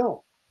perfectly in the film.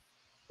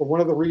 But one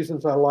of the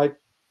reasons I like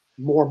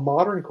more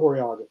modern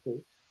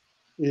choreography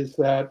is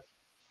that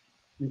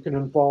you can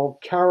involve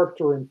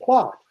character and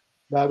plot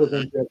rather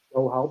than just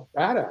show how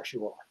badass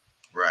you are.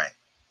 Right.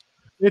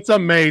 It's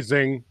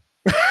amazing.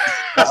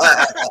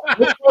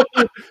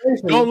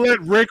 Don't let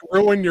Rick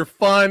ruin your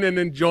fun and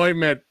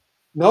enjoyment.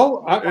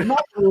 No, I'm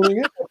not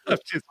ruining it. I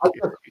just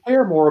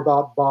care more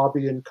about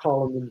Bobby and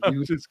Colin and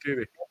you. Just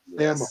kidding.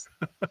 Yes.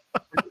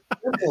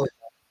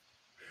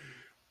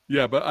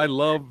 Yeah, but I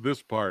love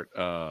this part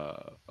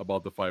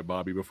about the fight,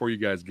 Bobby. Before you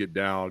guys get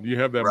down, you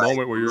have that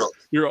moment where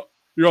you're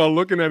all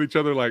looking at each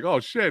other like, oh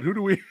shit,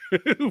 who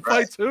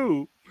fights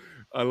who?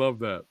 I love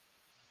that.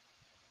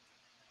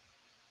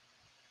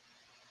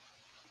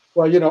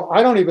 Well,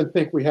 I don't even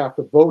think we have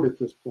to vote at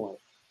this point.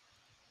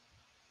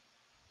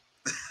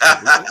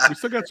 We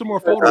still got some more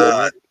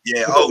photos.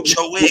 Yeah. Oh,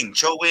 Cho Wing,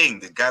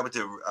 the guy with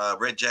the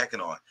red jacket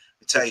on.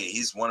 I tell you,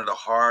 he's one of the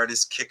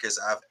hardest kickers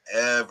I've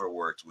ever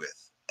worked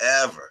with.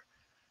 Ever.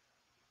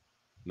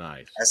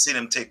 Nice. I seen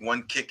him take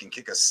one kick and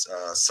kick a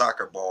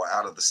soccer ball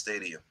out of the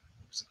stadium.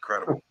 It was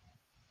incredible.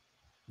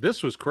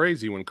 This was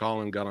crazy when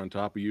Colin got on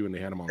top of you and they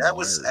had him on that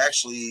was wires.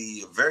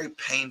 Actually a very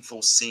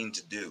painful scene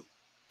to do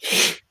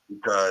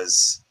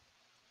because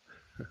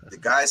the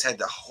guys had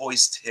to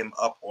hoist him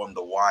up on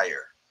the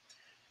wire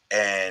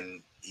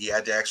and he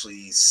had to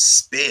actually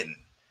spin,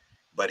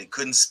 but he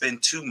couldn't spin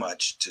too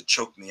much to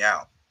choke me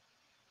out.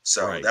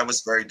 So that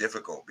was very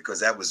difficult because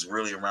that was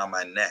really around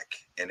my neck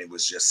and it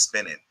was just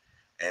spinning.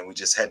 And we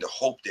just had to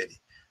hope that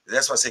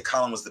that's why I say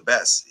Colin was the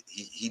best.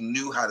 He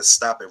knew how to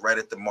stop it right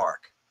at the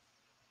mark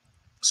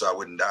so I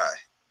wouldn't die.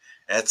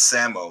 That's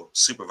Samo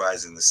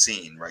supervising the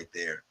scene right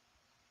there.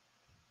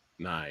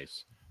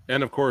 Nice.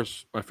 And of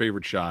course, my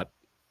favorite shot.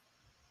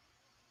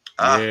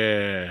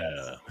 The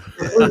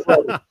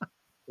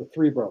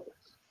three brothers.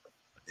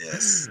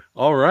 Yes.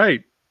 All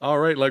right.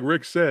 Like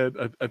Rick said,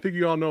 I think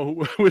you all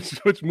know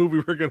which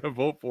movie we're going to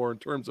vote for in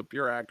terms of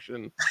pure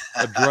action,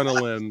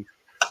 adrenaline.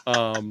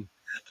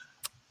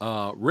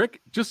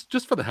 Rick,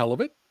 just for the hell of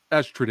it,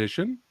 as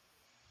tradition,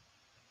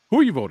 who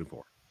are you voting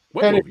for?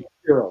 What movie?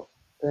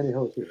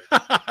 Pantyhose Hero.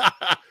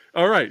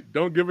 All right.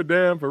 Don't give a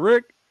damn for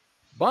Rick.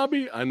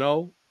 Bobby, I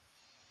know.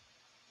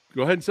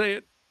 Go ahead and say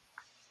it.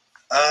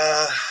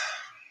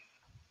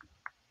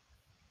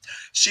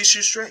 She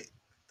shoots straight.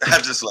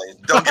 I'm just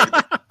like, don't give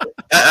a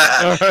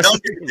damn.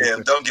 Don't give a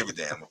damn. Don't give a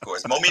damn, of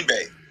course. Momin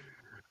Bay.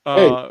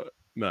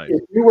 Nice.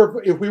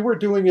 If we were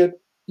doing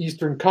it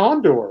Eastern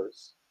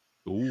Condors.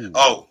 Ooh.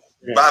 Oh,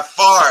 by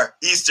far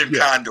Eastern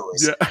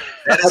Condors. Yeah.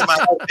 That is my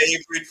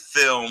favorite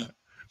film.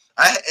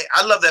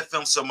 I love that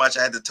film so much.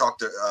 I had to talk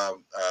to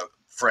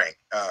Frank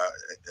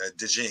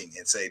DeJing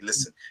and say,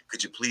 listen,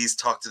 could you please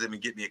talk to them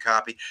and get me a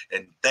copy?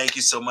 And thank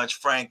you so much,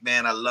 Frank,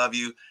 man. I love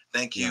you.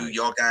 Thank you,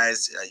 y'all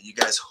guys. You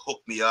guys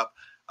hooked me up.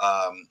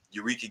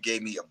 Eureka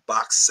gave me a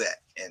box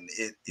set, and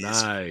it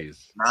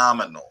is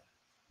phenomenal.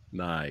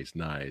 Nice.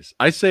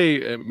 I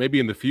say maybe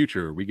in the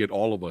future we get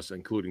all of us,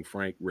 including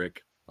Frank,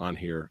 Rick, on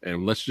here,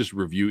 and let's just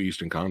review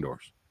Eastern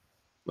Condors.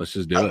 Let's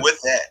just do it.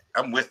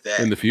 I'm with that.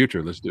 In the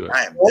future, let's do it.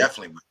 I am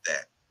definitely with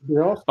that.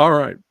 Yeah. All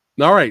right.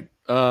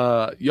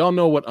 Y'all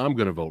know what I'm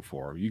going to vote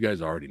for. You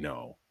guys already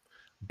know.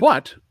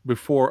 But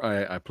before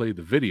I play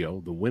the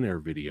video, the winner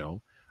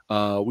video,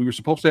 we were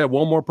supposed to have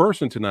one more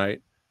person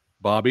tonight,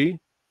 Bobby.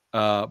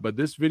 But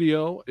this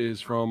video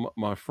is from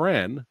my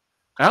friend,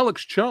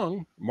 Alex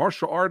Chung,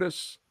 martial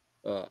artist,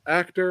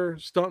 actor,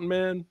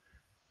 stuntman,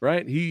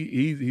 right?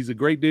 He's a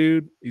great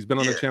dude. He's been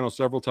on the channel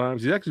several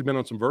times. He's actually been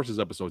on some Versus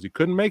episodes. He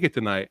couldn't make it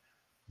tonight,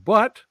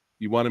 but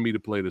he wanted me to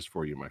play this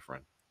for you, my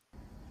friend.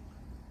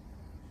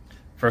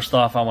 First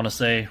off, I want to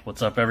say,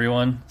 what's up,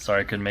 everyone?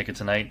 Sorry I couldn't make it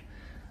tonight.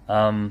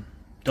 Don't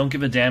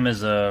Give a Damn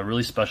is a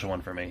really special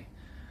one for me.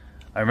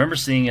 I remember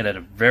seeing it at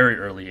a very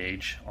early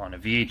age on a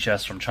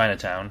VHS from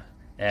Chinatown,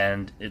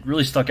 and it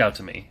really stuck out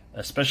to me,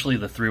 especially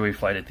the three-way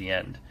fight at the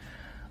end.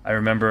 I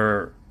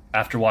remember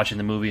after watching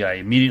the movie, I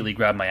immediately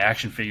grabbed my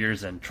action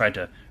figures and tried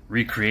to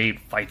recreate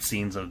fight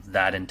scenes of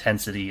that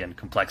intensity and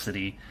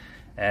complexity,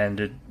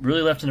 and it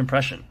really left an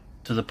impression,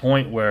 to the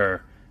point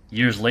where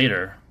years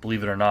later,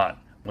 believe it or not,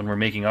 when we're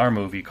making our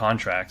movie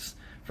Contracts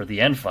for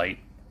the end fight,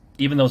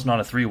 even though it's not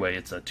a three-way,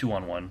 it's a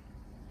 2-on-1,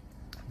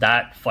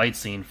 that fight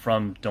scene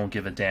from Don't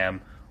Give a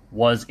Damn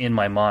was in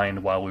my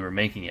mind while we were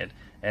making it,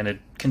 and it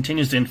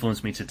continues to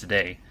influence me to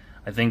today.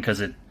 I think because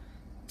it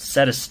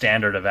set a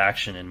standard of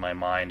action in my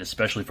mind,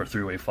 especially for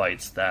three-way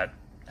fights, that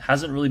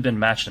hasn't really been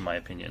matched in my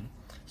opinion.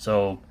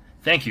 So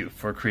thank you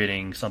for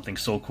creating something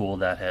so cool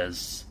that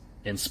has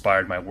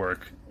inspired my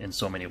work in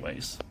so many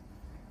ways.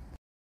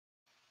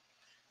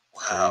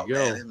 Wow,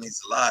 man, it means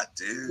a lot,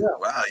 dude. Yeah.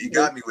 Wow, you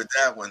got me with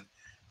that one.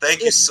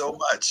 Thank you so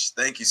much.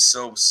 Thank you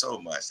so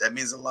much. That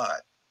means a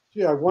lot.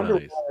 Yeah, I wonder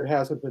why it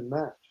hasn't been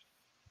matched.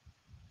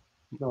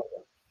 No,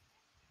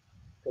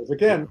 because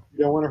again, you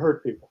don't want to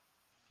hurt people.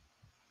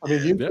 I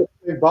mean, you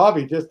say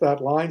Bobby, just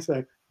that line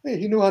saying, "Hey,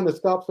 he knew when to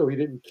stop, so he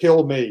didn't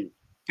kill me."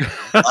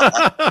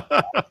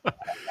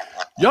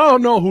 Y'all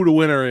know who the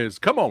winner is.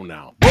 Come on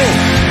now.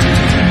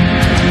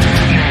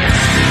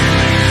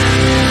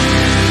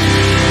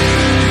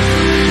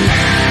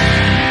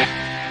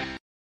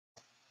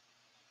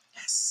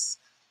 Yes.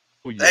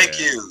 Oh, yeah.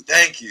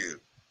 Thank you.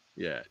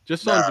 Yeah,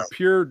 just on the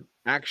pure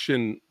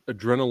action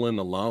adrenaline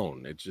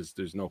alone, it's just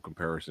there's no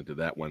comparison to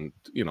that one.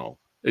 You know,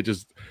 it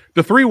just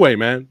the three-way,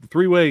 man, the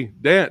three-way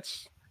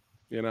dance.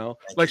 You know,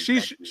 like she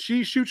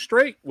shoots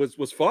straight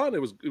was fun. It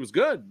was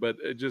good, but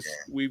it just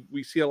we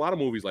see a lot of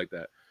movies like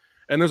that,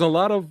 and there's a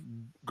lot of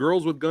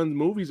girls with guns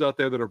movies out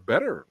there that are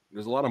better.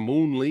 There's a lot of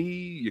Moon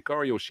Lee,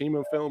 Yukari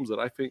Oshima films that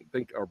I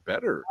think are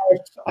better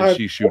than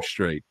She Shoots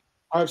Straight.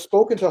 I've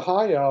spoken to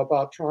Haya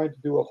about trying to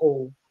do a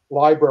whole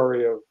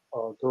library of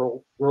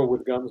girl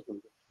with guns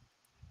movies,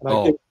 and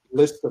I think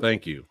list of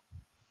thank you.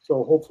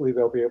 So hopefully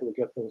they'll be able to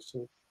get those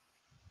soon.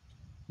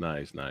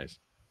 Nice.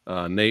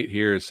 Nate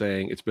here is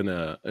saying it's been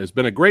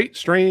a great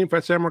stream,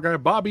 Fat Samurai Guy,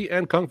 Bobby,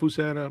 and Kung Fu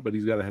Santa, but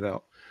he's got to head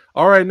out.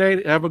 All right,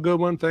 Nate, have a good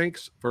one.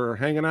 Thanks for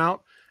hanging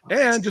out.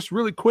 And just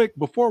really quick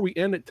before we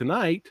end it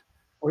tonight,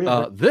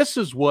 this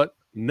is what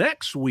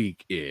next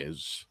week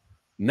is.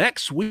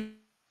 Next week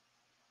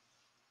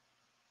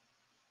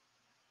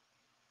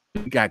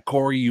we got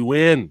Corey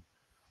Yuen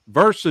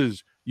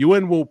versus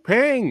Yuen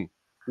Wu-Ping.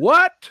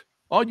 What?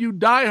 All you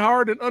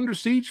diehard and Under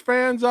Siege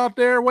fans out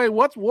there? Wait,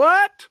 what?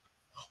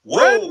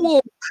 Red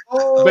Wolf,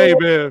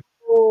 baby.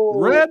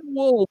 Red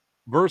Wolf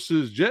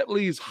versus Jet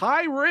Li's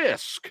High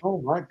Risk.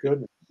 Oh, my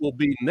goodness. Will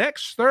be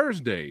next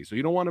Thursday, so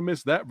you don't want to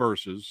miss that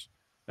versus.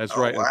 That's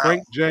right. Wow. And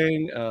Frank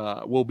Jang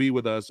will be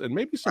with us, and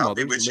maybe some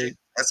others. Be with you.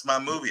 That's my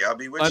movie. I'll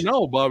be with you. I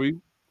know, Bobby.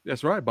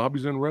 That's right.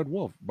 Bobby's in Red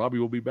Wolf. Bobby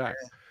will be back.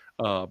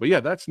 Yeah. But yeah,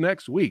 that's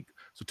next week.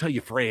 So tell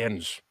your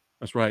friends.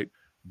 That's right.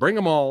 Bring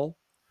them all.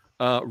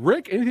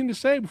 Rick, anything to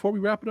say before we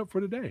wrap it up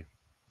for today?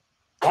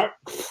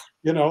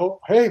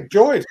 Hey,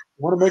 Joyce,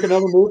 want to make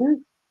another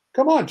movie?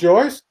 Come on,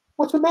 Joyce.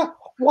 What's the matter?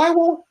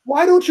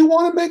 Why don't you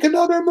want to make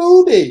another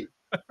movie?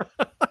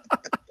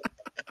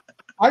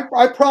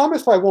 I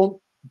promise I won't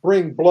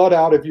bring blood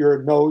out of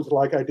your nose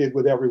like I did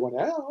with everyone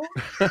else.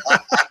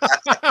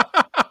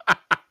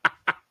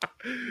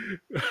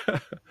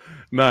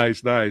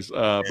 Nice.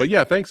 But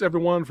yeah, thanks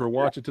everyone for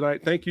watching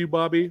tonight. Thank you,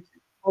 Bobby.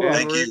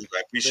 Thank you.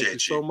 I appreciate you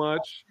so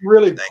much.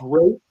 Really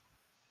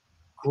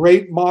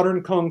great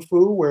modern kung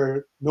fu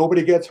where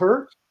nobody gets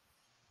hurt.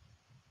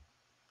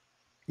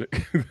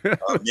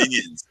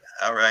 Minions.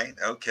 All right.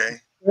 Okay.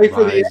 Wait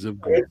for the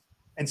end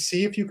and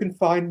see if you can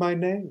find my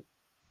name.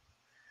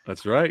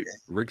 That's right.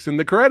 Rick's in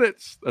the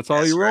credits. That's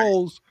all he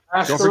rolls.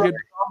 Don't forget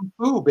kung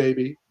fu,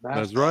 baby.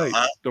 That's right.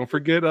 Don't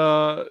forget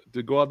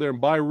to go out there and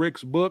buy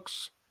Rick's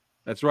books.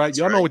 That's right.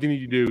 Y'all know what you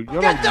need to do.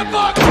 Get the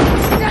book!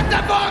 Get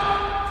the book!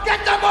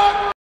 Get the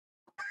book!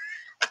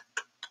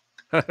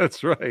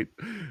 That's right.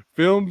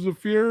 Films of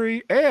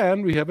Fury,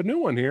 and we have a new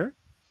one here.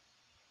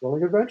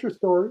 Thrilling adventure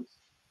stories.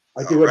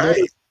 I All do right.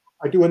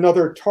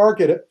 another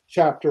Target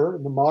chapter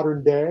in the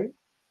modern day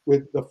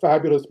with the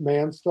fabulous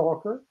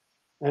Manstalker,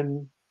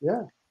 and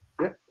yeah,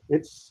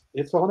 it's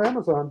on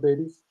Amazon,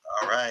 babies.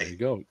 All There right. you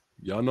go.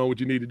 Y'all know what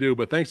you need to do.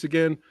 But thanks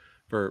again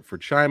for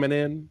chiming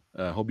in.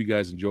 Hope you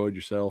guys enjoyed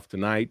yourself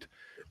tonight.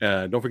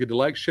 Don't forget to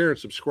like, share, and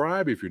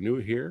subscribe if you're new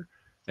here.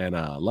 And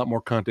a lot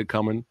more content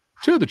coming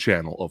to the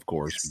channel, of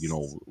course. Yes. You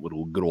know,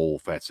 little good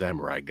old Fat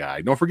Samurai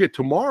Guy. Don't forget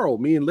tomorrow,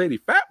 me and Lady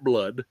Fat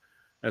Blood.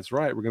 That's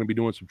right. We're going to be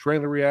doing some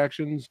trailer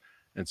reactions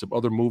and some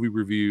other movie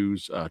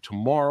reviews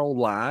tomorrow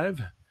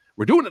live.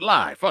 We're doing it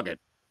live. Fuck it.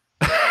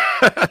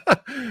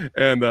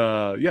 And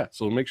yeah,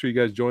 so make sure you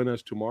guys join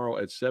us tomorrow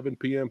at 7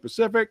 p.m.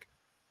 Pacific.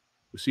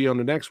 We'll see you on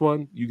the next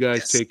one. You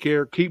guys take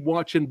care. Keep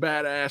watching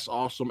badass,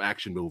 awesome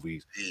action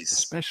movies, Peace.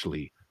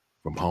 especially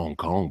from Hong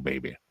Kong,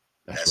 baby.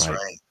 That's right.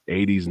 right.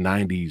 80s,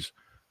 90s.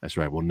 That's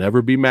right. We'll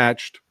never be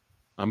matched.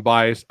 I'm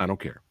biased. I don't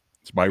care.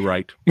 It's my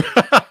right.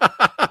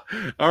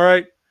 All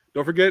right.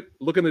 Don't forget,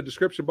 look in the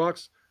description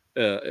box.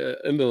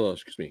 In the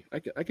excuse me, I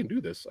can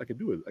do this. I can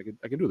do it.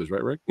 I can do this,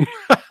 right, Rick?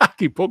 I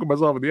keep poking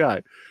myself in the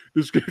eye.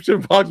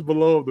 Description box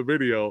below the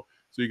video,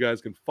 so you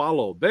guys can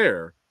follow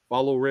there.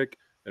 Follow Rick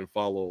and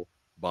follow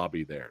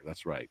Bobby there.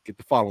 That's right. Get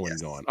the following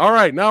going. All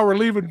right, now we're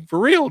leaving for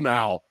real.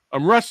 Now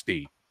I'm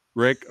rusty,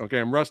 Rick. Okay,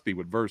 I'm rusty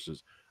with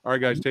verses. All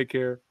right, guys, take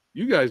care.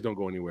 You guys don't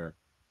go anywhere,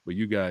 but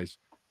you guys,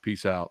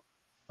 peace out.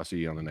 I'll see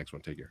you on the next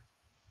one. Take care.